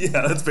account.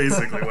 Yeah, that's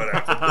basically what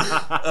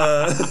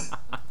happened.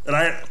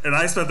 And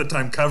I spent the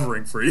time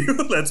covering for you.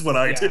 That's what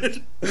I Yeah.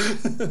 did.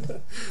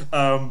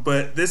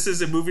 But this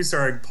is a movie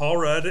starring Paul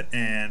Rudd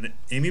and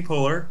Amy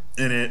Poehler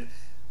in it.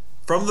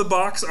 From the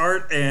box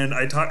art or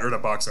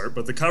not box art,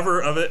 but the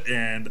cover of it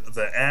and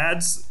the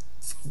ads.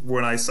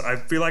 When I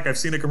feel like I've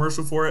seen a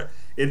commercial for it.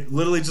 It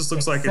literally just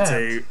looks like it's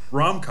a Except-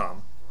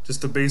 rom-com,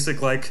 just a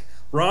basic like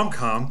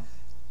rom-com.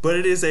 But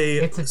it is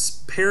It's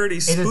a- parody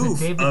It is a spoof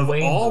David of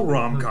Wayne all movie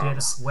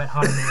rom-coms. who did Wet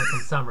Hot American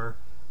Summer.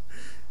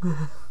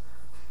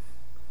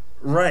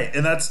 Right,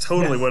 and that's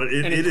totally Yes. what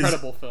An it is.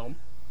 incredible film.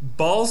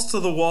 Balls to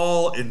the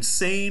wall,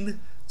 insane,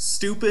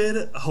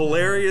 stupid,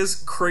 hilarious,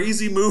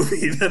 crazy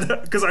movie.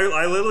 Because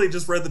I literally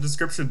just read the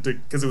description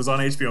because it was on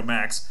HBO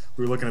Max.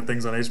 We were looking at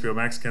things on HBO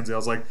Max, Kenzie. I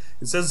was like,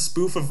 it says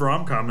spoof of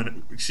rom-com,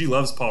 and she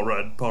loves Paul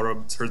Rudd. Paul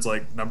Rudd's her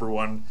like number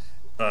one.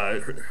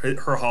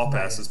 Her hall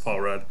pass is Paul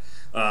Rudd.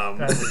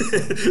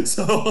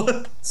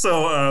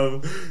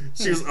 So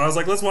she was. I was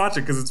like, let's watch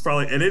it because it's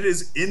probably and it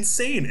is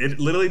insane. It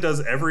literally does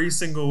every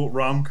single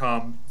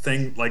rom-com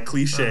thing like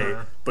cliche,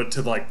 but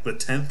to like the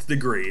 10th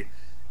degree.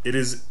 It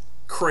is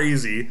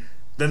crazy.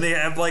 Then they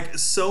have like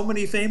so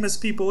many famous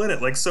people in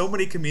it. Like so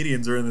many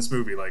comedians are in this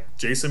movie. Like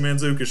Jason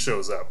Mantzoukas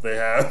shows up. They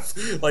have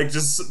like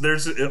just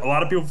there's a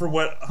lot of people from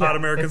Wet Hot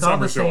American it's all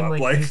Summer the show same, up.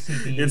 like Like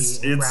UCB it's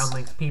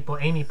Groundlings people.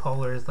 Amy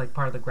Poehler is like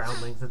part of the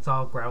Groundlings. It's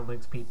all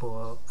Groundlings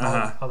people. All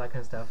that kind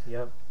of stuff.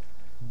 Yep.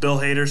 Bill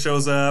Hader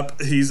shows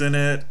up. He's in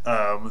it.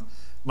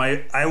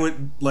 I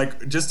would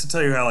like just to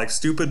tell you how like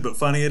stupid but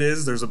funny it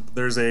is.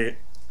 There's a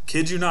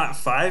kid you not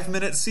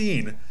 5-minute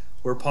scene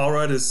where Paul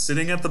Rudd is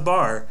sitting at the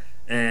bar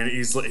and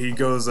he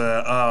goes,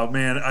 "Oh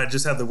man, I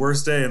just had the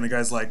worst day," and the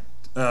guy's like,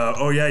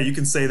 "Oh yeah, you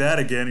can say that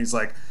again." He's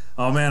like,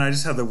 "Oh man, I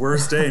just had the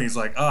worst day," and he's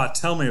like,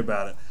 "Tell me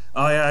about it."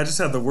 "Oh yeah, I just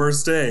had the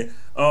worst day."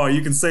 "Oh,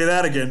 you can say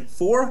that again."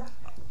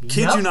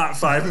 Kid you not,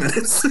 5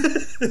 minutes.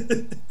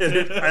 and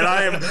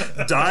I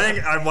am dying.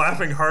 I'm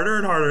laughing harder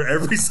and harder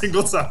every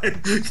single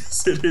time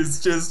because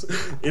it's just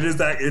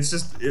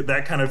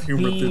that kind of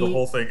humor through the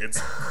whole thing.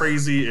 It's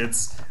crazy.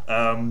 It's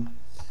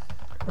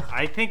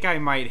I think I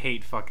might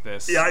hate fuck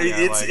this. Yeah,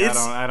 it's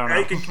I don't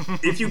know.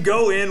 If you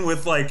go in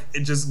with like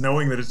just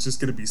knowing that it's just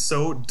going to be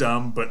so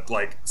dumb, but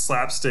like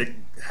slapstick,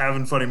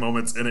 having funny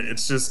moments in it,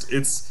 it's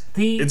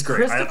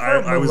great.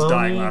 I was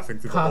dying laughing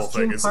through the whole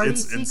thing.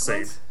 It's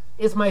insane.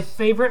 Is my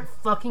favorite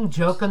fucking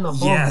joke in the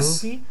whole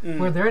movie,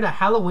 where they're at a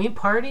Halloween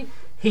party.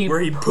 Where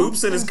he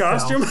poops in his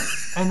costume,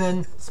 and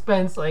then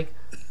spends like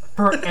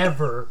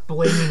forever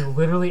blaming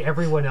literally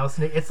everyone else.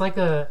 And it's like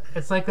a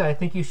I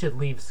think you should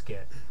leave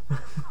skit.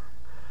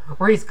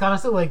 Where he's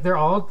constantly like, they're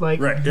all like,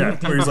 right, yeah.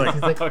 Where he's like,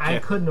 okay. I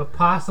couldn't have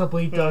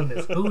possibly done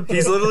this.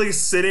 He's literally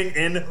sitting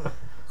in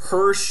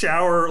her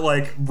shower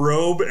like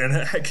robe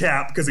and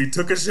cap because he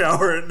took a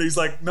shower, and he's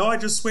like, "No, I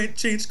just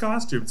changed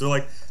costumes." They're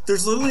like,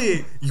 "There's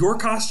literally your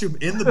costume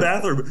in the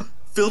bathroom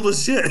filled with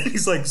shit."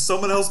 He's like,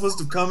 "Someone else must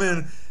have come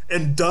in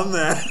and done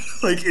that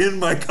like in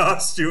my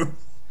costume."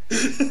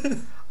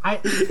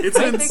 It's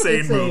an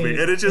insane movie,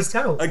 and it just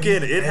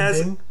again it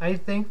has. I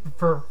think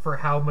for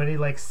how many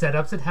like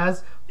setups it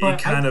has,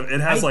 but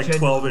it has like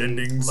 12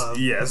 endings.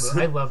 Yes,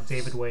 I love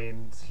David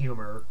Wayne's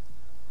humor.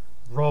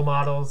 Role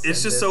models.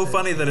 It's just so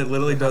funny that it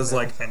literally does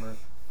like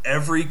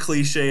every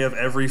cliche of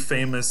every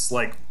famous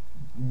like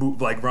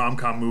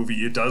rom-com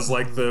movie. It does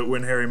like the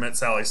When Harry Met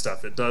Sally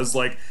stuff. It does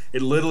like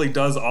it literally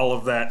does all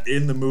of that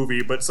in the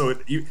movie. But so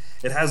it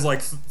has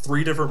like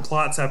 3 different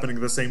plots happening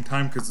at the same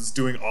time because it's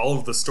doing all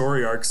of the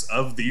story arcs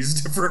of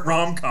these different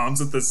rom-coms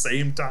at the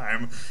same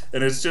time.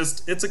 And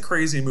it's a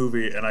crazy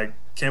movie, and I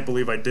can't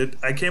believe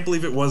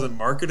it wasn't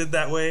marketed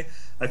that way.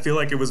 I feel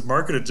like it was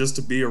marketed just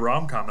to be a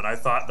rom-com, and I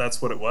thought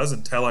that's what it was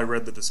until I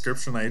read the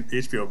description on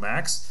HBO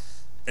Max.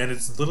 And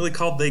it's literally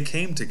called They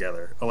Came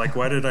Together. Like,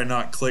 why did I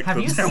not click that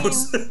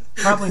was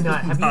probably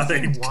not. Have you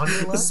seen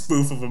Wanderlust?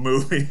 Spoof of a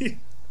movie.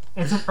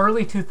 It's an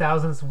early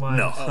 2000s one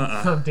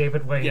from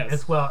David Wayne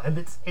as well. And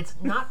it's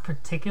not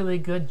particularly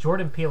good.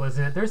 Jordan Peele is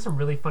in it. There's some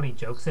really funny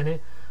jokes in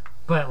it.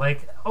 But,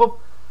 like,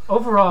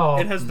 overall...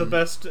 It has the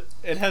best...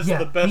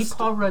 the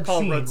Paul Rudd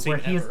scene where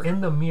he's in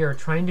the mirror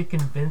trying to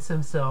convince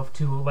himself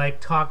to, like,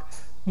 talk to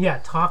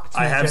Jennifer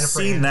I have Aniston,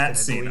 seen that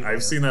scene.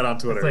 I've seen that on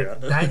Twitter,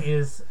 it's like, that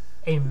is...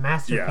 a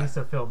masterpiece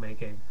of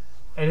filmmaking.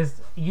 It is.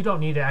 You don't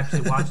need to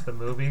actually watch the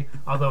movie,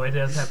 although it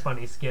does have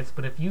funny skits.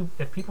 But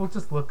if people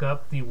just look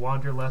up the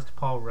Wanderlust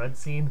Paul Rudd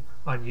scene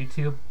on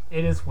YouTube,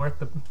 it is worth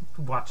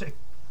watching.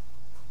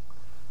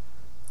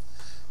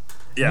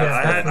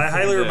 Yeah, I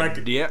highly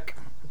recommend. Dick.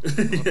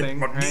 Okay.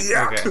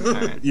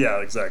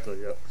 Yeah,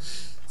 exactly. Yeah.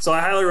 So I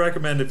highly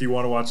recommend if you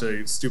want to watch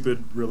a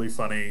stupid, really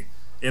funny,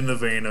 in the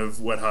vein of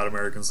Wet Hot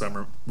American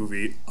Summer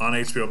movie on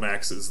HBO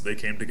Max, is They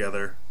Came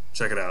Together.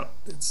 Check it out.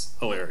 It's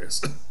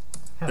hilarious.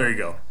 There you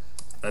go.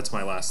 That's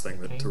my last thing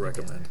to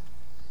recommend.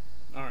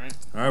 All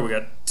right, we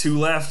got 2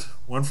 left.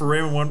 One for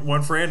Raymond,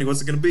 one for Andy.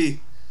 What's it going to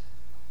be?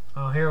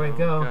 Oh, here we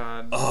go.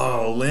 God.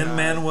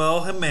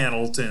 Lin-Manuel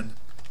Hamilton.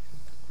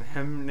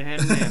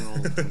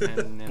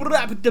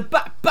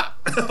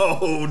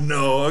 Oh,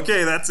 no.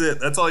 Okay, that's it.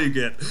 That's all you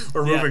get.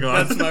 We're moving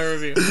on. That's my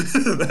review.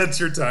 That's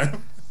your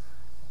time.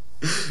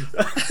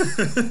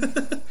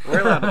 We're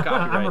allowed to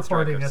copyright I'm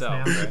reporting this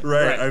now.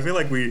 Right. I feel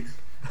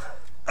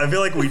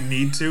like we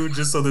need to,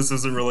 just so this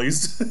isn't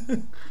released.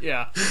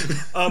 Yeah.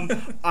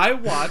 I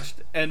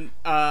watched, and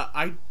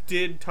I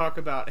did talk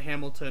about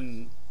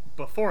Hamilton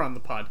before on the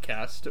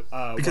podcast.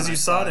 Because you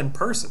saw it in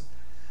person.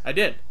 I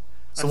did.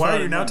 So why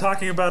are you now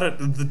talking about it,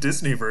 the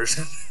Disney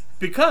version?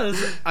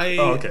 Because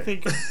I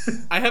think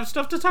I have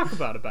stuff to talk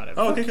about it.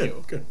 Oh, okay,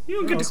 good. You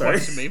don't get to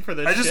question me for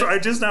this I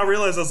just now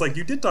realized, I was like,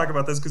 you did talk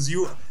about this because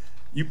you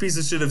piece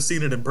of shit have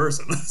seen it in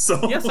person.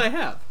 So yes, I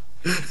have.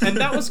 And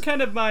that was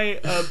kind of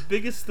my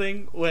biggest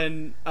thing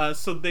when...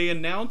 so they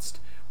announced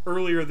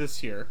earlier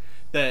this year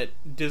that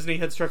Disney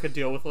had struck a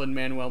deal with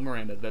Lin-Manuel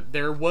Miranda, that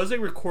there was a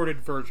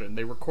recorded version.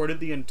 They recorded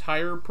the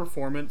entire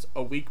performance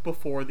a week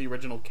before the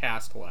original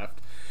cast left.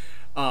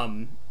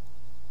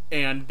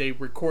 And they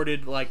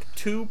recorded, like,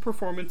 2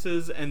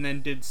 performances and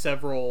then did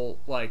several,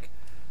 like,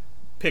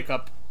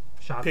 pickup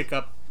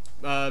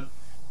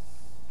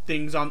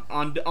things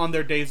on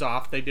their days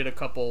off. They did a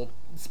couple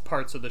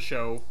parts of the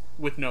show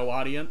with no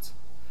audience.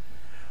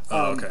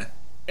 Okay.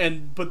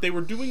 But they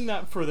were doing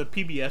that for the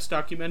PBS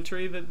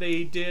documentary that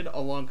they did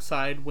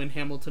alongside when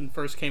Hamilton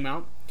first came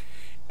out.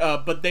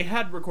 But they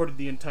had recorded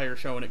the entire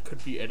show, and it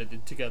could be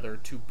edited together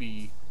to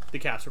be the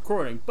cast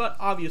recording. But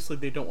obviously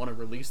they don't want to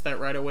release that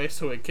right away,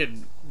 so it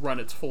can run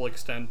its full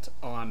extent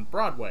on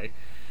Broadway.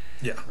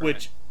 Yeah.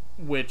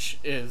 Which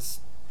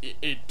is...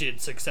 It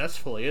did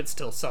successfully. It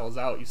still sells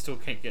out. You still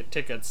can't get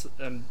tickets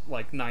in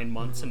like 9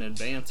 months in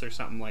advance or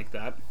something like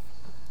that.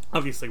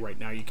 Obviously, right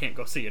now you can't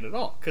go see it at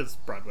all because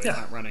Broadway's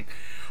not running.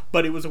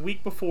 But it was a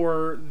week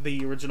before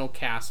the original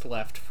cast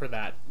left for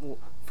that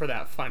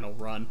final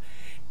run,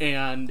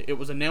 and it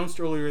was announced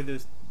earlier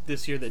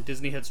this year that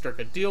Disney had struck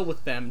a deal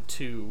with them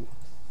to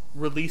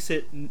release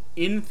it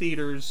in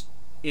theaters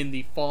in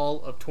the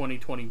fall of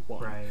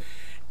 2021. Right.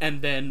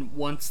 And then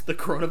once the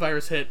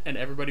coronavirus hit and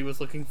everybody was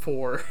looking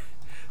for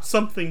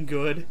something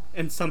good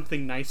and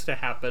something nice to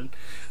happen,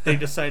 they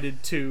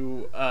decided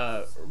to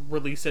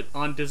release it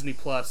on Disney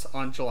Plus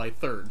on July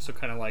 3rd. So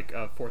kind of like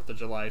a 4th of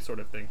July sort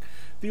of thing.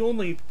 The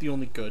only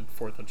good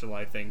 4th of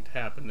July thing to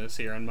happen this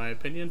year, in my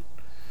opinion.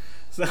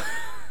 So,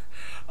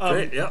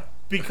 Great, yeah.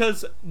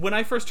 Because when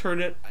I first heard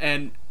it,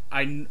 and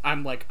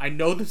I'm like, I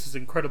know this is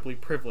incredibly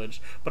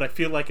privileged, but I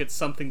feel like it's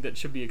something that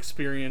should be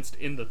experienced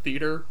in the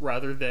theater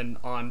rather than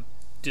on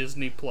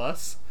Disney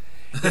Plus.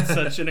 It's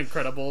such an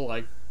incredible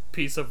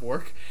piece of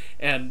work,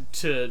 and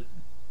to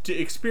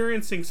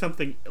experiencing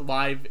something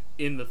live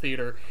in the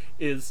theater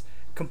is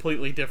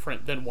completely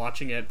different than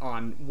watching it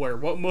on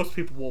what most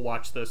people will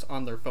watch this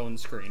on their phone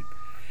screen.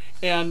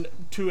 And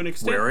to an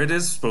extent, where it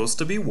is supposed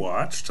to be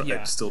watched,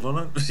 I still don't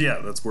know.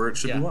 Yeah, that's where it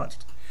should be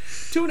watched.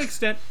 To an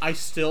extent, I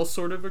still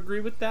sort of agree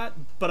with that,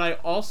 but I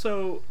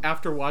also,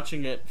 after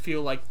watching it,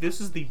 feel like this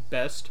is the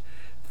best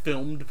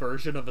filmed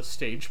version of a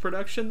stage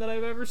production that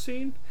I've ever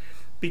seen,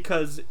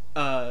 because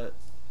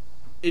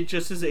it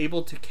just is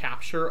able to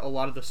capture a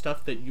lot of the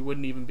stuff that you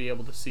wouldn't even be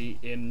able to see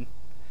in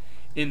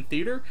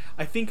theater.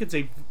 I think it's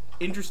a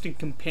interesting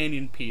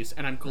companion piece,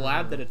 and I'm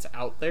glad that it's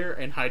out there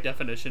in high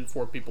definition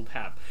for people to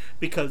have,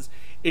 because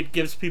it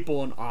gives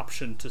people an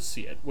option to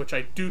see it, which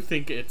I do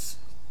think it's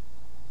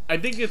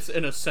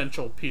an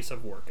essential piece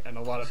of work, and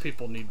a lot of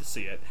people need to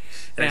see it.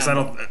 Because I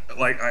don't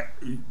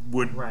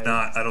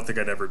I don't think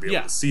I'd ever be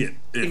able to see it.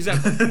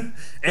 Exactly.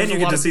 And you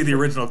get to see the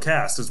original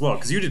cast as well,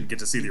 because you didn't get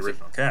to see the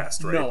original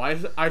cast, right? No,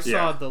 I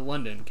saw the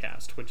London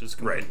cast, which is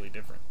completely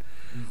different.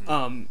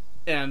 Mm-hmm.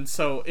 And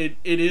so it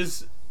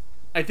is,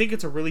 I think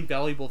it's a really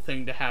valuable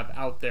thing to have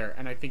out there,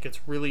 and I think it's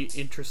really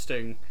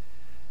interesting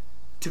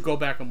to go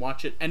back and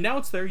watch it. And now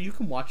it's there, you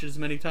can watch it as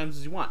many times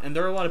as you want. And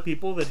there are a lot of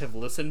people that have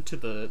listened to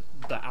the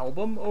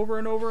album over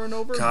and over and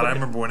over. God, I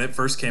remember when it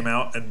first came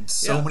out, and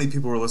so many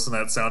people were listening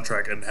to that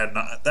soundtrack and had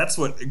not. That's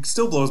what it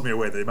still blows me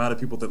away, the amount of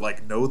people that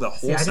know the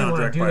whole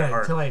soundtrack by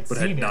heart, but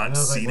had not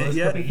seen it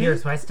yet. Here,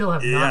 so I still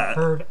have not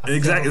heard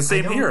exactly the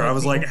same here. I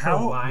was like,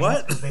 how?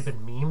 What? Because they've been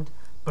memed,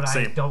 but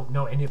I don't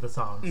know any of the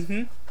songs.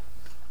 Mm-hmm.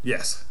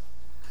 Yes.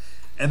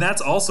 And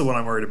that's also what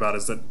I'm worried about,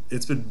 is that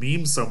it's been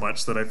memed so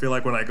much that I feel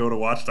like when I go to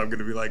watch it, I'm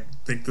going to be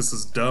think this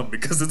is dumb,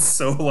 because it's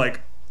so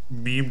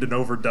memed and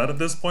overdone at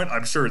this point.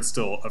 I'm sure it's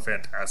still a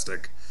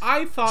fantastic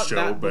I thought show,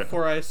 that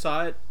before I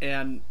saw it,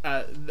 and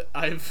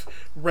I've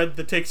read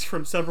the takes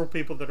from several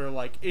people that are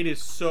like, it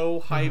is so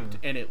hyped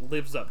and it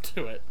lives up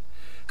to it.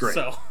 Great.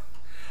 So,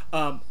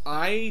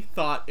 I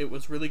thought it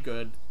was really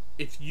good.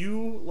 If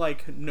you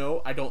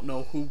I don't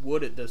know who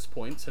would at this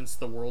point, since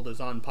the world is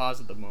on pause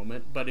at the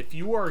moment, but if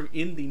you are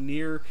in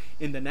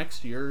the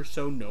next year or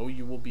so,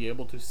 you will be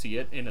able to see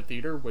it in a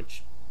theater,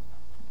 which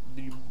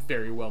you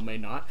very well may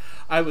not.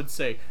 I would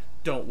say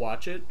don't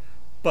watch it,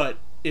 but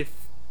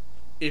if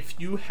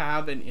you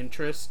have an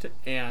interest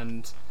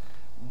and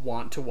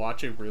want to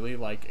watch a really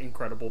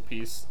incredible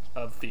piece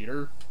of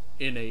theater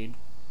in a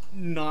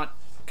not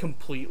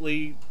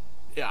completely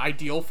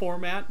ideal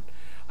format,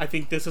 I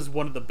think this is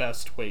one of the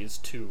best ways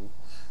to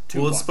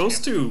well, it's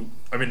supposed Hamilton.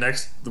 to. I mean,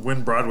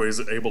 when Broadway is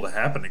able to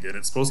happen again,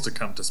 it's supposed to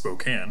come to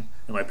Spokane,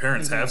 and my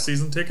parents have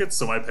season tickets,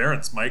 so my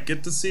parents might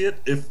get to see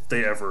it if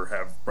they ever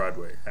have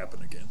Broadway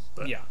happen again.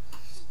 But,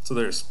 so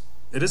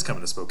it is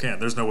coming to Spokane.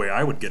 There's no way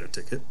I would get a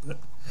ticket, but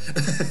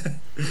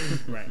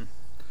right.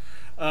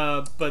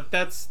 But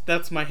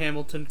that's my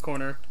Hamilton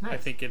corner. Nice. I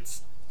think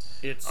it's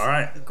all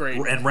right. Great.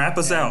 And wrap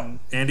us out,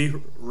 Andy.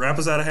 Wrap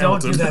us out of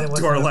Hamilton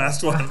to our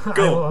last one.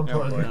 Go.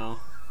 No.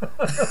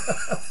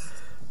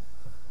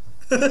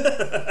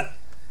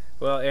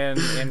 Well,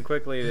 and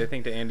quickly, I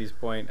think to Andy's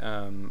point,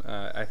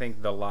 I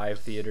think the live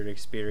theater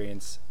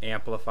experience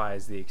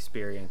amplifies the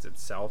experience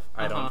itself.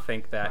 I don't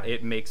think that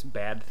it makes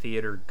bad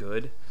theater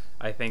good.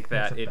 I think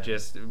that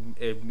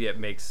it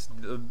makes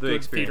the good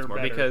experience more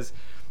better. because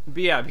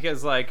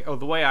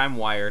the way I'm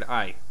wired,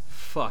 I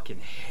fucking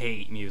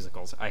hate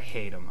musicals. I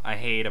hate them.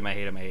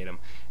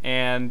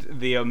 And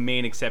the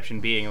main exception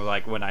being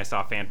when I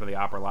saw Phantom of the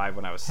Opera live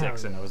when I was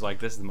 6, and I was like,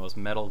 this is the most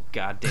metal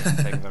goddamn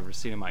thing I've ever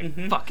seen in my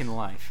fucking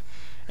life.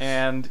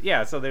 And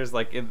so there's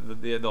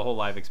the whole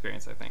live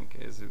experience, I think,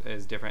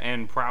 is different,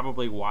 and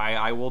probably why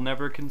I will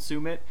never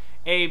consume it.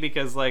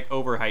 Because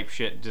overhyped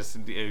shit just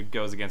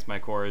goes against my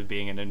core as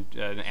being an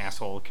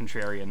asshole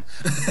contrarian.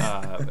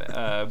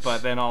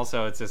 But then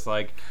also it's just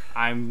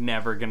I'm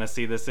never gonna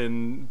see this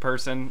in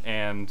person,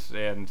 and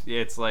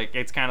it's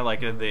it's kind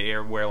of the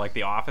air where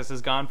The Office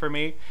is gone for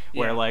me,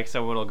 where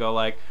someone will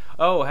go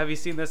oh, have you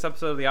seen this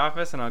episode of The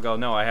Office? And I'll go,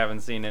 no, I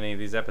haven't seen any of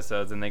these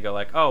episodes. And they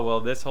go oh, well,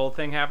 this whole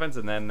thing happens,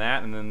 and then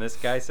that, and then this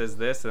guy says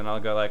this, and I'll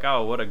go like,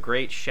 oh, what a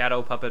great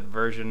shadow puppet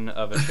version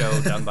of a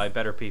show done by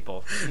better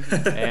people.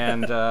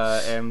 And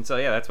so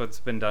yeah, that's what's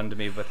been done to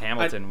me with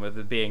Hamilton, with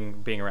it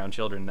being around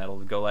children. That'll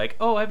go like,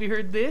 oh, have you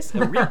heard this?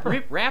 A rip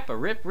rip rap, a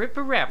rip rip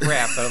a rap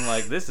rap. And I'm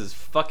like, this is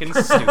fucking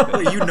stupid.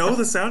 Wait, you know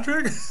the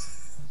soundtrack?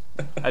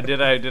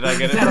 Did I get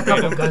it? Had a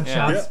couple verbatim?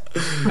 gunshots.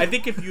 I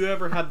think if you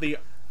ever had the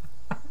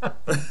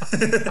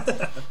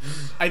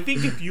I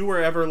think if you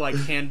were ever like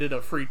handed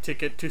a free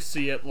ticket to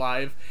see it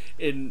live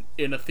in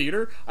a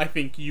theater, I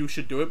think you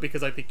should do it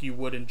because I think you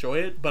would enjoy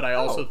it. But I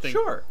also think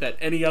that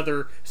any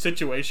other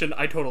situation,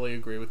 I totally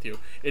agree with you.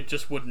 It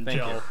just wouldn't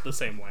gel the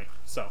same way.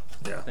 So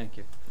Yeah. Thank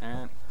you.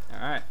 All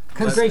right.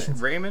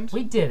 Congratulations. Raymond.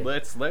 We did it.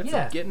 Let's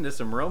get into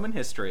some Roman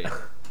history.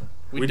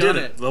 We done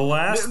did it. The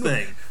last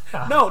thing.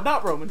 No,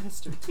 not Roman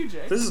history,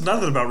 TJ. This is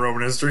nothing about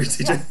Roman history,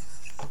 TJ.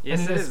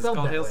 Yes, And it it is is. It's spelled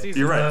called that Hail way. Caesar.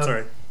 You're right.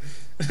 Sorry.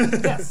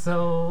 Yeah,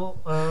 so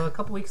a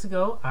couple weeks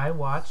ago, I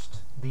watched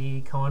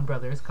the Coen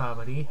Brothers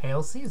comedy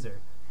Hail Caesar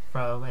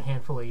from a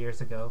handful of years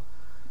ago.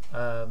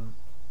 I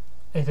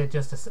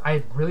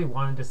really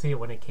wanted to see it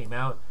when it came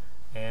out,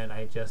 and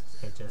it just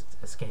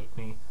escaped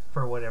me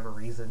for whatever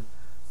reason.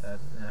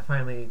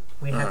 Finally,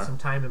 we had some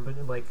time,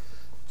 and like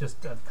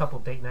just a couple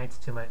date nights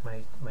to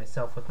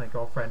myself with my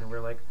girlfriend, and we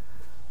were like,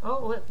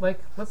 oh,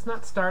 let's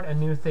not start a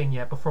new thing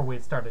yet before we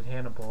had started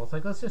Hannibal. It's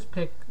like, let's just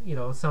pick,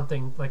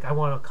 something, like, I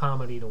want a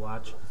comedy to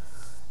watch.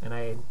 And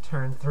I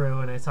turned through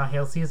and I saw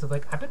Hail Caesar.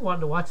 Like, I've been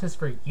wanting to watch this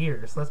for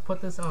years. Let's put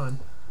this on.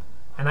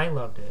 And I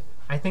loved it.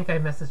 I think I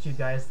messaged you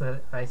guys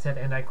that I said,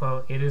 and I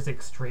quote, it is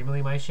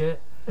extremely my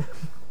shit.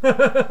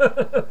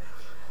 Yeah.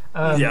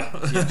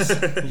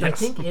 I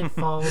think it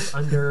falls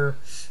under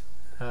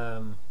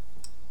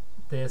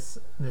this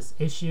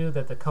issue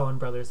that the Coen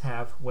brothers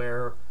have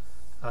where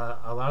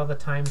a lot of the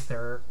times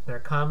their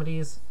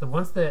comedies, the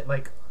ones that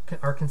like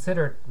are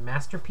considered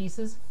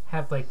masterpieces,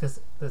 have like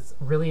this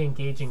really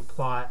engaging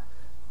plot,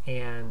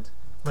 and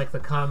like the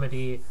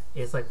comedy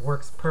is like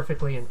works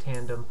perfectly in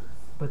tandem,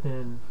 but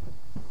then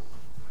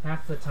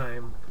half the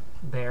time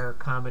their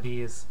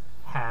comedies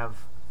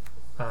have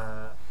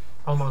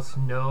almost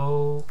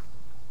no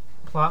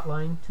plot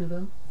line to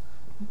them,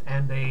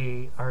 and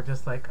they are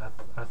just like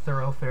a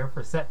thoroughfare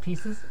for set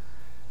pieces,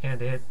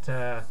 and it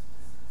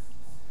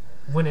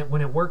when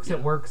it works,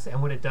 it works,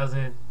 and when it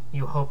doesn't,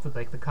 you hope that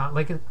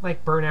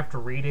like Burn After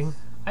Reading.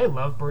 I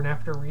love Burn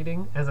After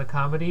Reading as a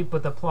comedy,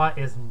 but the plot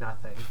is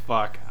nothing.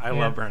 Fuck, I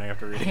love Burning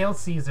After Reading. Hail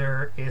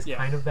Caesar is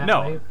kind of that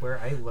way, where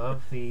I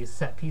love the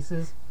set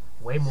pieces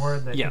way more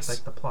than just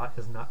like the plot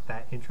is not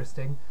that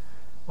interesting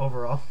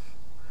overall.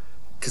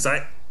 Because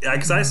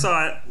I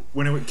saw it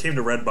when it came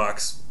to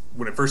Redbox.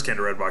 When it first came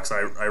to Redbox,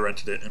 I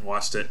rented it and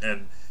watched it,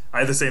 and I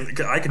had the same.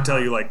 I can tell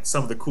you like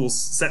some of the cool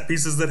set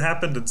pieces that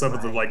happened and some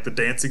of the like the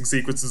dancing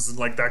sequences and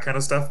like that kind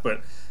of stuff,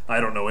 but I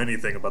don't know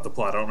anything about the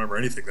plot. I don't remember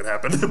anything that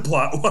happened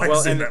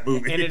plot-wise in that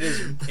movie. And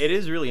it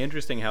is really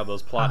interesting how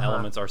those plot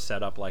elements are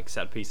set up like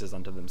set pieces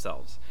unto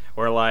themselves.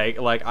 Or like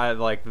I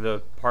like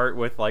the part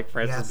with like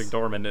Frances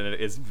McDormand in it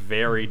is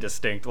very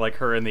distinct. Like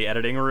her in the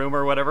editing room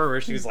or whatever,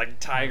 where she's like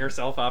tying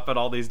herself up at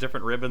all these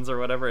different ribbons or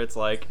whatever. It's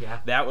like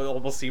that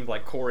almost seemed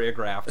like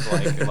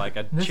choreographed, like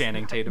a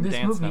Channing Tatum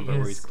dance number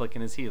where he's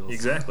clicking his heels.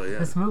 Exactly. Yeah.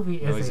 This movie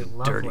is a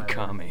love dirty letter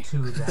commie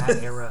to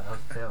that era of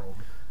film,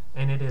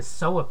 and it is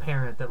so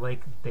apparent that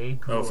like they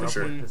grew up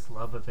with this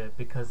love of it,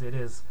 because it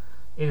is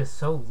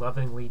so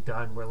lovingly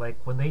done, where like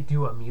when they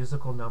do a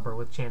musical number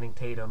with Channing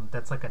Tatum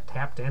that's like a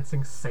tap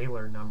dancing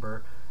sailor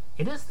number,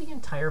 it is the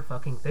entire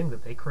fucking thing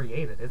that they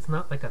created. It's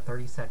not like a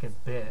 30-second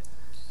bit.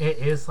 It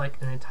is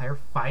like an entire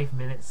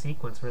 5-minute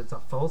sequence where it's a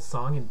full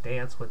song and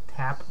dance with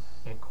tap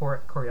and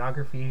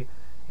choreography,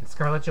 and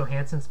Scarlett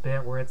Johansson's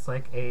bit where it's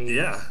like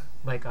a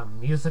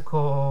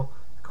musical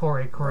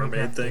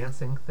choreographed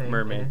dancing thing,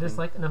 and it is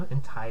like an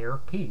entire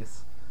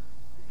piece.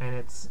 And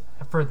it's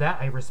for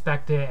that I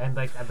respect it, and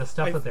like the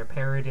stuff that they're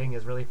parodying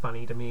is really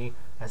funny to me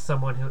as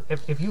someone who,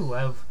 if you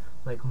love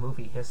like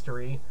movie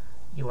history,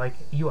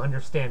 you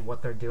understand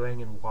what they're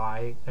doing and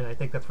why, and I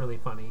think that's really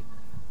funny.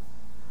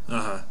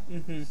 I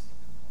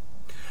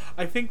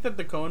think that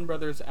the Coen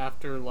brothers,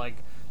 after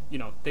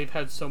they've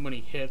had so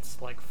many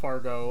hits like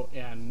Fargo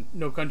and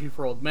No Country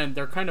for Old Men,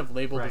 they're kind of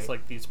labeled as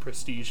like these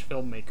prestige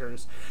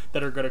filmmakers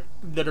that are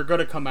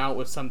gonna come out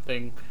with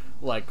something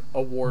like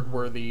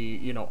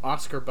award-worthy,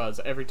 Oscar buzz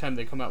every time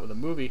they come out with a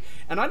movie.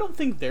 And I don't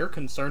think they're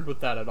concerned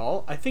with that at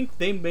all. I think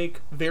they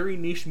make very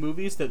niche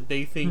movies that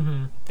they think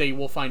they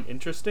will find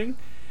interesting.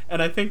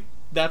 And I think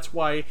that's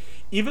why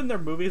even their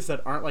movies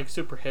that aren't like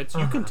super hits,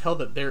 you can tell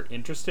that they're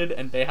interested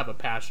and they have a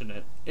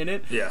passion in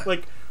it. Yeah.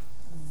 Like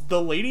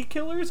The Lady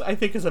Killers, I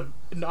think is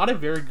not a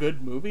very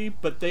good movie,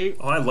 but they...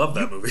 Oh, I love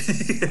that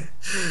movie.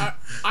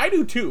 I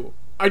do too.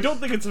 I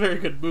don't think it's a very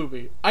good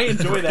movie. I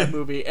enjoy that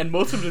movie, and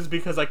most of it is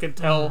because I can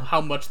tell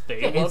how much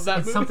they love that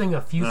movie. It's something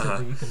effusive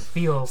that you can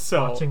feel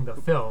watching the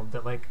film,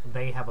 that like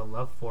they have a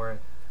love for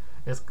it.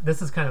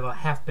 This is kind of a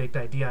half-baked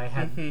idea I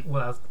had, I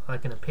was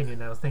like an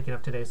opinion I was thinking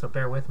of today, so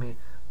bear with me.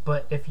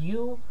 But if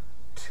you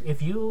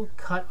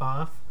cut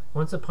off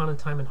Once Upon a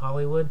Time in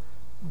Hollywood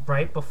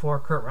right before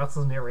Kurt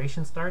Russell's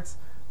narration starts,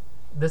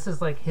 this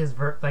is like his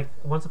like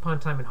Once Upon a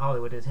Time in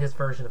Hollywood is his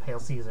version of Hail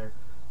Caesar.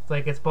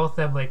 Like it's both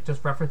them like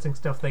just referencing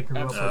stuff they grew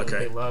up with that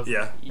they love,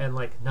 and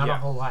like not a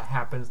whole lot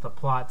happens. The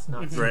plot's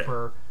not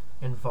super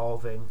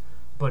involving,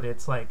 but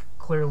it's like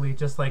clearly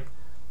just like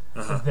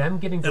them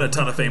getting to and a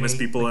ton of famous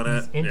people like,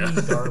 in it.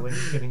 Indie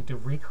darlings getting to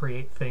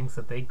recreate things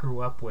that they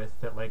grew up with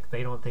that like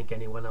they don't think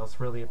anyone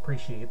else really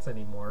appreciates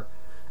anymore.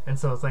 And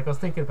so it's like I was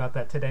thinking about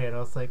that today, and I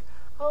was like,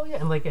 oh yeah,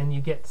 and you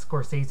get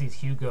Scorsese's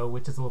Hugo,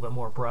 which is a little bit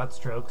more broad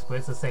strokes, but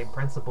it's the same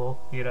principle,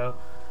 you know,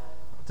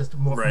 just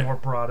more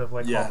broad of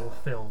like whole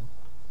film.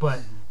 But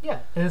yeah,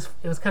 it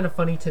was kind of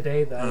funny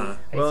today that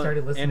I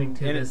started listening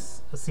to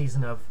this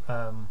season of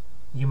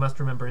You Must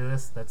Remember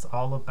This. That's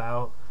all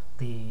about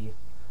the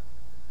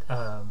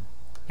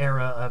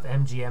era of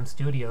MGM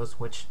Studios,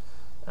 which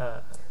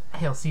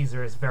Hail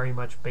Caesar is very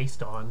much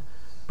based on.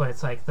 But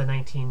it's like the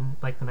 19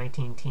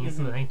 teens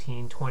to the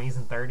 1920s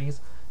and 30s,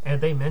 and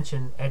they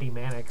mention Eddie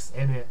Mannix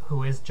in it,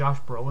 who is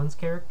Josh Brolin's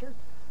character,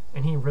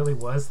 and he really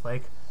was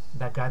like.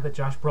 That guy that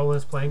Josh Brolin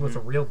is playing was a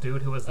real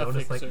dude who was known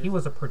as like he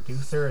was a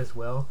producer as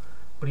well,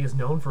 but he is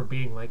known for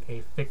being like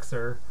a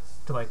fixer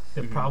to like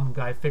the problem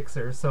guy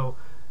fixer. So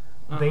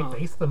they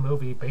based the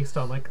movie based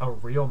on like a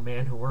real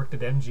man who worked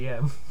at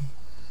MGM.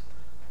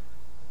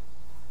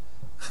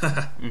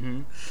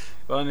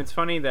 Well, and it's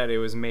funny that it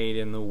was made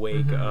in the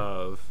wake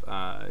of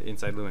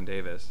Inside Llewyn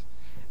Davis,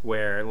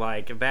 where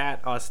like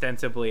that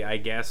ostensibly I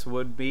guess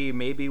would be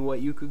maybe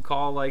what you could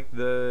call like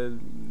the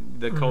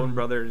Coen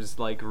brothers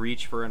like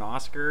reach for an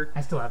Oscar.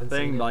 I still haven't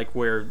seen it. Like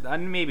where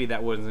and maybe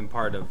that wasn't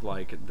part of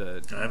like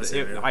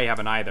I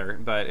haven't either,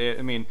 but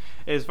I mean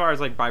as far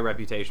as like by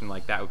reputation,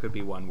 like that could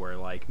be one where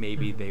like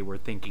maybe they were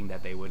thinking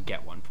that they would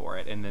get one for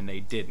it and then they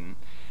didn't.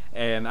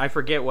 And I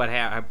forget what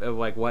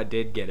what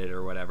did get it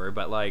or whatever,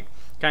 but like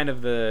kind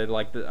of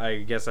I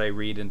guess I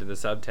read into the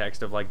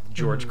subtext of like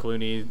George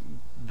Clooney,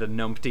 the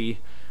numpty,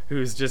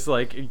 who's just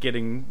like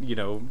getting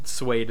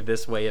swayed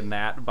this way and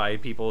that by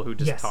people who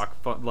just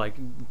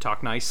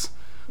talk nice.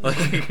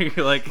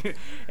 like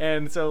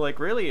and so like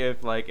really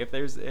if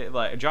there's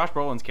like Josh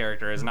Brolin's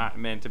character is not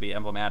meant to be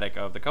emblematic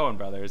of the Coen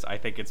brothers, I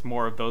think it's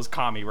more of those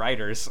commie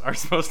writers are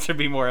supposed to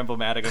be more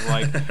emblematic of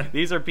like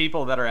these are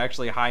people that are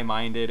actually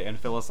high-minded and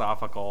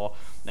philosophical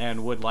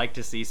and would like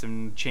to see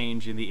some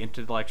change in the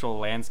intellectual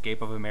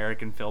landscape of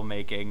American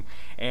filmmaking,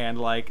 and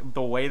like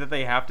the way that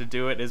they have to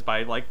do it is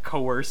by like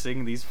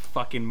coercing these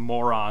fucking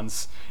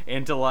morons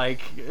into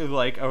like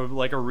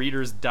a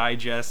Reader's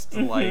Digest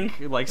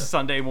like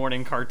Sunday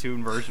morning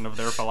cartoon version of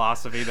their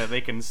philosophy that they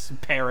can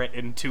parrot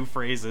in 2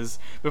 phrases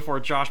before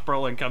Josh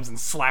Brolin comes and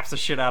slaps the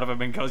shit out of him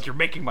and goes, "You're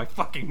making my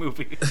fucking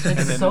movie." And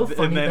then, so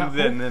funny,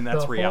 then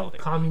that's reality.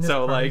 Communist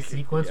party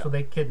sequence where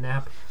they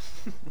kidnap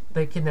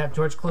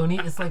George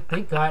Clooney. It's like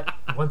they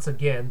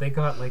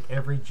got like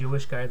every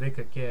Jewish guy they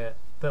could get.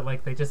 That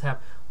like they just have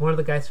one of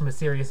the guys from A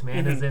Serious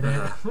Man is in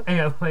it,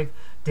 and like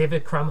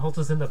David Krumholtz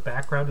is in the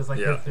background as like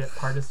the bit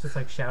part is just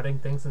like shouting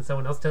things, and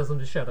someone else tells him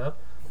to shut up.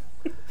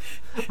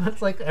 It's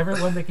like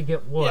everyone they could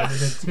get one, and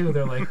then 2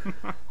 they're like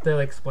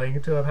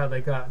explaining to him how they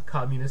got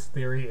communist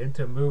theory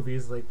into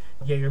movies. Like,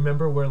 yeah, you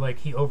remember where like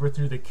he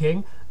overthrew the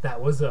king?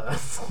 That was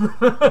us.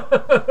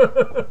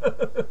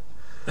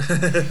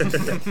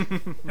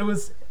 It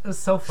was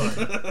so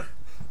fun.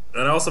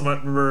 And I also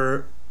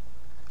remember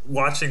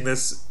watching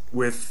this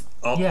with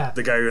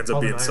the guy who ends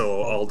up being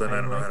Alden. I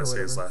don't know how to say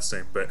his last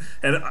name,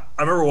 and I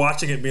remember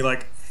watching it and be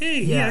like,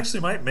 "Hey, he actually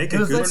might make a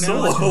good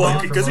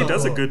Solo because he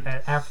does a good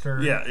after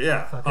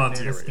fucking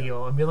Man of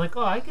Steel," and be like,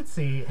 "Oh, I could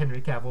see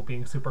Henry Cavill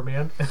being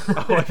Superman,"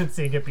 and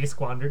seeing it be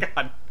squandered.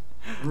 God.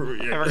 I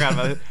forgot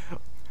about it.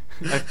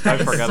 I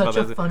forgot about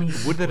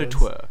that. Would that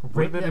it were?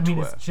 I mean,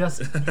 it's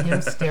just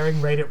him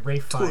staring right at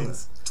Ralph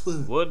Fiennes.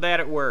 Would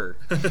that it were?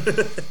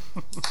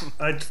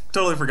 I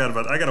totally forgot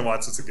about it. I gotta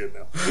watch this again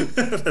now.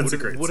 That's a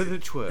great scene.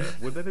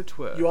 Would that it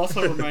were? You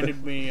also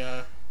reminded me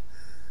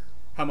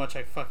how much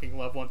I fucking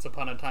love Once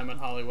Upon a Time in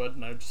Hollywood,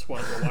 and I just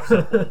wanted to watch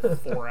the whole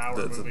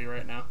 4-hour movie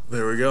right now.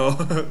 There we go.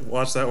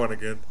 Watch that one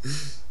again.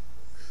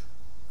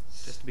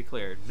 Just to be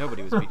clear,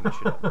 nobody was beating the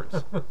shit out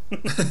of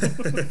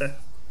Bruce.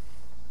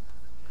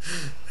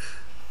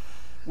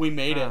 We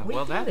made it. We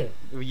did it.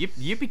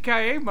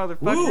 Yippee-ki-yay,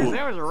 motherfuckers. Woo.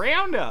 That was a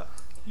roundup.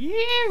 Yeah.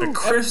 A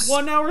crisp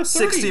 1 hour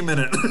 30.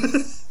 60-minute.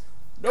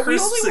 No, we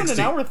only went 1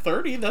 hour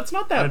 30. That's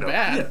not that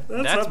bad. Yeah,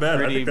 that's not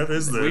bad. I think that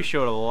is we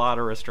showed a lot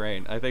of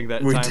restraint. I think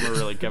that timer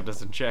really kept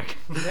us in check.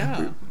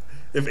 Yeah.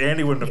 If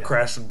Andy wouldn't have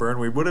crashed and burned,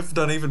 we would have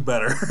done even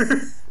better.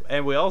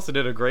 And we also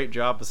did a great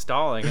job of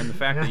stalling, and the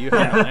fact that you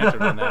had a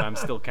lantern on that, I'm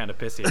still kind of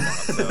pissy about.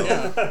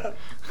 So.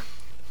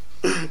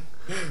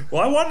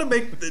 Well, I wanted to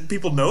make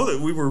people know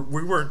that we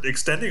weren't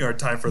extending our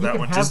time for that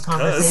one just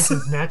because.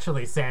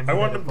 Naturally, Sam. I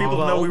wanted people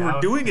to know we were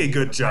doing a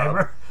good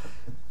job.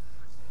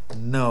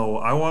 No,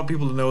 I want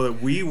people to know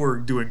that we were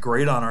doing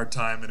great on our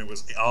time, and it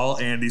was all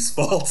Andy's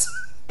fault.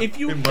 If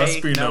you It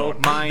must be no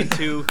known. mind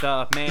to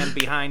the man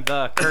behind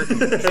the curtain,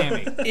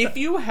 Sammy. if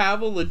you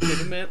have a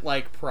legitimate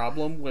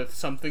problem with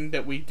something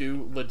that we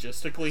do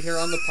logistically here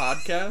on the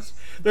podcast,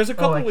 there's a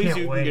couple I ways can't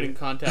you can wait. get in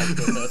contact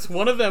with us.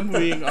 One of them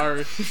being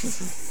our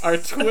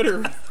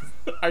Twitter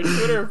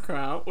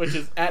account, which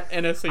is at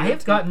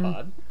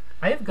NSAFTpod.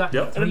 I have gotten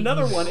Yep. 3 And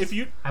another emails. one, if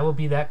you I will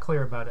be that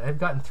clear about it. I've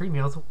gotten 3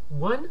 mails.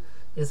 One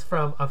is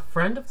from a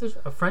friend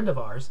of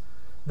ours.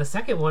 The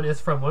second one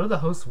is from one of the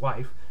host's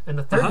wife, and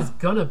the third is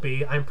gonna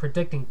be, I'm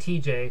predicting,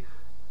 TJ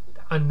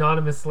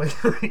anonymously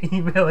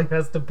emailing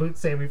us to boot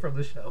Sammy from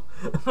the show.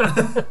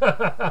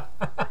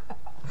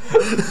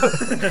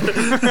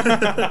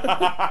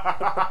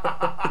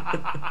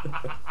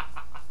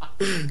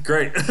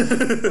 Great.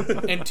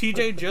 and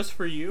TJ, just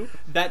for you,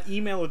 that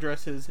email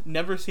address is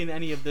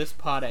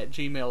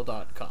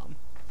neverseentanyofThisPod@gmail.com.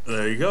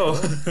 There you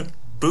go.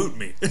 Boot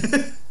me.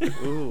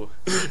 Ooh.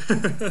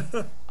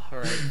 All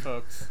right,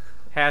 folks.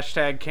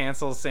 Hashtag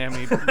cancel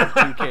Sammy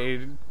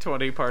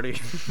 2K20 party.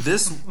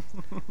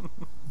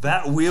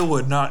 That wheel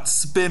would not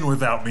spin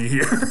without me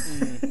here.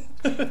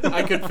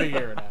 I could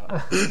figure it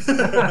out.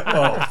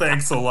 Oh,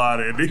 thanks a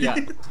lot, Andy. Yeah,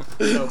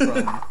 no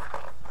problem.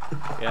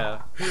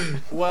 Yeah.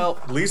 Well,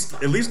 At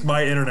least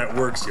my internet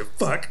works, you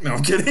fuck. No,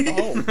 I'm kidding.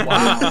 oh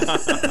wow.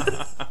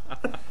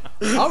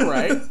 All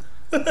right.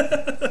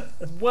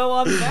 Well,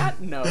 on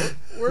that note,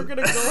 we're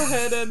gonna go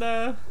ahead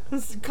and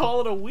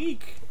call it a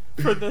week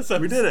for this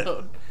episode. We did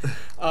it.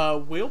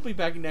 We'll be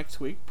back next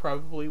week,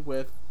 probably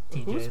with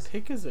whose TJ's.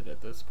 pick is it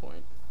at this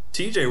point?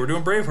 TJ, we're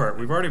doing Braveheart.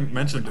 We've already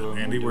mentioned it.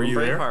 Andy, were you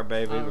there? Braveheart,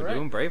 baby. All We're right.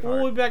 doing Braveheart.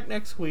 We'll be back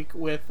next week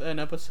with an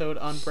episode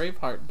on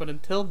Braveheart. But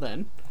until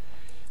then,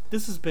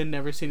 this has been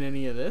Never Seen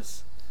Any of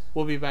This.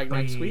 We'll be back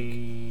next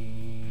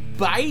week.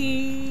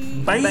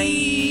 Bye.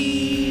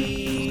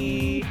 Bye.